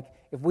preached it like,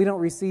 if we don't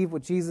receive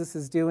what Jesus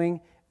is doing,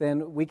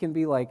 then we can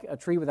be like a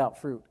tree without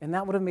fruit. And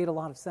that would have made a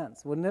lot of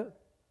sense, wouldn't it?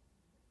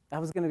 That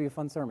was going to be a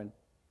fun sermon.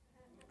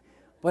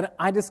 But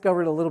I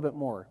discovered a little bit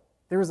more.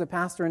 There was a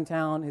pastor in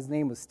town. His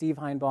name was Steve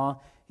Heinbaugh.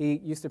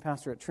 He used to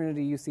pastor at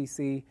Trinity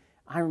UCC.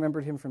 I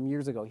remembered him from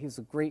years ago. He was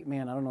a great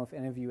man. I don't know if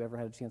any of you ever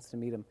had a chance to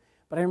meet him.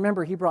 But I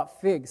remember he brought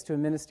figs to a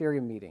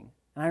ministerial meeting.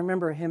 And I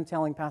remember him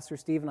telling Pastor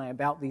Steve and I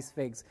about these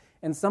figs.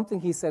 And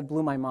something he said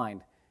blew my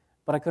mind.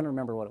 But I couldn't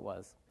remember what it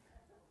was.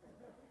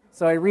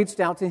 So I reached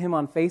out to him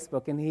on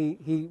Facebook, and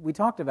we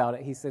talked about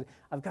it. He said,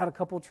 "I've got a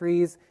couple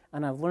trees,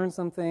 and I've learned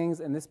some things,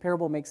 and this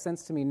parable makes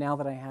sense to me now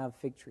that I have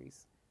fig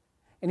trees."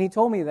 And he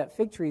told me that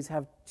fig trees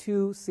have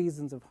 2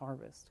 seasons of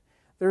harvest.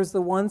 There's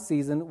the one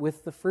season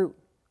with the fruit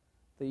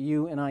that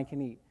you and I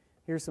can eat.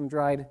 Here's some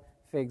dried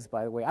figs,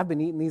 by the way. I've been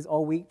eating these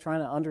all week trying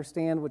to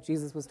understand what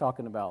Jesus was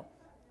talking about.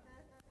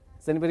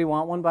 Does anybody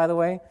want one, by the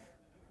way?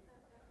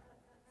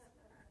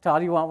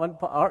 Todd, you want one?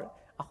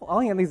 I'll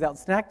hand these out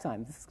snack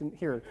time.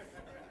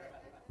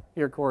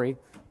 Here, Corey,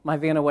 my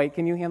Vanna White.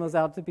 Can you hand those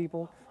out to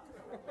people?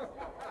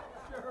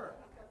 Sure.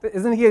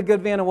 Isn't he a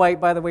good Vanna White,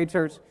 by the way,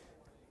 church?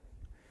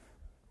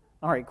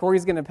 All right,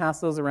 Corey's going to pass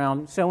those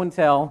around. Show and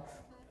tell.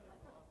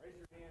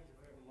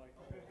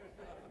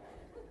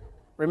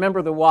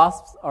 Remember, the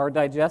wasps are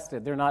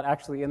digested. They're not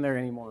actually in there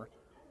anymore.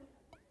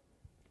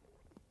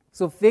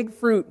 So fig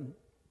fruit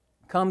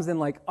comes in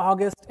like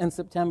August and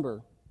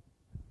September.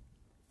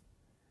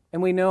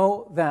 And we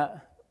know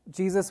that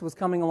Jesus was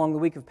coming along the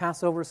week of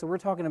Passover, so we're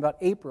talking about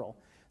April.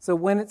 So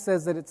when it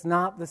says that it's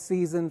not the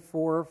season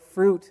for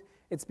fruit,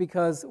 it's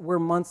because we're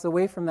months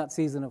away from that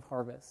season of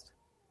harvest.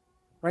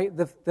 Right?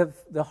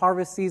 The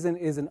harvest season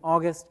is in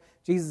August.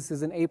 Jesus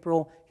is in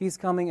April. He's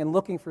coming and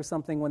looking for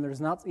something when there's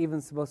not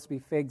even supposed to be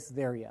figs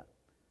there yet.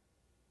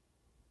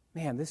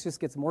 Man, this just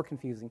gets more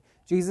confusing.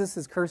 Jesus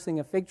is cursing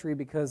a fig tree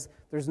because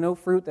there's no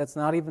fruit that's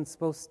not even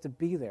supposed to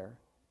be there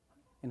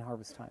in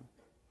harvest time.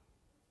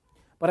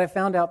 But I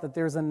found out that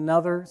there's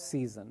another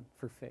season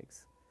for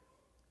figs.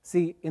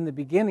 See, in the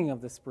beginning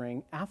of the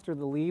spring, after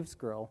the leaves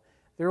grow,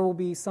 there will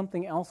be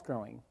something else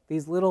growing.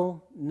 These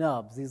little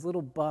nubs, these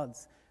little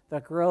buds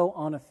that grow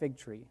on a fig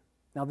tree.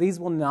 Now, these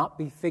will not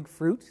be fig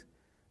fruit.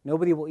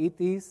 Nobody will eat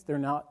these. They're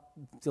not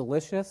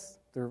delicious.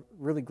 They're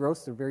really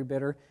gross. They're very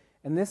bitter.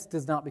 And this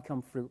does not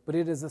become fruit. But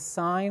it is a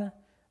sign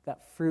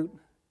that fruit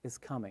is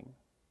coming.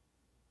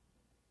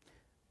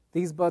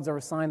 These buds are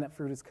a sign that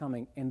fruit is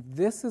coming. And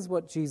this is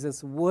what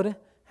Jesus would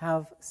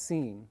have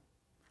seen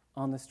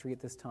on this tree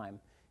at this time.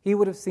 He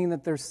would have seen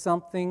that there's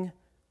something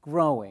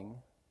growing,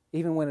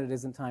 even when it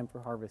isn't time for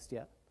harvest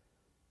yet.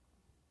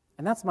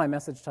 And that's my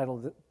message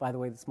title, by the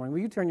way, this morning. Will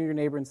you turn to your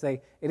neighbor and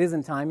say, it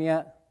isn't time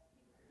yet?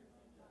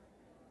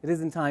 It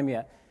isn't time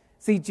yet.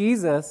 See,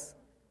 Jesus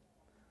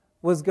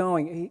was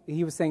going,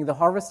 he was saying, the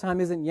harvest time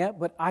isn't yet,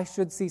 but I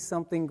should see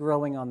something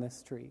growing on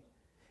this tree.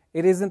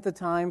 It isn't the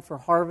time for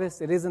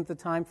harvest. It isn't the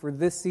time for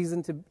this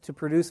season to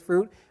produce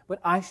fruit, but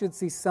I should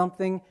see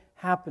something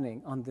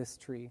happening on this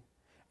tree.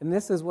 And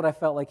this is what I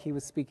felt like he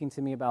was speaking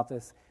to me about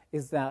this,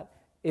 is that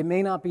it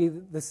may not be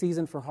the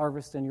season for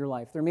harvest in your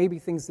life. There may be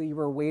things that you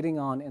are waiting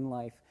on in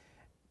life,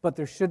 but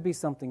there should be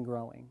something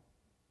growing.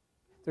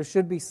 There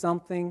should be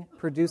something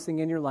producing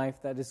in your life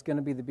that is going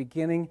to be the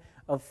beginning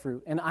of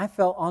fruit. And I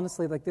felt,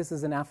 honestly, like this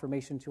is an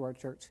affirmation to our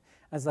church.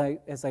 As I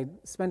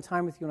spend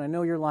time with you and I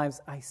know your lives,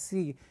 I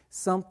see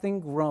something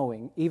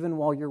growing even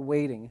while you're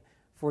waiting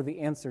for the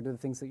answer to the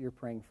things that you're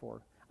praying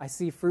for. I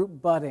see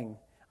fruit budding.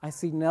 I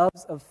see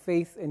nubs of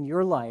faith in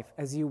your life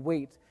as you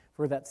wait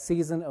for that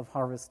season of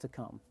harvest to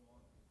come.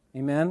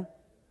 Amen?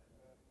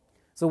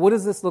 So what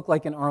does this look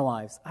like in our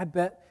lives? I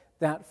bet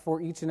that for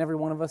each and every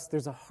one of us,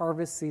 there's a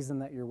harvest season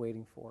that you're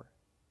waiting for.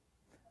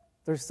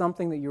 There's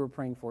something that you were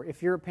praying for.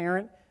 If you're a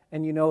parent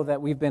and you know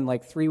that we've been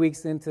like 3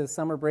 weeks into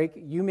summer break,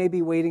 you may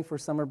be waiting for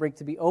summer break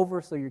to be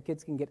over so your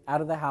kids can get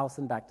out of the house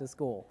and back to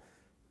school.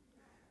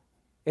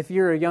 If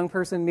you're a young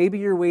person, maybe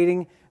you're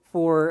waiting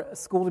for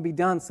school to be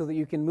done so that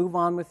you can move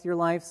on with your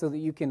life, so that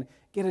you can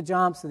get a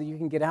job, so that you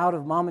can get out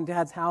of mom and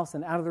dad's house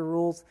and out of the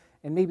rules.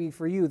 And maybe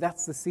for you,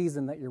 that's the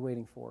season that you're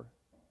waiting for.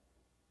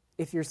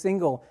 If you're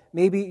single,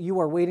 maybe you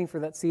are waiting for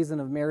that season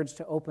of marriage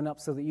to open up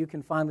so that you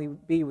can finally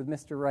be with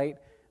Mr. Right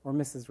or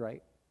Mrs.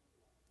 Right.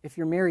 If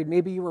you're married,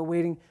 maybe you are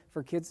waiting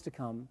for kids to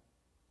come.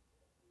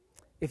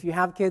 If you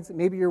have kids,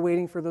 maybe you're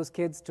waiting for those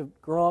kids to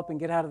grow up and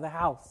get out of the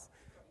house.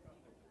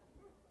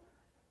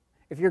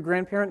 If you're a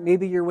grandparent,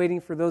 maybe you're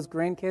waiting for those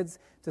grandkids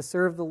to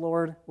serve the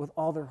Lord with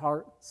all their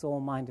heart,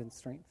 soul, mind, and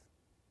strength.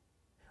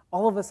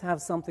 All of us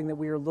have something that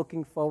we are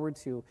looking forward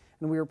to,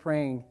 and we are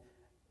praying,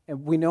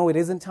 and we know it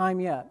isn't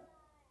time yet.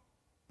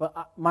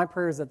 But my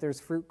prayer is that there's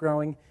fruit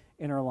growing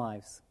in our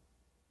lives.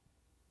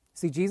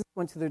 See, Jesus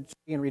went to the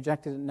tree and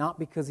rejected it not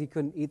because he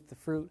couldn't eat the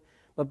fruit,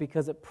 but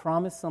because it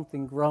promised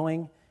something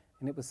growing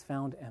and it was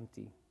found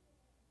empty.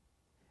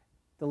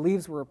 The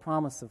leaves were a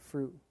promise of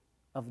fruit,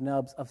 of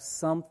nubs, of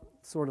some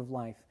sort of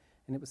life,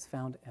 and it was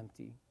found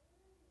empty.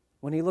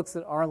 When he looks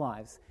at our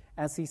lives,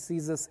 as he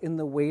sees us in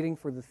the waiting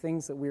for the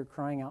things that we are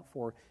crying out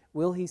for,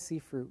 will he see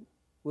fruit?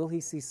 Will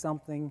he see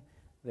something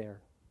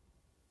there?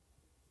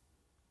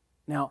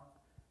 Now,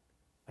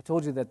 I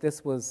told you that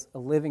this was a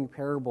living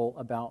parable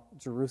about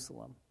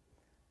Jerusalem.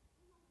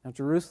 Now,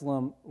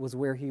 Jerusalem was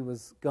where he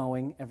was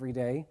going every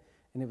day,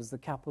 and it was the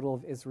capital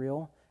of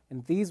Israel,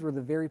 and these were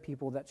the very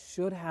people that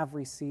should have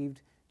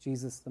received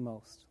Jesus the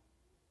most.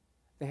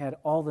 They had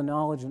all the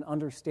knowledge and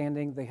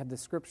understanding. They had the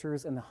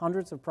scriptures and the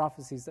hundreds of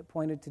prophecies that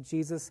pointed to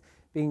Jesus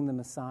being the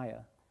Messiah.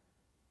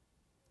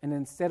 And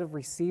instead of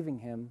receiving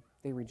him,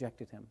 they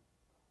rejected him.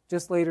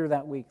 Just later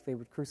that week, they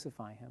would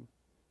crucify him.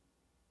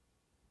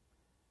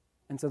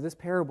 And so this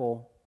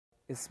parable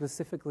is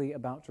specifically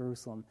about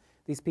Jerusalem.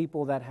 These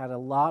people that had a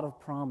lot of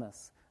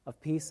promise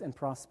of peace and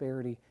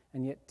prosperity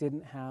and yet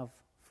didn't have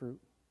fruit.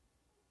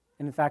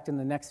 And in fact, in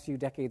the next few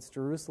decades,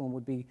 Jerusalem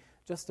would be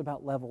just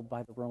about leveled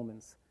by the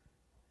Romans.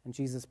 And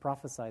Jesus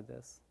prophesied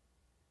this.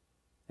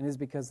 And it is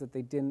because that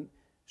they didn't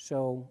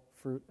show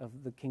fruit of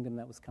the kingdom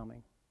that was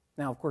coming.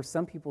 Now, of course,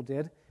 some people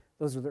did.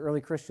 Those were the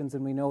early Christians,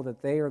 and we know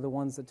that they are the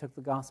ones that took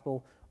the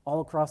gospel all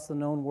across the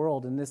known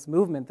world. And this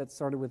movement that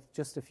started with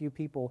just a few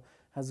people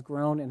has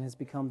grown and has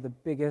become the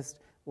biggest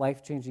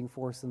life-changing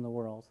force in the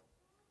world.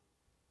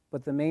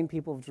 But the main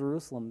people of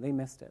Jerusalem, they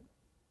missed it.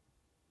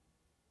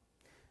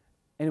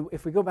 And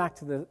if we go back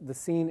to the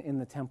scene in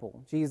the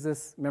temple,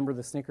 Jesus, remember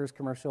the Snickers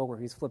commercial where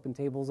he's flipping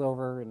tables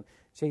over and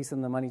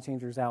chasing the money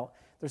changers out?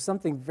 There's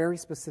something very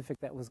specific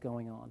that was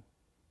going on.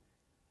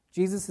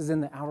 Jesus is in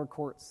the outer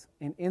courts,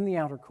 and in the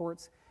outer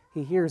courts,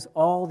 he hears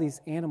all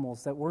these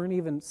animals that weren't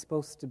even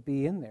supposed to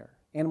be in there,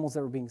 animals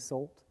that were being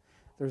sold.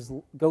 There's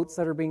goats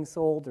that are being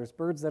sold, there's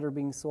birds that are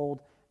being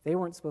sold. They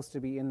weren't supposed to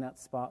be in that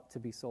spot to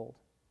be sold.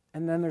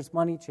 And then there's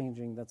money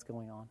changing that's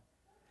going on.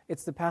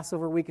 It's the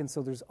Passover week, and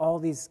so there's all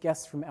these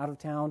guests from out of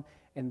town,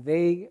 and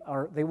they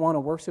want to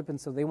worship, and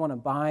so they want to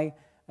buy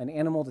an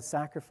animal to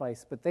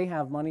sacrifice, but they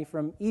have money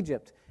from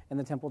Egypt, and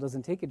the temple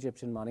doesn't take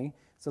Egyptian money,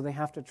 so they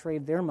have to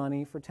trade their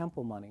money for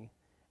temple money.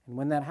 And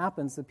when that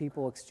happens, the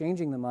people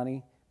exchanging the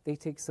money, they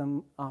take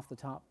some off the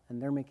top,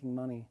 and they're making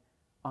money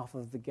off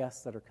of the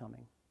guests that are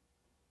coming.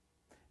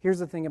 Here's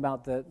the thing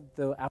about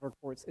the outer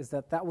courts, is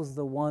that was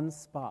the one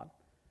spot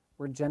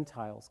where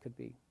Gentiles could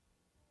be.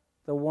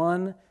 The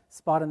one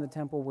spot in the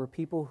temple were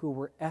people who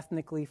were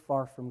ethnically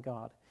far from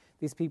God.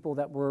 These people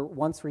that were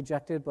once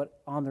rejected, but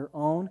on their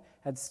own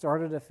had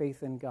started a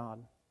faith in God.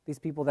 These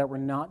people that were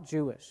not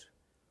Jewish.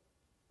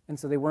 And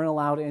so they weren't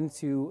allowed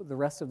into the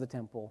rest of the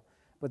temple,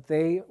 but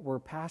they were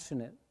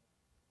passionate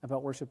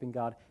about worshiping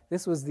God.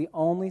 This was the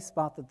only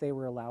spot that they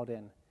were allowed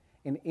in.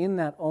 And in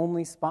that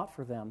only spot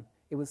for them,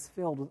 it was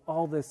filled with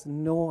all this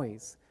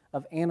noise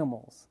of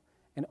animals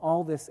and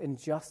all this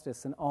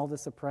injustice and all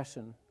this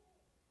oppression.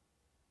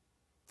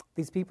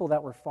 These people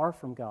that were far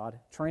from God,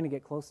 trying to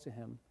get close to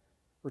him,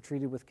 were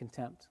treated with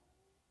contempt.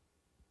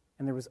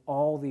 And there was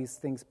all these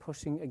things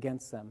pushing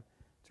against them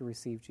to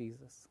receive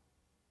Jesus.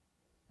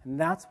 And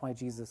that's why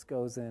Jesus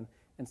goes in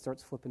and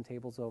starts flipping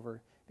tables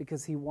over,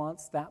 because he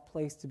wants that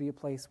place to be a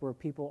place where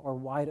people are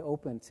wide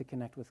open to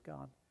connect with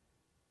God.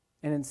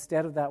 And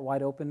instead of that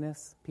wide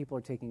openness, people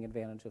are taking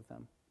advantage of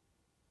them.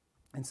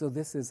 And so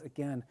this is,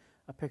 again,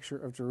 a picture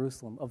of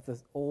Jerusalem, of the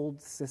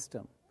old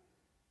system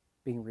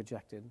being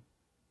rejected.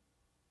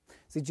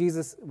 See,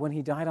 Jesus, when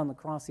he died on the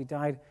cross, he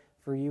died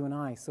for you and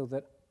I so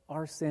that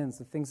our sins,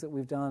 the things that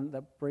we've done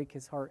that break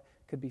his heart,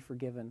 could be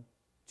forgiven.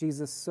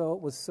 Jesus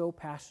was so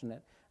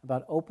passionate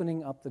about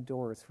opening up the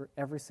doors for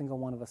every single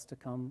one of us to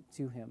come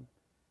to him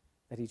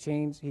that he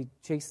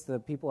chased the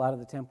people out of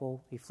the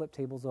temple, he flipped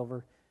tables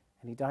over,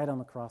 and he died on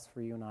the cross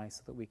for you and I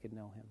so that we could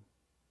know him.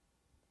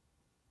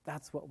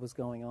 That's what was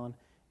going on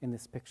in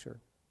this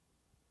picture.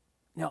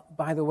 Now,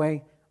 by the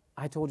way,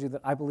 I told you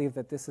that I believe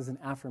that this is an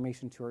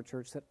affirmation to our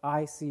church, that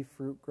I see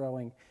fruit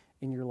growing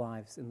in your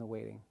lives in the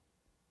waiting.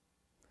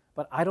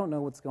 But I don't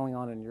know what's going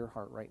on in your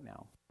heart right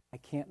now. I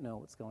can't know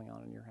what's going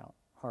on in your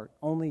heart.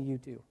 Only you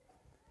do.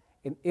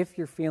 And if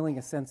you're feeling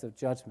a sense of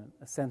judgment,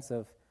 a sense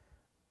of,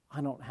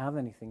 I don't have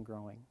anything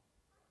growing,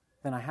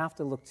 then I have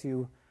to look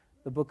to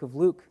the book of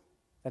Luke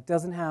that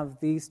doesn't have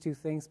these two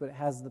things, but it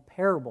has the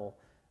parable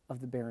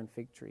of the barren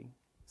fig tree.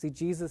 See,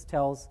 Jesus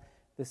tells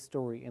this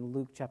story in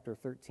Luke chapter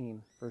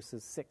 13,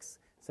 verses 6,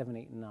 7,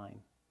 8, and 9.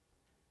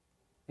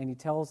 And he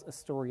tells a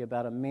story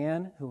about a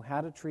man who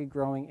had a tree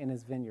growing in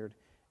his vineyard,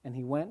 and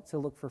he went to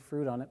look for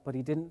fruit on it, but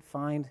he didn't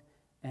find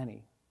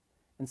any.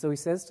 And so he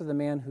says to the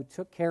man who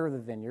took care of the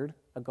vineyard,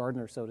 a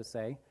gardener, so to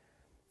say,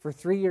 for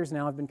 3 years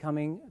now I've been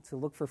coming to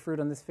look for fruit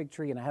on this fig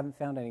tree, and I haven't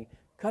found any.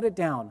 Cut it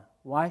down.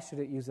 Why should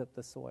it use up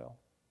the soil?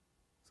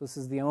 So this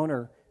is the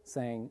owner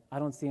saying, I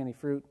don't see any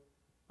fruit.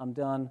 I'm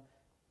done.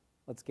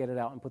 Let's get it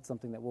out and put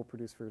something that will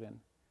produce fruit in.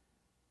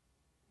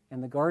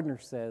 And the gardener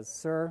says,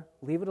 sir,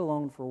 leave it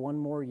alone for 1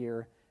 more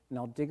year, and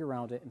I'll dig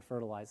around it and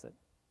fertilize it.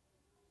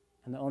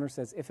 And the owner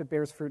says, if it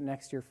bears fruit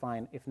next year,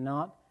 fine. If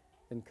not,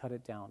 then cut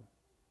it down.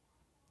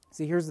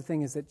 See, here's the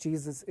thing, is that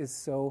Jesus is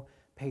so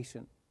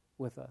patient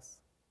with us.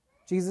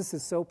 Jesus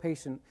is so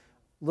patient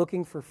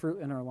looking for fruit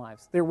in our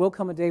lives. There will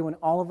come a day when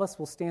all of us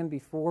will stand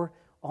before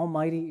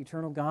Almighty,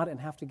 eternal God and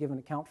have to give an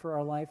account for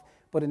our life.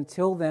 But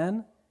until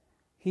then,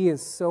 he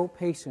is so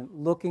patient,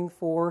 looking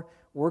for,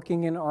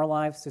 working in our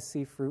lives to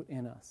see fruit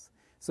in us.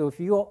 So if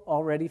you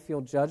already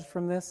feel judged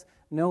from this,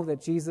 know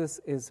that Jesus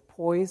is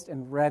poised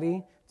and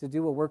ready to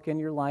do a work in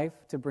your life,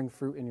 to bring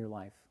fruit in your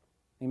life.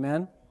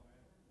 Amen?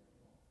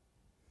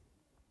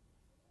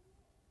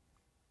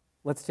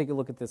 Let's take a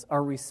look at this.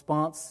 Our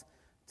response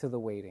to the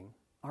waiting.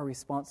 Our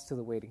response to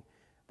the waiting.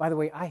 By the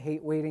way, I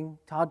hate waiting.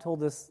 Todd told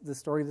this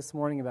story this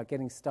morning about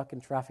getting stuck in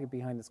traffic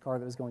behind this car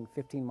that was going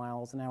 15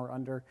 miles an hour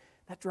under.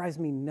 That drives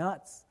me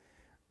nuts.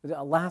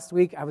 Last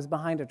week, I was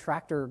behind a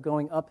tractor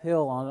going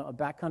uphill on a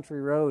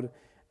backcountry road,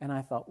 and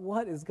I thought,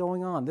 what is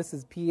going on? This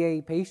is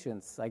PA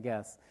patience, I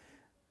guess.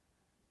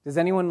 Does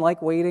anyone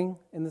like waiting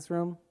in this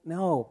room?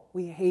 No,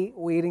 we hate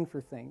waiting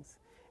for things.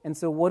 And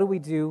so what do we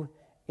do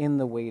in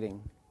the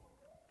waiting?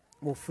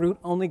 Well, fruit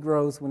only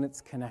grows when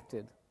it's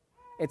connected.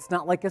 It's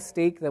not like a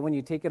steak that when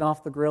you take it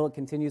off the grill, it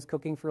continues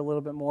cooking for a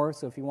little bit more.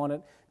 So if you want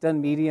it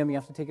done medium, you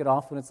have to take it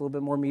off when it's a little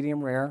bit more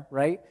medium rare,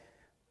 right?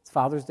 It's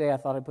Father's Day. I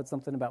thought I'd put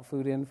something about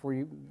food in for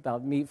you,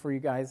 about meat for you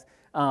guys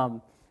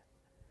and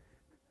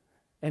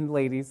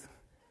ladies.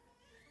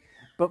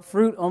 But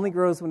fruit only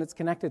grows when it's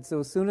connected. So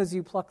as soon as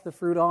you pluck the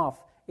fruit off,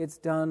 it's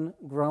done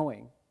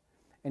growing.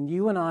 And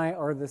you and I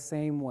are the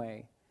same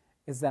way,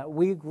 is that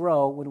we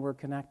grow when we're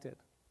connected.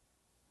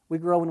 We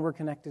grow when we're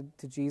connected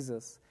to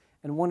Jesus.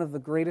 And one of the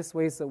greatest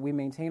ways that we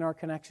maintain our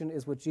connection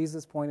is what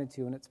Jesus pointed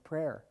to, and it's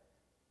prayer.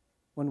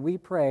 When we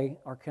pray,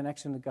 our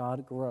connection to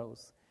God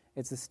grows.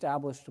 It's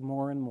established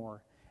more and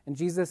more. And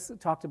Jesus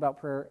talked about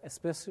prayer,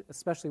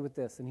 especially with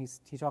this, and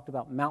he talked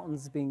about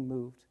mountains being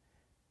moved.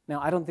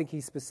 Now, I don't think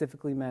he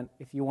specifically meant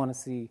if you want to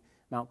see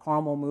Mount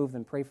Carmel move,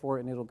 then pray for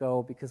it and it'll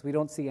go, because we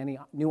don't see any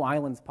new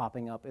islands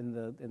popping up in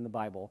the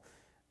Bible.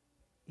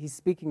 He's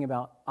speaking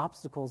about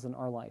obstacles in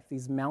our life,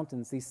 these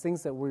mountains, these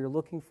things that we're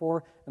looking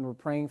for and we're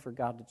praying for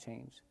God to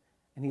change.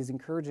 And he's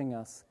encouraging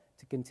us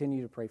to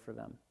continue to pray for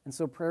them. And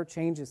so prayer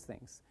changes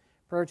things.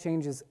 Prayer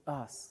changes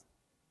us.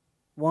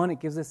 One, it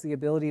gives us the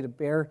ability to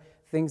bear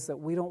things that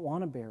we don't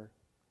want to bear.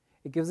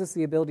 It gives us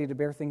the ability to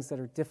bear things that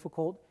are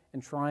difficult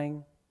and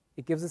trying.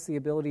 It gives us the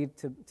ability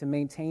to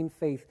maintain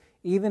faith,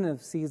 even in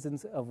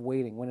seasons of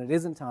waiting, when it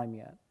isn't time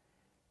yet.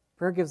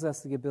 Prayer gives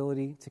us the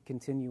ability to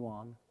continue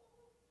on.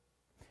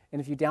 And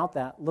if you doubt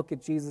that, look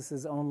at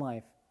Jesus' own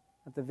life.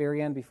 At the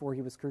very end, before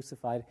he was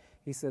crucified,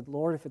 he said,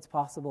 Lord, if it's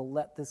possible,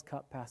 let this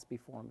cup pass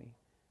before me.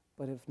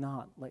 But if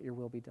not, let your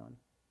will be done.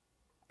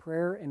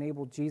 Prayer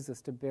enabled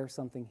Jesus to bear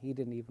something he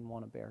didn't even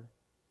want to bear.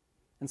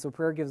 And so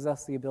prayer gives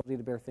us the ability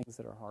to bear things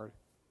that are hard.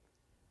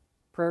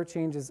 Prayer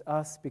changes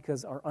us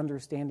because our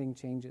understanding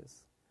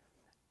changes.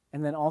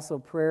 And then also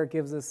prayer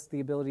gives us the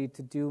ability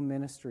to do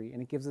ministry,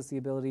 and it gives us the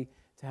ability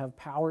to have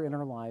power in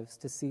our lives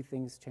to see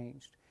things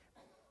changed.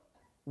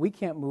 We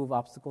can't move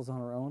obstacles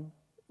on our own.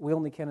 We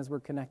only can as we're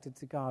connected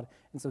to God.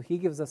 And so he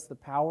gives us the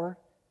power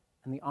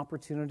and the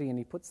opportunity, and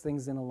he puts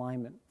things in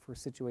alignment for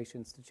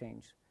situations to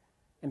change.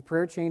 And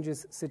prayer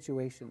changes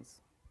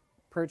situations.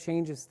 Prayer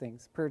changes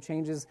things. Prayer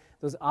changes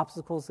those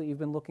obstacles that you've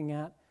been looking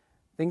at.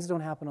 Things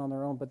don't happen on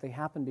their own, but they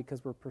happen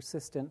because we're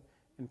persistent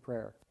in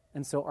prayer.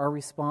 And so our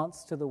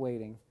response to the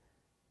waiting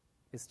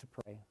is to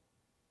pray.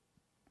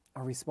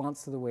 Our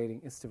response to the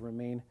waiting is to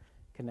remain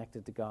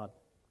connected to God.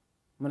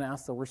 I'm going to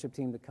ask the worship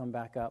team to come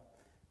back up.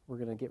 We're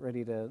going to get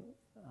ready to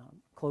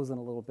close in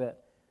a little bit.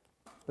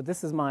 But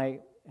this is my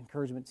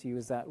encouragement to you,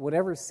 is that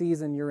whatever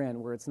season you're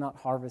in where it's not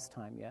harvest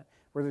time yet,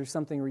 where there's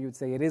something where you would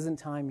say it isn't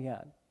time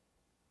yet,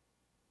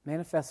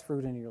 manifest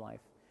fruit in your life.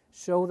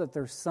 Show that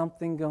there's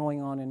something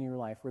going on in your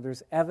life where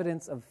there's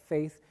evidence of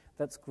faith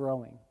that's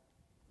growing.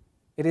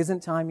 It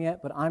isn't time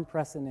yet, but I'm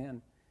pressing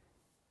in.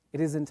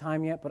 It isn't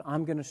time yet, but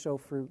I'm going to show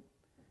fruit.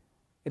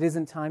 It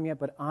isn't time yet,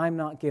 but I'm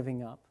not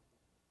giving up.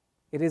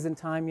 It isn't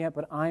time yet,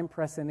 but I'm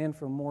pressing in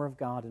for more of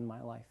God in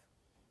my life.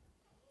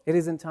 It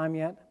isn't time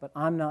yet, but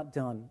I'm not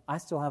done. I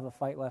still have a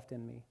fight left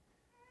in me.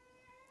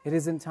 It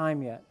isn't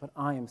time yet, but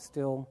I am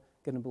still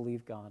going to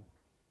believe God.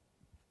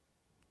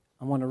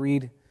 I want to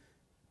read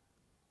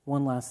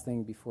one last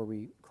thing before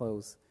we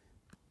close.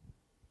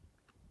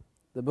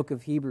 The book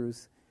of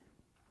Hebrews,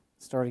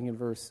 starting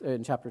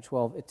in chapter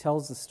 12, it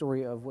tells the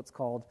story of what's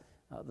called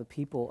the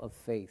people of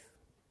faith.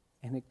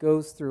 And it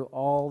goes through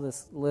all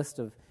this list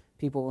of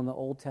people in the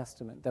Old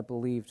Testament that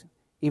believed,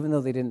 even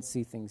though they didn't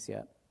see things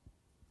yet.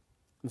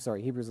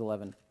 Hebrews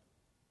 11.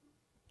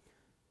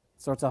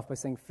 It starts off by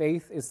saying,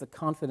 faith is the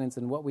confidence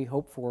in what we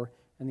hope for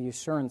and the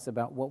assurance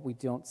about what we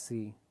don't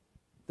see.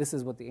 This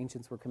is what the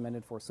ancients were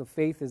commended for. So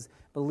faith is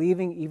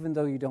believing even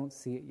though you don't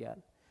see it yet.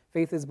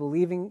 Faith is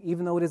believing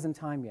even though it isn't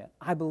time yet.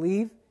 I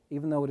believe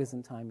even though it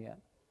isn't time yet.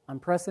 I'm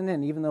pressing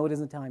in even though it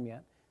isn't time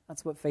yet.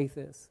 That's what faith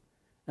is.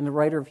 And the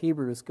writer of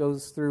Hebrews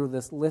goes through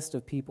this list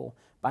of people.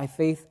 By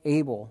faith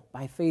Abel,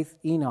 by faith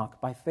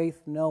Enoch, by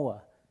faith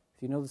Noah.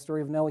 If you know the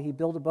story of Noah, he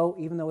built a boat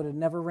even though it had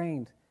never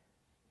rained.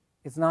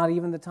 It's not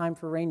even the time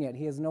for rain yet.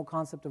 He has no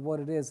concept of what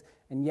it is,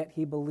 and yet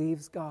he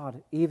believes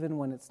God even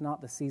when it's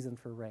not the season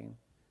for rain.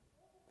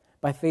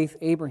 By faith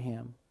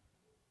Abraham,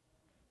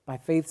 by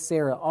faith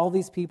Sarah. All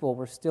these people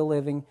were still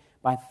living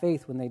by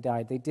faith when they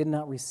died. They did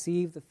not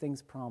receive the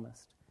things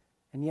promised,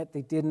 and yet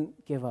they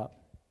didn't give up.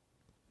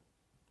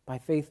 By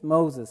faith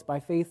Moses, by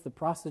faith the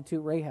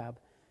prostitute Rahab.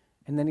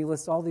 And then he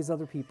lists all these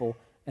other people.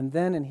 And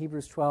then in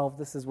Hebrews 12,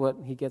 this is what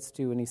he gets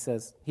to, and he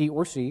says, he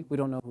or she, we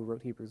don't know who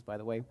wrote Hebrews, by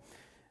the way.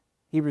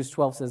 Hebrews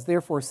 12 says,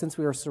 therefore, since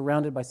we are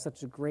surrounded by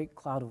such a great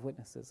cloud of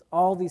witnesses,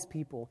 all these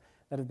people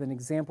that have been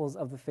examples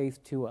of the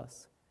faith to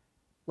us,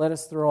 let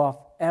us throw off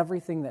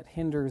everything that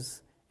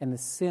hinders and the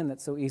sin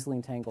that so easily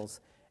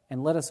entangles,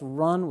 and let us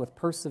run with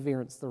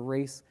perseverance the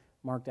race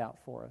marked out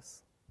for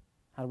us.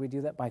 How do we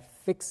do that? By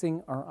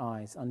fixing our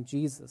eyes on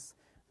Jesus,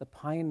 the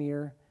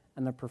pioneer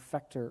and the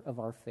perfecter of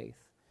our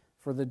faith.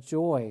 For the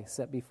joy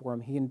set before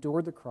him, he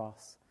endured the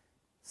cross,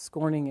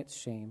 scorning its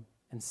shame,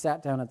 and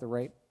sat down at the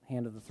right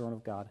hand of the throne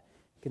of God.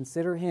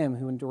 Consider him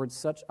who endured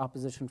such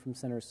opposition from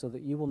sinners, so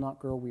that you will not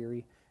grow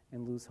weary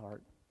and lose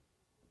heart.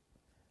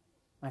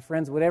 My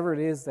friends, whatever it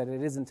is that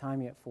it isn't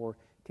time yet for,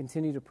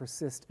 continue to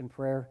persist in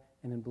prayer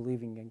and in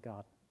believing in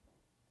God.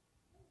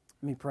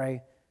 Let me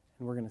pray,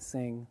 and we're going to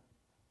sing,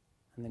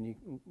 and then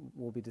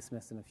we'll be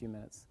dismissed in a few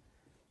minutes.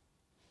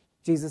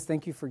 Jesus,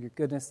 thank you for your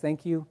goodness.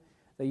 Thank you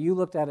that you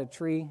looked at a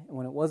tree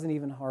when it wasn't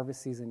even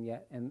harvest season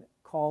yet and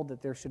called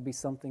that there should be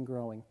something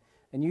growing.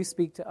 And you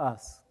speak to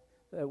us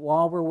that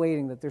while we're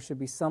waiting, that there should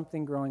be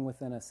something growing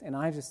within us. And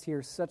I just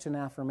hear such an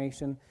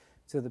affirmation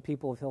to the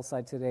people of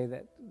Hillside today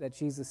that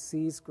Jesus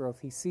sees growth.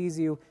 He sees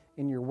you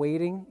in your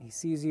waiting. He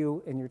sees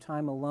you in your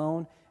time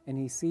alone. And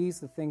he sees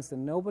the things that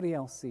nobody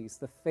else sees,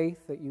 the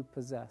faith that you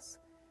possess,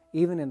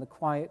 even in the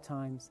quiet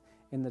times,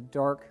 in the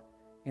dark,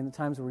 in the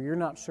times where you're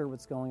not sure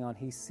what's going on.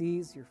 He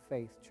sees your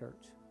faith,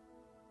 church.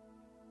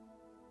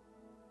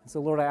 And so,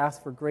 Lord, I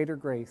ask for greater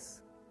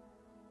grace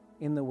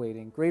in the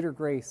waiting, greater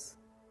grace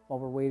while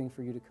we're waiting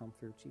for you to come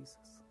through, Jesus.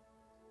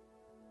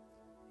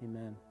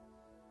 Amen.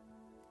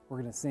 We're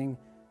going to sing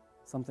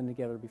something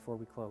together before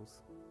we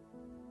close.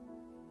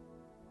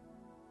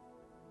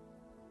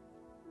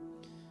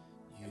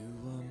 You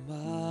are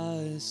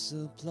my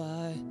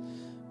supply,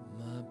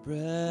 my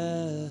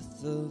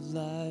breath of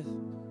life,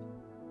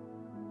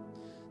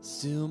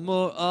 still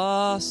more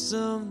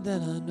awesome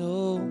than I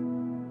know.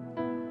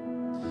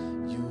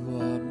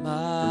 You are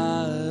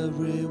my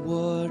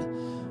reward,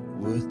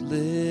 worth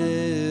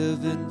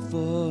living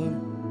for,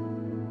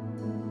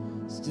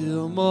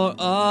 still more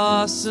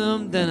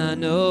awesome than I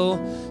know.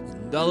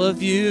 And all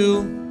of you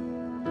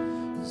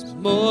is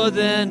more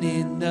than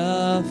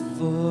enough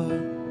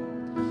for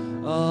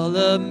all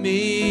of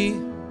me,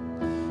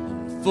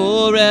 and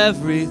for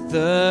every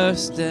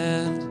thirst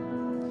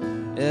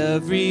and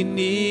every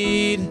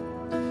need.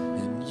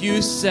 And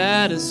you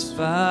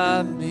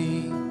satisfy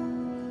me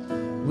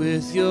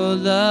with your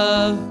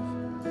love,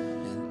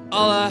 and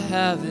all I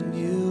have in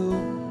you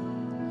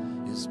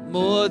is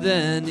more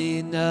than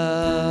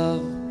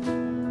enough.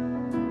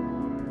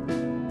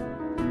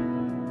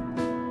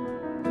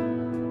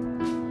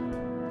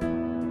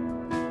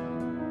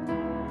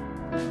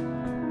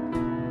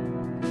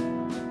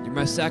 You're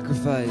my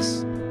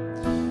sacrifice.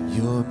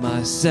 You're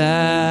my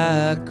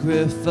sacrifice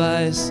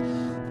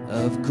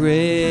of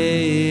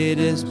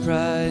greatest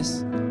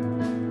price.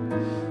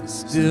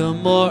 Still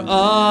more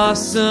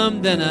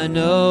awesome than I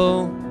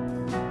know.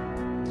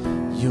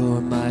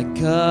 You're my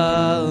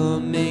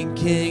coming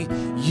King.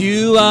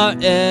 You are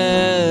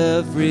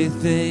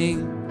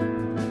everything.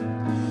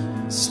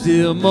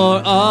 Still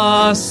more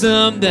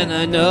awesome than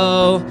I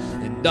know.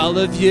 And all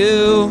of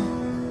you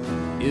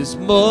is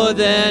more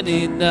than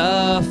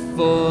enough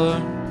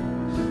for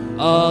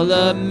all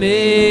of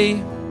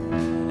me,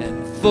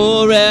 and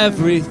for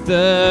every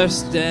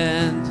thirst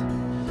and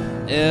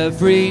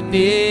every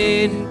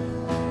need.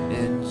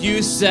 And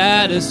you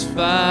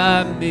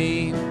satisfy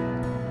me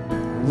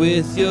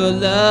with your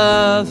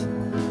love,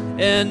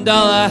 and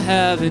all I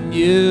have in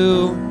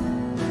you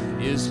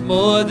is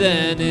more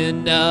than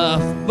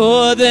enough,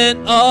 more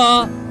than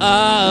all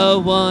I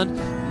want,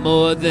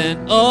 more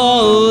than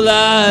all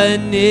I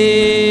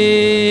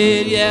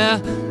need. Yeah,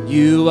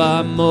 you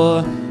are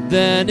more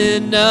than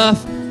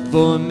enough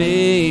for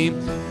me,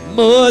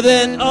 more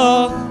than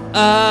all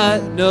I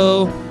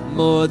know,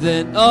 more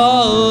than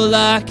all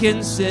I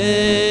can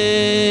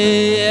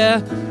say.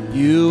 Yeah,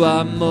 you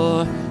are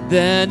more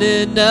than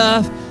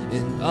enough,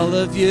 and all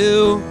of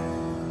you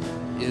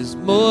is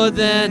more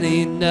than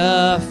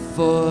enough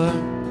for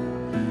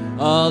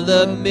all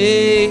of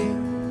me,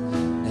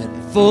 and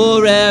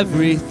for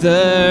every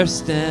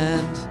thirst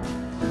and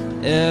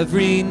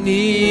every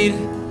need.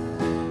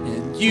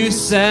 You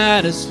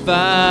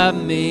satisfy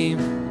me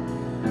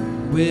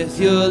with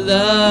your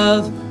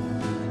love,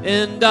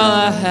 and all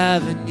I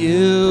have in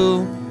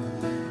you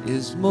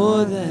is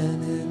more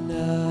than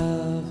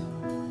enough.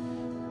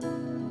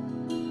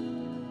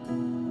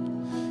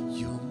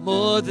 You're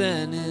more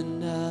than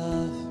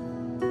enough.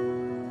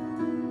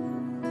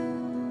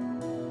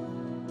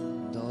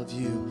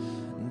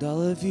 And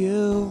all of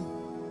you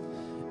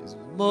is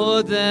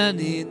more than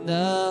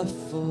enough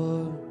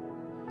for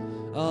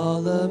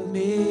all of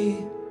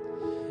me,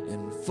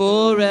 and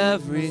for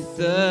every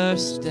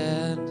thirst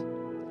and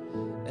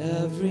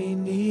every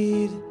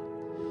need.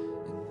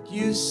 And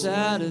you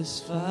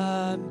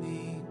satisfy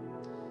me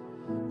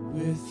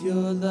with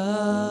your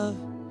love,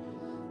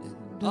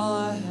 and all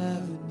I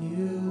have in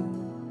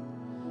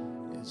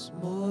you is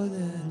more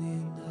than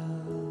enough.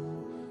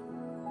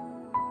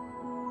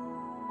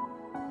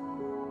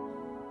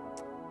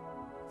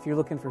 If you're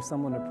looking for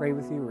someone to pray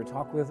with you or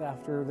talk with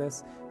after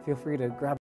this, feel free to grab